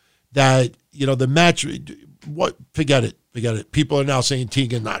NXT that, the match, forget it. People are now saying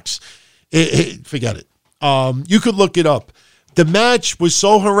Tegan Knox. Forget it. You could look it up. The match was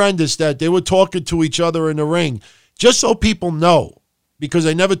so horrendous that they were talking to each other in the ring. Just so people know, because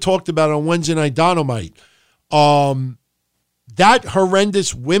I never talked about it on Wednesday Night Don-O-Mite. That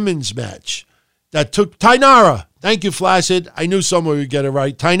horrendous women's match that took Tainara. Thank you, Flaccid. I knew someone would get it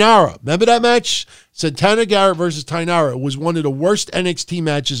right. Tainara. Remember that match? Santana Garrett versus Tainara. It was one of the worst NXT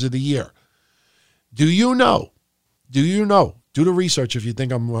matches of the year. Do you know? Do the research if you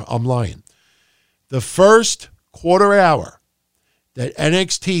think I'm lying. The first quarter hour that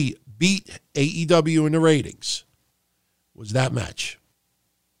NXT beat AEW in the ratings was that match.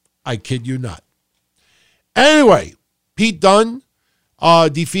 I kid you not. Anyway, Pete Dunne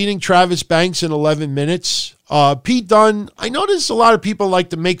defeating Travis Banks in 11 minutes. Pete Dunne, I notice a lot of people like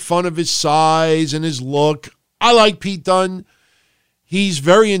to make fun of his size and his look. I like Pete Dunne. He's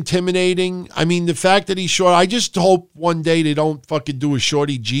very intimidating. The fact that he's short, I just hope one day they don't fucking do a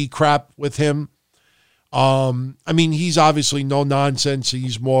Shorty G crap with him. He's obviously no nonsense.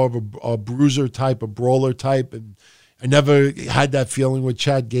 He's more of a bruiser type, a brawler type, and I never had that feeling with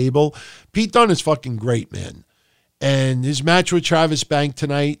Chad Gable. Pete Dunne is fucking great, man. And his match with Travis Banks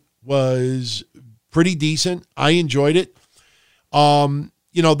tonight was pretty decent. I enjoyed it.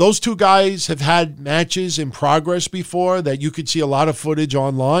 Those two guys have had matches in progress before that you could see a lot of footage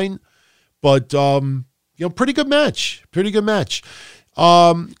online, but, pretty good match. Pretty good match.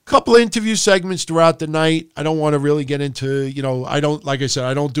 Couple of interview segments throughout the night. I don't want to really get into, like I said,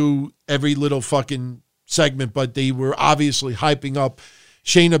 I don't do every little fucking segment, but they were obviously hyping up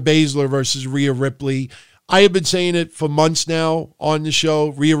Shayna Baszler versus Rhea Ripley. I have been saying it for months now on the show.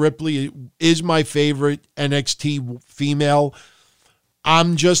 Rhea Ripley is my favorite NXT female.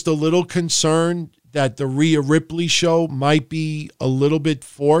 I'm just a little concerned that the Rhea Ripley show might be a little bit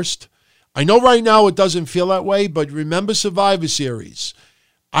forced. I know right now it doesn't feel that way, but remember Survivor Series.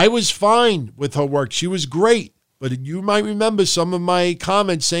 I was fine with her work. She was great. But you might remember some of my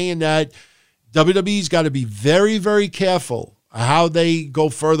comments saying that WWE's got to be very, very careful how they go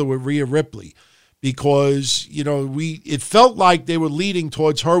further with Rhea Ripley. Because, it felt like they were leading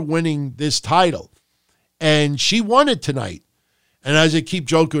towards her winning this title. And she won it tonight. And as I keep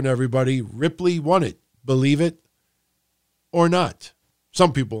joking, everybody, Ripley won it. Believe it or not.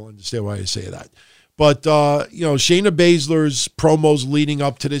 Some people understand why I say that. But, Shayna Baszler's promos leading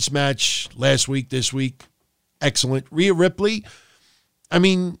up to this match last week, this week, excellent. Rhea Ripley, I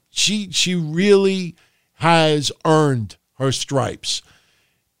mean, she really has earned her stripes.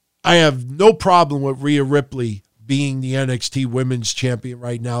 I have no problem with Rhea Ripley being the NXT Women's Champion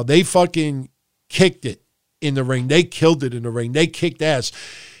right now. They fucking kicked it in the ring. They killed it in the ring. They kicked ass.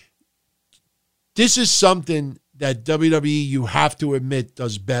 This is something that WWE, you have to admit,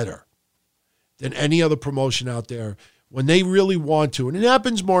 does better than any other promotion out there. When they really want to, and it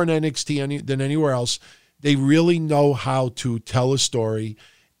happens more in NXT than anywhere else, they really know how to tell a story.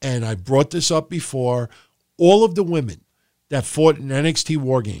 And I brought this up before. All of the women that fought in NXT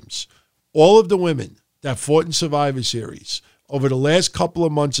War Games, all of the women that fought in Survivor Series, over the last couple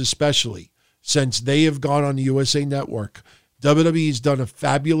of months especially, since they have gone on the USA Network, WWE has done a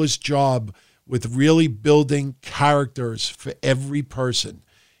fabulous job with really building characters for every person.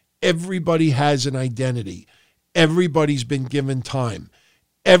 Everybody has an identity. Everybody's been given time.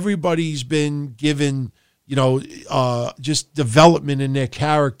 Everybody's been given, just development in their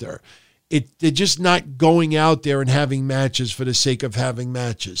character. They're just not going out there and having matches for the sake of having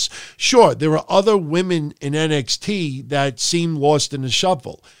matches. Sure, there are other women in NXT that seem lost in the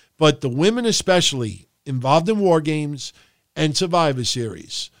shuffle, but the women especially involved in War Games and Survivor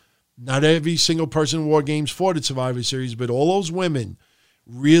Series, not every single person in War Games fought at Survivor Series, but all those women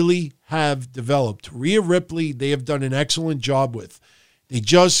really have developed. Rhea Ripley, they have done an excellent job with. They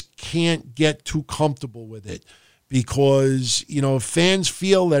just can't get too comfortable with it because, if fans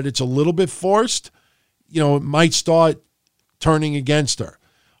feel that it's a little bit forced, it might start turning against her.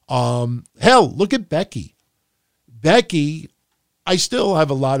 Hell, look at Becky. Becky, I still have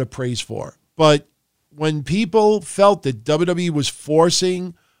a lot of praise for, but when people felt that WWE was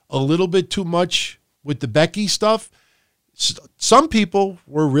forcing a little bit too much with the Becky stuff, some people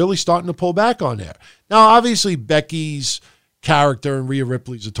were really starting to pull back on there. Now, obviously, Becky's character and Rhea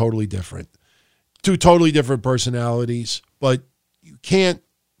Ripley's are totally different. Two totally different personalities, but you can't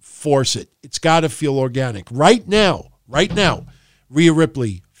force it. It's got to feel organic. Right now, Rhea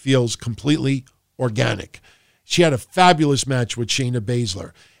Ripley feels completely organic. She had a fabulous match with Shayna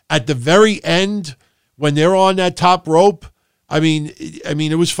Baszler. At the very end, when they're on that top rope, I mean,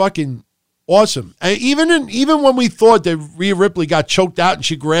 it was fucking awesome. And even when we thought that Rhea Ripley got choked out and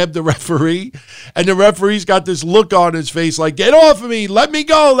she grabbed the referee, and the referee's got this look on his face like, "Get off of me! Let me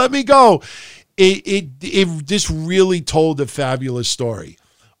go! Let me go!" It just really told a fabulous story.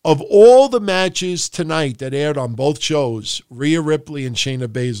 Of all the matches tonight that aired on both shows, Rhea Ripley and Shayna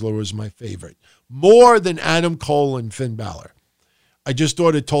Baszler was my favorite, more than Adam Cole and Finn Balor. I just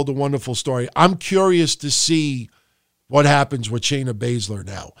thought it told a wonderful story. I'm curious to see what happens with Shayna Baszler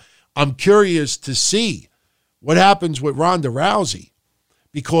now. I'm curious to see what happens with Ronda Rousey,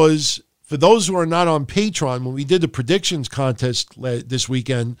 because for those who are not on Patreon, when we did the predictions contest this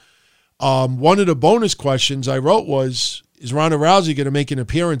weekend, one of the bonus questions I wrote was, is Ronda Rousey going to make an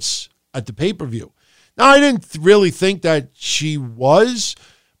appearance at the pay-per-view? Now, I didn't really think that she was,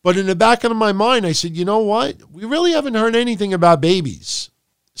 but in the back of my mind, I said, you know what? We really haven't heard anything about babies.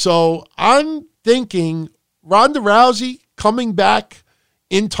 So I'm thinking Ronda Rousey coming back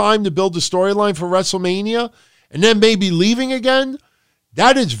in time to build the storyline for WrestleMania and then maybe leaving again,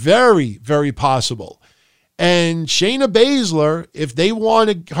 that is very, very possible. And Shayna Baszler, if they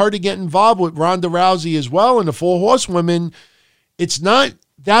wanted her to get involved with Ronda Rousey as well and the Four Horsewomen, it's not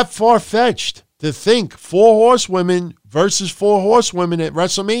that far-fetched to think Four Horsewomen versus Four Horsewomen at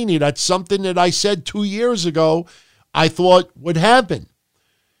WrestleMania. That's something that I said 2 years ago I thought would happen.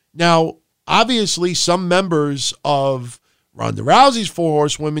 Now, obviously, some members of Ronda Rousey's Four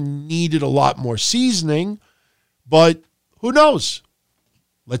Horsewomen needed a lot more seasoning, but who knows?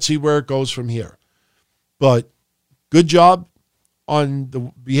 Let's see where it goes from here. But good job on the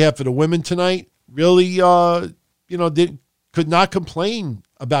behalf of the women tonight. Really, could not complain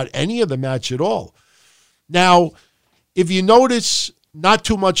about any of the match at all. Now, if you notice, not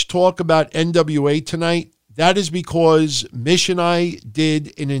too much talk about NWA tonight. That is because Mish and I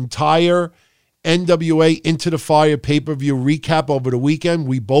did an entire NWA Into the Fire pay-per-view recap over the weekend.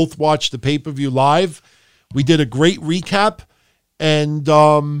 We both watched the pay-per-view live. We did a great recap, and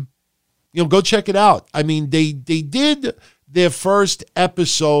go check it out. I mean, they did their first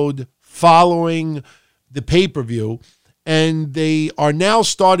episode following the pay-per-view, and they are now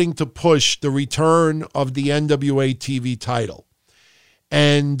starting to push the return of the NWA TV title.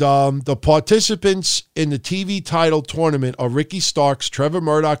 And the participants in the TV title tournament are Ricky Starks, Trevor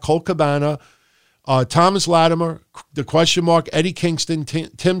Murdoch, Colt Cabana, Thomas Latimer, The Question Mark, Eddie Kingston,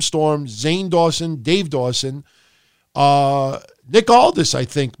 Tim Storm, Zane Dawson, Dave Dawson. Nick Aldis, I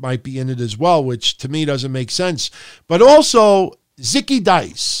think, might be in it as well, which to me doesn't make sense. But also Zicky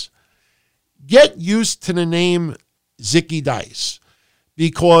Dice. Get used to the name Zicky Dice,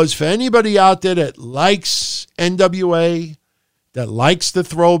 because for anybody out there that likes NWA, that likes the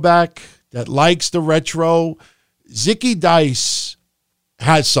throwback, that likes the retro, Zicky Dice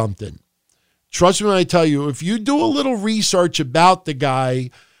has something. Trust me when I tell you, if you do a little research about the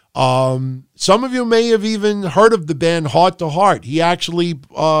guy, some of you may have even heard of the band Heart to Heart. He actually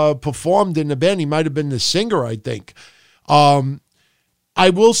performed in the band. He might have been the singer, I think. I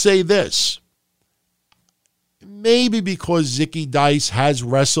will say this. Maybe because Zicky Dice has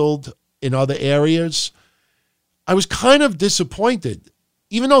wrestled in other areas, I was kind of disappointed.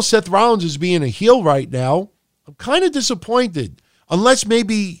 Even though Seth Rollins is being a heel right now, I'm kind of disappointed. Unless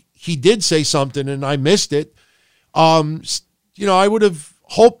maybe he did say something and I missed it. I would have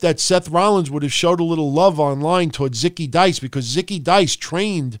hoped that Seth Rollins would have showed a little love online towards Zicky Dice, because Zicky Dice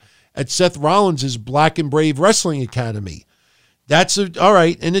trained at Seth Rollins' Black and Brave Wrestling Academy. All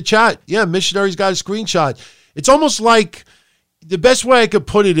right, in the chat. Yeah, Missionary's got a screenshot. It's almost like, the best way I could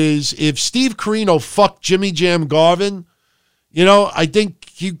put it is, if Steve Corino fucked Jimmy Jam Garvin, I think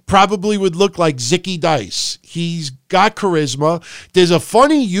he probably would look like Zicky Dice. He's got charisma. There's a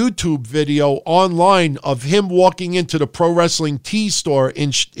funny YouTube video online of him walking into the Pro Wrestling Tees store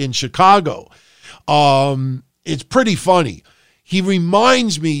in Chicago. It's pretty funny. He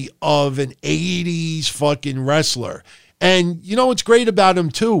reminds me of an 80s fucking wrestler. And you know what's great about him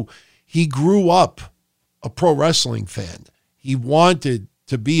too? He grew up a pro wrestling fan. He wanted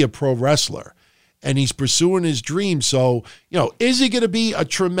to be a pro wrestler, and he's pursuing his dream. So, is he going to be a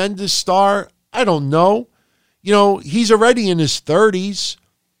tremendous star? I don't know. He's already in his 30s.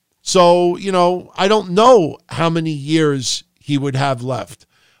 So, I don't know how many years he would have left.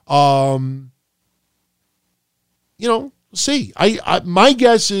 We'll see. My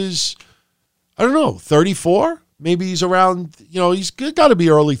guess is, I don't know, 34? Maybe he's around, he's got to be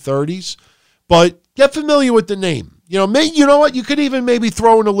early 30s. But get familiar with the name. You know what? You could even maybe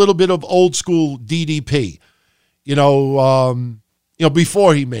throw in a little bit of old school DDP.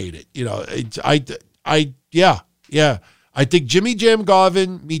 Before he made it. I think Jimmy Jam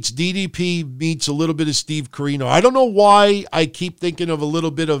Garvin meets DDP meets a little bit of Steve Corino. I don't know why I keep thinking of a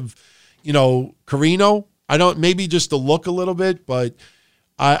little bit of, Corino. Maybe just the look a little bit, but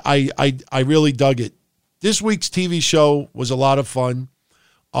I really dug it. This week's TV show was a lot of fun.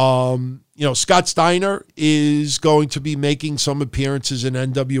 Scott Steiner is going to be making some appearances in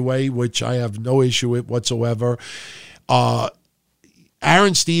NWA, which I have no issue with whatsoever.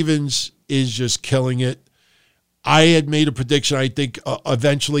 Aaron Stevens is just killing it. I had made a prediction. I think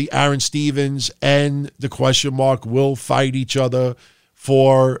eventually Aaron Stevens and The Question Mark will fight each other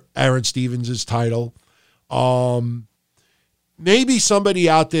for Aaron Stevens' title. Maybe somebody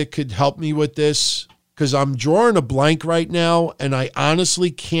out there could help me with this, because I'm drawing a blank right now, and I honestly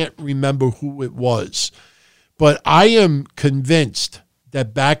can't remember who it was. But I am convinced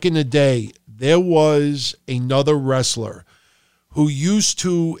that back in the day, there was another wrestler who used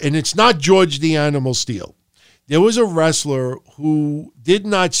to, and it's not George the Animal Steel. There was a wrestler who did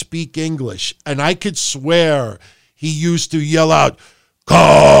not speak English, and I could swear he used to yell out,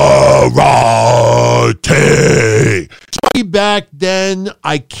 karate. Back then,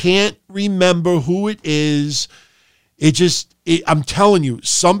 I can't remember who it is. I'm telling you,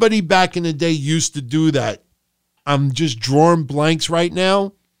 somebody back in the day used to do that. I'm just drawing blanks right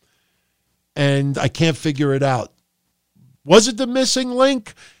now, and I can't figure it out. Was it the Missing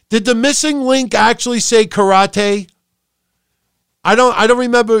Link? Did the Missing Link actually say karate? I don't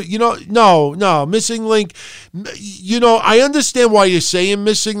remember, no, Missing Link. I understand why you're saying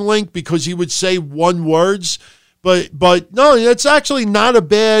Missing Link, because he would say one words, but no, that's actually not a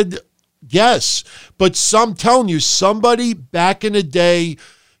bad Yes, but I'm telling you, somebody back in the day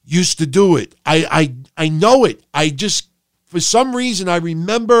used to do it. I know it. I just, for some reason, I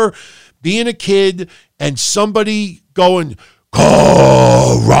remember being a kid and somebody going,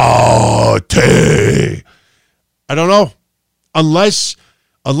 karate. I don't know. Unless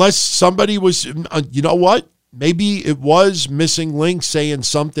somebody was, you know what? Maybe it was Missing Link saying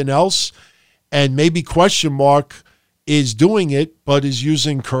something else, and maybe Question Mark is doing it, but is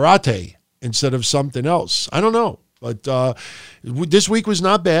using karate instead of something else. I don't know. But this week was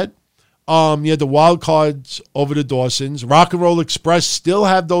not bad. You had the wild cards over the Dawsons. Rock and Roll Express still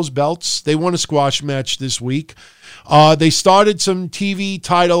have those belts. They won a squash match this week. They started some TV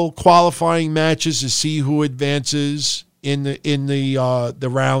title qualifying matches to see who advances in the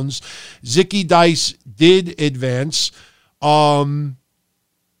rounds. Zicky Dice did advance. Colt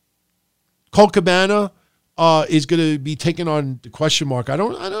Cabana is going to be taking on the Question Mark. I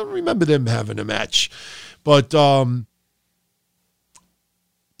don't remember them having a match, but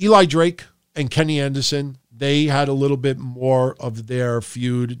Eli Drake and Kenny Anderson, they had a little bit more of their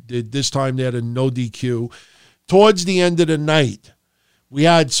feud. This time they had a no DQ. Towards the end of the night, we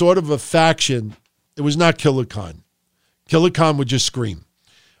had sort of a faction. It was not Killer Khan. Killer Khan would just scream.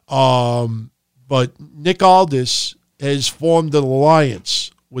 But Nick Aldis has formed an alliance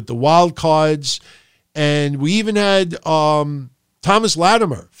with the Wild Cards, and we even had Thomas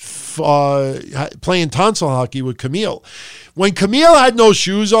Latimer playing tonsil hockey with Camille. When Camille had no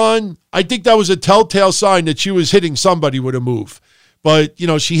shoes on, I think that was a telltale sign that she was hitting somebody with a move. But,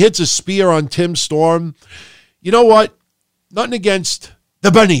 she hits a spear on Tim Storm. You know what? Nothing against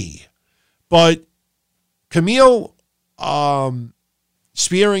the bunny. But Camille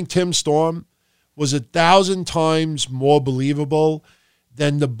spearing Tim Storm was 1,000 times more believable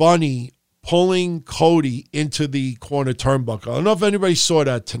than the bunny pulling Cody into the corner turnbuckle. I don't know if anybody saw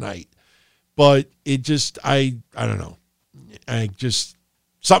that tonight, but it just, I don't know.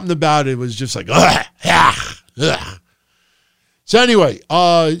 Something about it was just like, ugh. So anyway,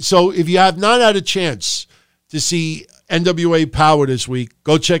 so if you have not had a chance to see NWA Power this week,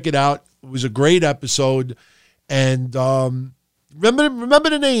 go check it out. It was a great episode. And remember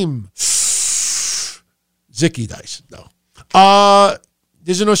the name? Zicky Dice. No.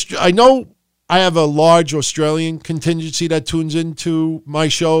 I know I have a large Australian contingency that tunes into my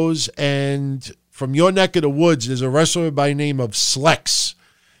shows, and from your neck of the woods, there's a wrestler by the name of Slex.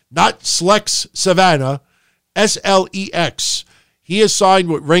 Not Slex Savannah, Slex. He is signed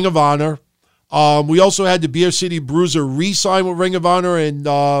with Ring of Honor. We also had the Beer City Bruiser re-sign with Ring of Honor, and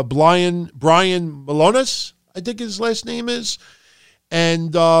Brian Malonis, I think his last name is.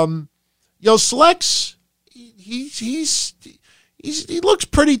 And Slex, he looks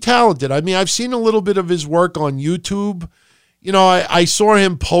pretty talented. I mean, I've seen a little bit of his work on YouTube. I saw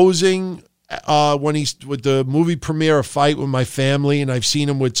him posing when he's with the movie premiere of Fight with My Family, and I've seen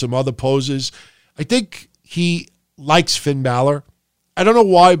him with some other poses. I think he likes Finn Balor. I don't know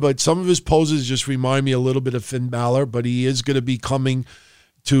why, but some of his poses just remind me a little bit of Finn Balor, but he is going to be coming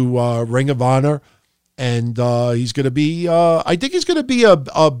to Ring of Honor. And he's going to be, I think he's going to be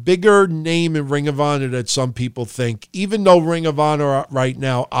a bigger name in Ring of Honor than some people think, even though Ring of Honor right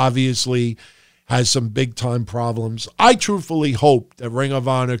now obviously has some big-time problems. I truthfully hope that Ring of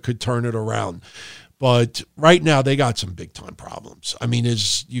Honor could turn it around. But right now they got some big-time problems. I mean,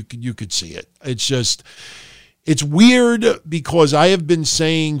 you could see it. It's just, it's weird because I have been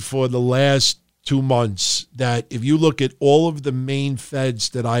saying for the last 2 months that if you look at all of the main feds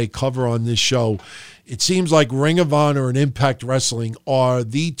that I cover on this show, it seems like Ring of Honor and Impact Wrestling are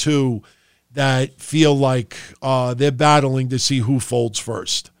the two that feel like they're battling to see who folds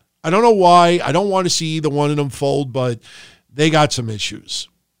first. I don't know why. I don't want to see either one of them fold, but they got some issues.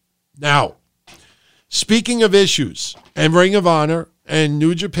 Now, speaking of issues, and Ring of Honor and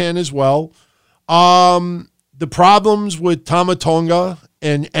New Japan as well, the problems with Tama Tonga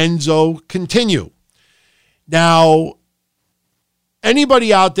and Enzo continue. Now,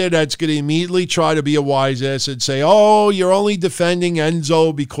 anybody out there that's going to immediately try to be a wise ass and say, oh, you're only defending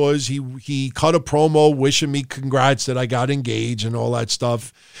Enzo because he cut a promo wishing me congrats that I got engaged and all that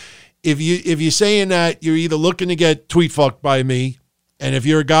stuff. If you're saying that, you're either looking to get tweet fucked by me, and if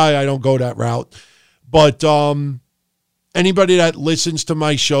you're a guy, I don't go that route. But anybody that listens to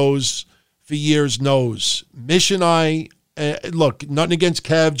my shows for years knows. Mish and I, look, nothing against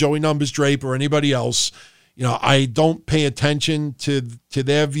Kev, Joey Numbers, Drape, or anybody else. I don't pay attention to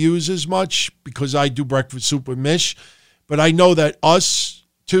their views as much because I do Breakfast Soup with Mish. But I know that us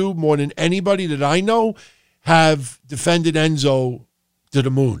two, more than anybody that I know, have defended Enzo to the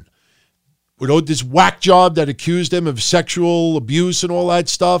moon. With this whack job that accused him of sexual abuse and all that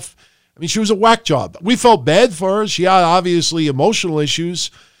stuff. I mean, she was a whack job. We felt bad for her. She had obviously emotional issues.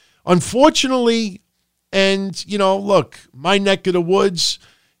 Unfortunately, and, you know, look, my neck of the woods,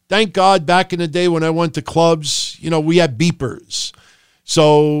 thank God back in the day when I went to clubs, you know, we had beepers.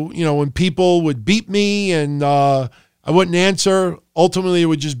 So, you know, when people would beep me and I wouldn't answer, ultimately it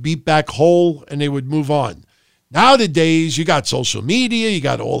would just beep back whole and they would move on. Nowadays, you got social media, you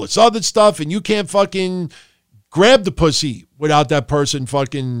got all this other stuff, and you can't fucking grab the pussy without that person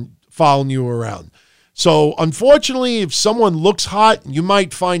fucking following you around. So, unfortunately, if someone looks hot, you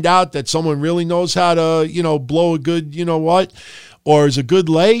might find out that someone really knows how to, you know, blow a good, you know what, or is a good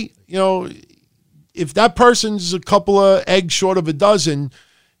lay. You know, if that person's a couple of eggs short of a dozen,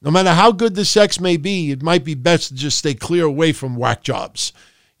 no matter how good the sex may be, it might be best to just stay clear away from whack jobs.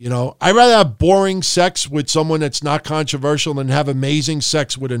 You know, I'd rather have boring sex with someone that's not controversial than have amazing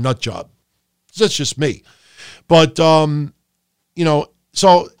sex with a nut job. That's just me. But, you know,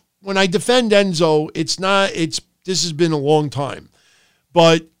 so when I defend Enzo, this has been a long time.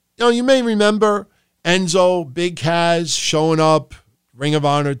 But, you know, you may remember Enzo, Big Kaz showing up, Ring of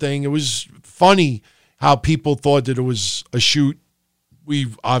Honor thing. It was funny how people thought that it was a shoot. We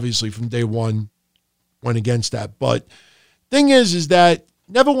obviously from day one went against that. But thing is that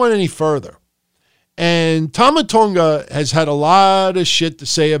never went any further. And Tama Tonga has had a lot of shit to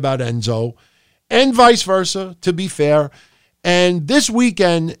say about Enzo and vice versa, to be fair. And this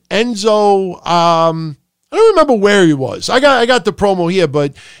weekend, Enzo, I don't remember where he was. I got the promo here,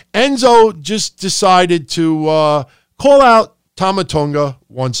 but Enzo just decided to call out Tama Tonga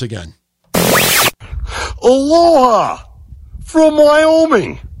once again. Aloha from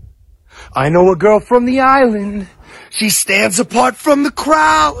Wyoming. I know a girl from the island. She stands apart from the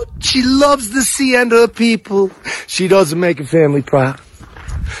crowd. She loves the sea and her people. She doesn't make her family proud.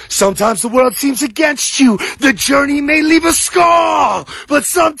 Sometimes the world seems against you. The journey may leave a scar. But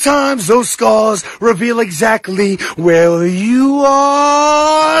sometimes those scars reveal exactly where you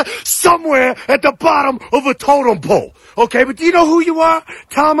are. Somewhere at the bottom of a totem pole. Okay, but do you know who you are?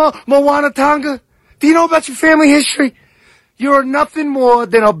 Tama Moana Tonga? Do you know about your family history? You're nothing more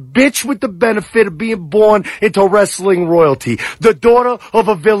than a bitch with the benefit of being born into wrestling royalty. The daughter of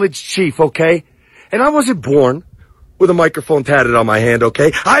a village chief, okay? And I wasn't born with a microphone tatted on my hand,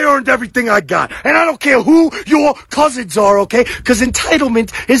 okay? I earned everything I got. And I don't care who your cousins are, okay? Because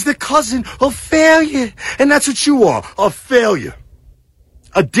entitlement is the cousin of failure. And that's what you are, a failure.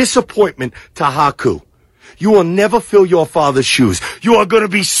 A disappointment to Haku. You will never fill your father's shoes. You are going to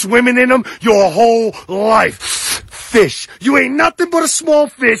be swimming in them your whole life. Fish. You ain't nothing but a small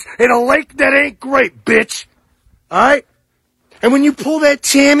fish in a lake that ain't great, bitch. Alright? And when you pull that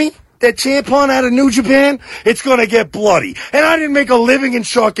tampon out of New Japan, it's gonna get bloody. And I didn't make a living in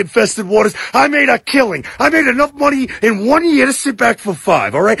shark-infested waters. I made a killing. I made enough money in 1 year to sit back for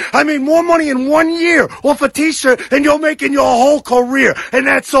 5, alright? I made more money in 1 year off a t-shirt than you're making your whole career. And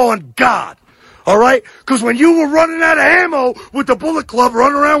that's on God. All right? Because when you were running out of ammo with the Bullet Club,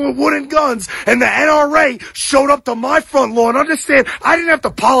 running around with wooden guns, and the NRA showed up to my front lawn, understand, I didn't have to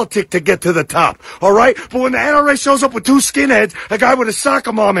politic to get to the top. All right? But when the NRA shows up with 2 skinheads, a guy with a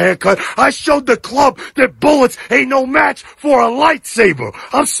soccer mom haircut, I showed the club that bullets ain't no match for a lightsaber.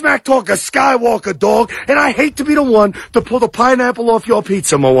 I'm smack talking Skywalker, dog, and I hate to be the one to pull the pineapple off your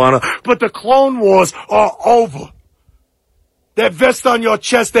pizza, Moana, but the Clone Wars are over. That vest on your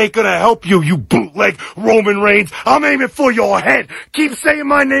chest ain't gonna help you, you bootleg Roman Reigns. I'm aiming for your head. Keep saying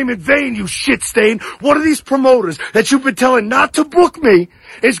my name in vain, you shit stain. One of these promoters that you've been telling not to book me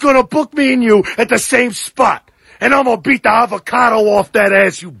is gonna book me and you at the same spot. And I'm gonna beat the avocado off that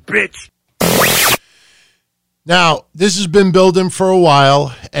ass, you bitch. Now, this has been building for a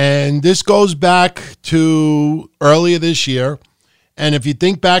while, and this goes back to earlier this year. And if you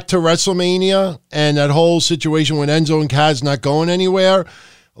think back to WrestleMania and that whole situation with Enzo and Kaz not going anywhere,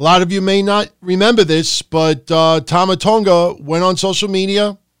 a lot of you may not remember this, but Tama Tonga went on social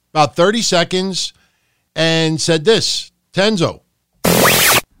media about 30 seconds and said this to Enzo.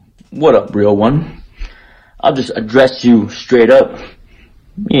 What up, real one? I'll just address you straight up.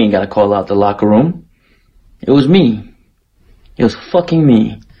 You ain't got to call out the locker room. It was me. It was fucking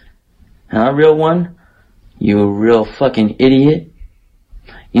me. Huh, real one? You a real fucking idiot.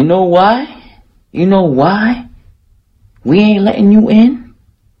 You know why? You know why? We ain't letting you in?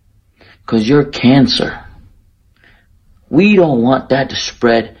 'Cause you're cancer. We don't want that to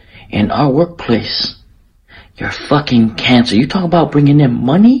spread in our workplace. You're fucking cancer. You talking about bringing in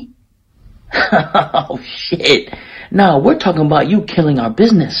money? Oh shit. No, we're talking about you killing our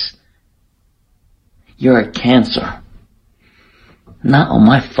business. You're a cancer. Not on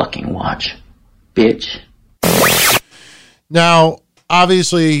my fucking watch, bitch. Now,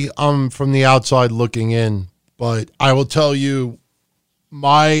 obviously I'm from the outside looking in, but I will tell you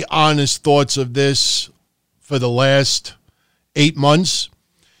my honest thoughts of this for the last 8 months.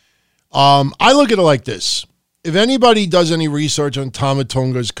 I look at it like this. If anybody does any research on Tama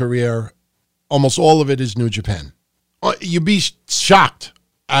Tonga's career, almost all of it is New Japan. You'd be shocked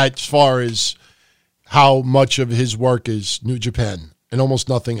as far as how much of his work is New Japan and almost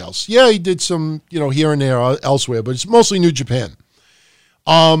nothing else. Yeah, he did some, here and there elsewhere, but it's mostly New Japan.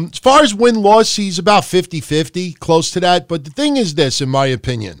 As far as win-loss, he's about 50-50, close to that. But the thing is this, in my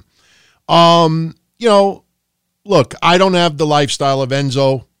opinion. Look, I don't have the lifestyle of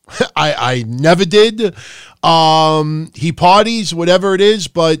Enzo. I never did. He parties, whatever it is.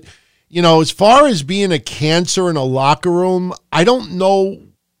 But, as far as being a cancer in a locker room, I don't know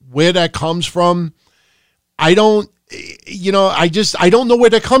where that comes from. I don't know where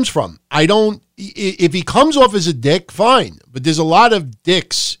that comes from. If he comes off as a dick, fine. But there's a lot of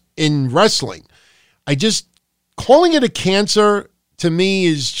dicks in wrestling. Calling it a cancer to me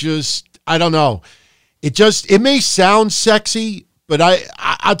is just, I don't know. It may sound sexy, but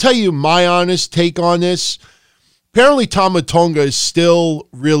I'll tell you my honest take on this. Apparently Tama Tonga is still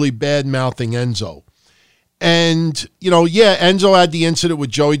really bad-mouthing Enzo. And, Enzo had the incident with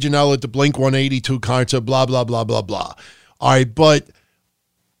Joey Janela at the Blink-182 concert, blah, blah, blah, blah, blah. All right, but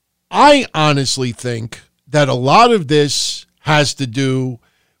I honestly think that a lot of this has to do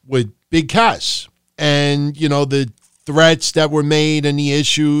with Big Cass and, the threats that were made and the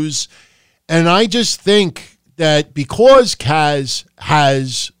issues. And I just think that because Cass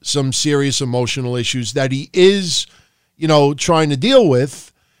has some serious emotional issues that he is, trying to deal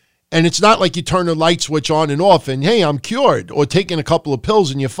with, and it's not like you turn the light switch on and off and, hey, I'm cured, or taking a couple of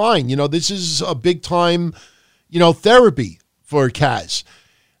pills and you're fine. This is a big time, therapy for Cass.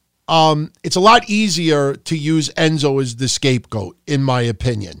 It's a lot easier to use Enzo as the scapegoat, in my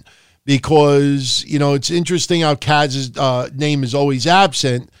opinion, because, it's interesting how Cass's name is always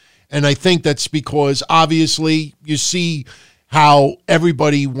absent. And I think that's because, obviously, you see how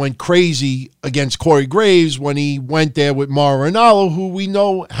everybody went crazy against Corey Graves when he went there with Mauro Ranallo, who we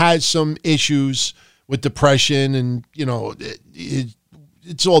know has some issues with depression, and,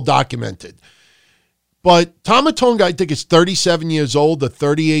 it's all documented. But Tama Tonga, I think, is 37 years old or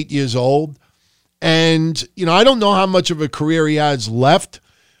 38 years old. And, I don't know how much of a career he has left,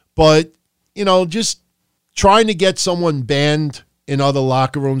 but, just trying to get someone banned in other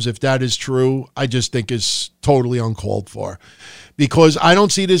locker rooms, if that is true, I just think is totally uncalled for. Because I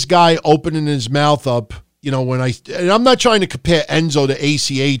don't see this guy opening his mouth up, and I'm not trying to compare Enzo to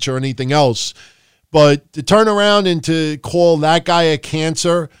ACH or anything else, but to turn around and to call that guy a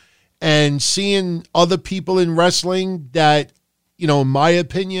cancer, and seeing other people in wrestling that, in my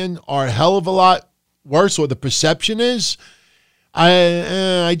opinion, are a hell of a lot worse, or the perception is,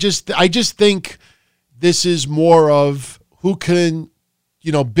 I just think this is more of who can,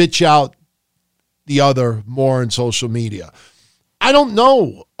 bitch out the other more on social media. I don't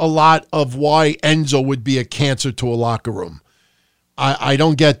know a lot of why Enzo would be a cancer to a locker room. I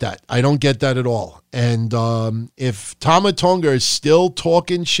don't get that. I don't get that at all. And if Tama Tonga is still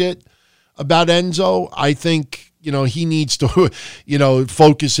talking shit about Enzo, I think, he needs to,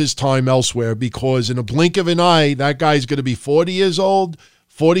 focus his time elsewhere, because in a blink of an eye, that guy's going to be 40 years old,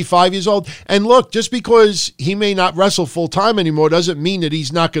 45 years old. And look, just because he may not wrestle full-time anymore doesn't mean that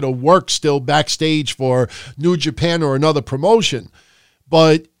he's not going to work still backstage for New Japan or another promotion.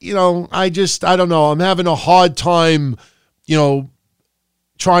 But, I don't know. I'm having a hard time,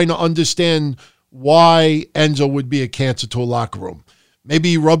 trying to understand why Enzo would be a cancer to a locker room. Maybe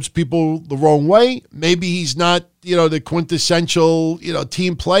he rubs people the wrong way. Maybe he's not, the quintessential,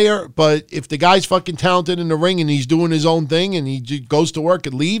 team player. But if the guy's fucking talented in the ring and he's doing his own thing and he goes to work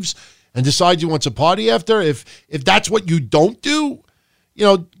and leaves and decides he wants a party after, if that's what you don't do,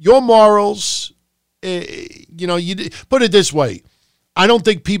 your morals, you put it this way. I don't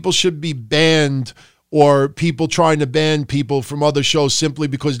think people should be banned, or people trying to ban people from other shows simply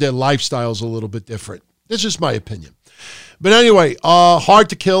because their lifestyle's a little bit different. That's just my opinion. But anyway, Hard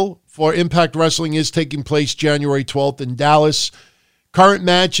to Kill for Impact Wrestling is taking place January 12th in Dallas. Current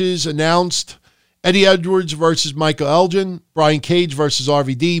matches announced: Eddie Edwards versus Michael Elgin, Brian Cage versus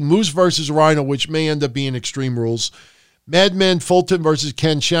RVD, Moose versus Rhino, which may end up being Extreme Rules, Madman Fulton versus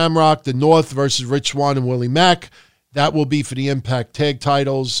Ken Shamrock, The North versus Rich Swann and Willie Mack. That will be for the Impact Tag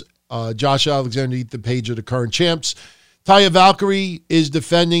titles. Josh Alexander, Ethan Page are the current champs. Taya Valkyrie is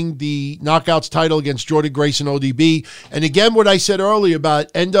defending the Knockouts title against Jordan Grace and ODB. And again, what I said earlier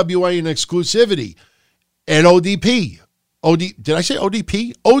about NWA and exclusivity and ODP. Did I say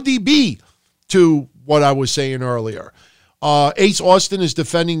ODP? ODB to what I was saying earlier. Ace Austin is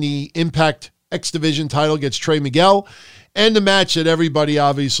defending the Impact X Division title against Trey Miguel. And the match that everybody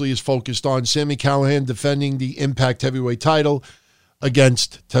obviously is focused on, Sami Callihan defending the Impact Heavyweight title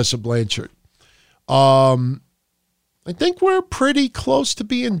against Tessa Blanchard. I think we're pretty close to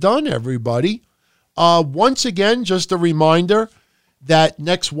being done, everybody. Once again, just a reminder that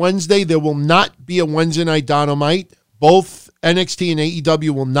next Wednesday there will not be a Wednesday night Don-O-Mite. Both NXT and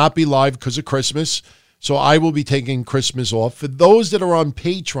AEW will not be live because of Christmas, so I will be taking Christmas off. For those that are on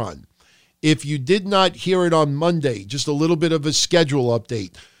Patreon, if you did not hear it on Monday, just a little bit of a schedule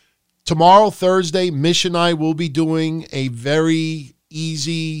update. Tomorrow, Thursday, Mish and I will be doing a very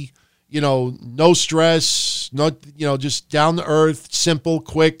easy, no stress, just down to earth, simple,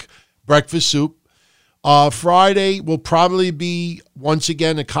 quick breakfast soup. Friday will probably be, once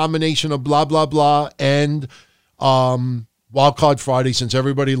again, a combination of blah, blah, blah and Wildcard Friday, since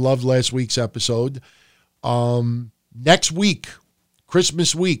everybody loved last week's episode. Next week,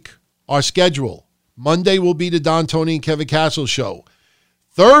 Christmas week, our schedule. Monday will be the Don, Tony, and Kevin Castle show.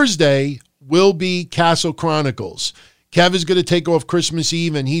 Thursday will be Castle Chronicles. Kev is going to take off Christmas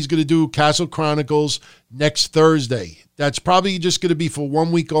Eve, and he's going to do Castle Chronicles next Thursday. That's probably just going to be for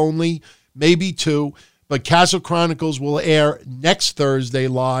 1 week only, maybe 2. But Castle Chronicles will air next Thursday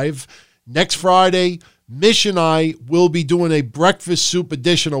live. Next Friday, Mish and I will be doing a breakfast soup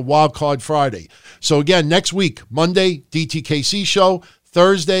edition of Wildcard Friday. So again, next week, Monday, DTKC show.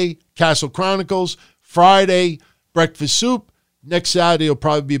 Thursday, Castle Chronicles. Friday, breakfast soup. Next Saturday will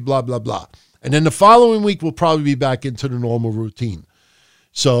probably be blah, blah, blah. And then the following week, we'll probably be back into the normal routine.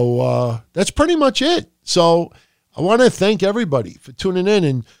 So that's pretty much it. So I want to thank everybody for tuning in.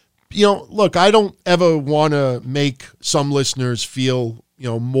 And, look, I don't ever want to make some listeners feel,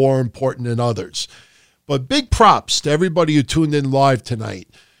 more important than others. But big props to everybody who tuned in live tonight.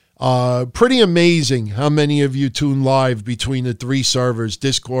 Pretty amazing how many of you tuned live between the 3 servers,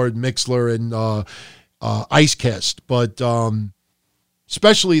 Discord, Mixler, and Icecast. But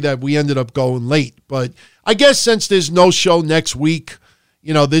especially that we ended up going late. But I guess since there's no show next week,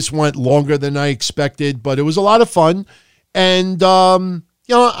 this went longer than I expected. But it was a lot of fun. And,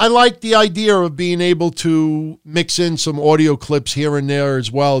 I like the idea of being able to mix in some audio clips here and there as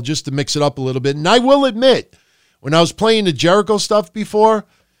well, just to mix it up a little bit. And I will admit, when I was playing the Jericho stuff before,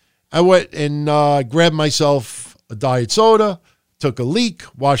 I went and grabbed myself a diet soda, took a leak,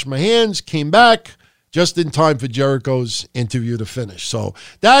 washed my hands, came back just in time for Jericho's interview to finish. So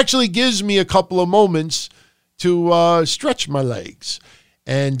that actually gives me a couple of moments to stretch my legs.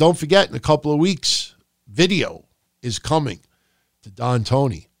 And don't forget, in a couple of weeks, video is coming to Don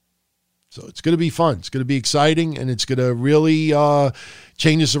Tony. So it's going to be fun. It's going to be exciting, and it's going to really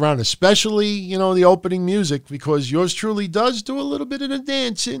change us around, especially, the opening music, because yours truly does do a little bit of the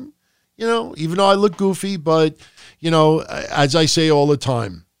dancing, even though I look goofy. But, as I say all the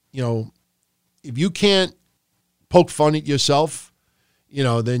time, if you can't poke fun at yourself,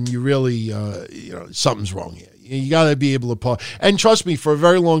 then you really, something's wrong here. You got to be able to and trust me, for a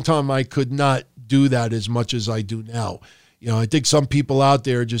very long time, I could not do that as much as I do now. I think some people out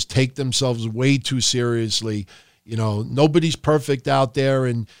there just take themselves way too seriously. Nobody's perfect out there.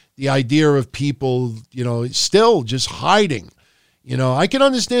 And the idea of people, still just hiding. I can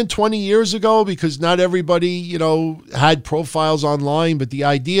understand 20 years ago because not everybody, had profiles online. But the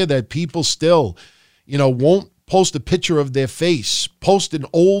idea that people still, won't post a picture of their face, post an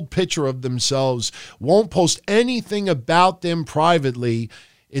old picture of themselves, won't post anything about them privately.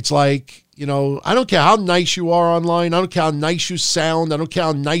 It's like, I don't care how nice you are online. I don't care how nice you sound. I don't care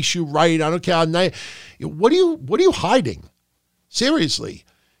how nice you write. I don't care how nice. What are you hiding? Seriously.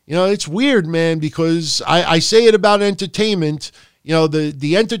 It's weird, man, because I say it about entertainment.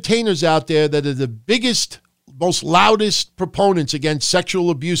 The entertainers out there that are the biggest, most loudest proponents against sexual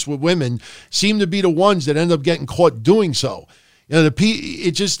abuse with women seem to be the ones that end up getting caught doing so.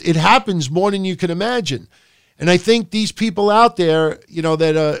 It happens more than you can imagine. And I think these people out there,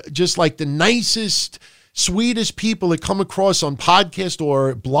 that are just like the nicest, sweetest people that come across on podcasts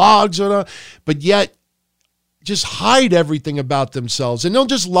or blogs, but yet just hide everything about themselves. And they'll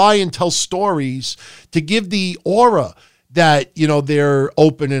just lie and tell stories to give the aura that, they're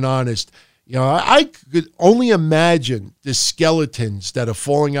open and honest. I could only imagine the skeletons that are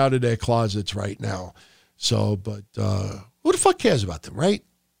falling out of their closets right now. So, but who the fuck cares about them, right?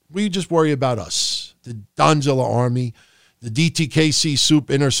 We just worry about us, the Donzilla Army, the DTKC Soup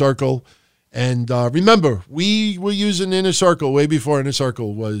Inner Circle. And remember, we were using Inner Circle way before Inner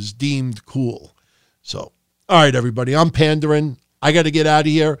Circle was deemed cool. So, all right, everybody, I'm pandering. I got to get out of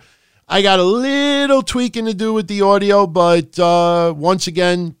here. I got a little tweaking to do with the audio, but once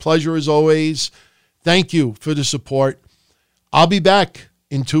again, pleasure as always. Thank you for the support. I'll be back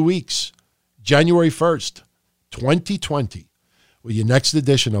in 2 weeks, January 1st, 2020, with your next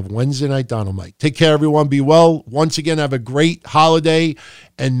edition of Wednesday Night Don-O-Mite. Take care, everyone. Be well. Once again, have a great holiday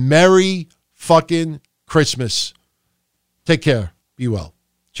and Merry fucking Christmas. Take care. Be well.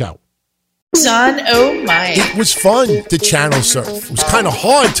 Ciao. Don-O-Mite. It was fun to channel surf. It was kind of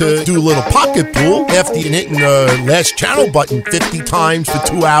hard to do a little pocket pool after you hitting the last channel button 50 times for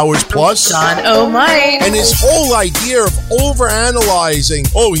 2 hours plus. Don-O-Mite. And his whole idea of overanalyzing,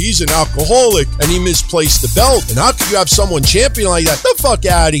 oh, he's an alcoholic and he misplaced the belt. And how could you have someone champion like that? The fuck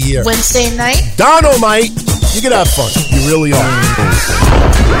out of here. Wednesday night. Don-O-Mite, you can have fun. You really are.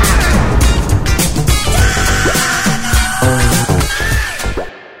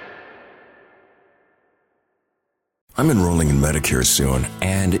 I'm enrolling in Medicare soon,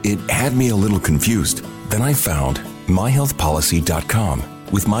 and it had me a little confused. Then I found myhealthpolicy.com.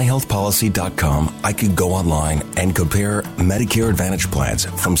 With myhealthpolicy.com, I could go online and compare Medicare Advantage plans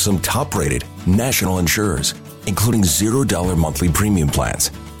from some top-rated national insurers, including $0 monthly premium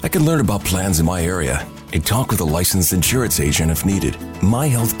plans. I can learn about plans in my area and talk with a licensed insurance agent if needed.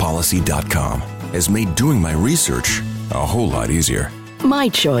 myhealthpolicy.com has made doing my research a whole lot easier. My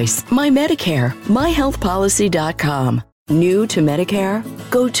choice, my Medicare, myhealthpolicy.com. New to Medicare?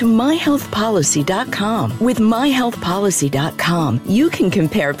 Go to myhealthpolicy.com. With myhealthpolicy.com, you can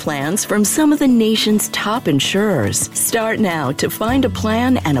compare plans from some of the nation's top insurers. Start now to find a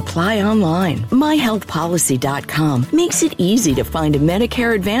plan and apply online. myhealthpolicy.com makes it easy to find a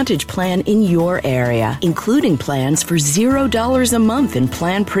Medicare Advantage plan in your area, including plans for $0 a month in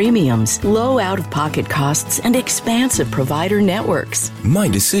plan premiums, low out-of-pocket costs, and expansive provider networks. My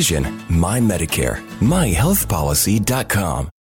decision, my Medicare, myhealthpolicy.com.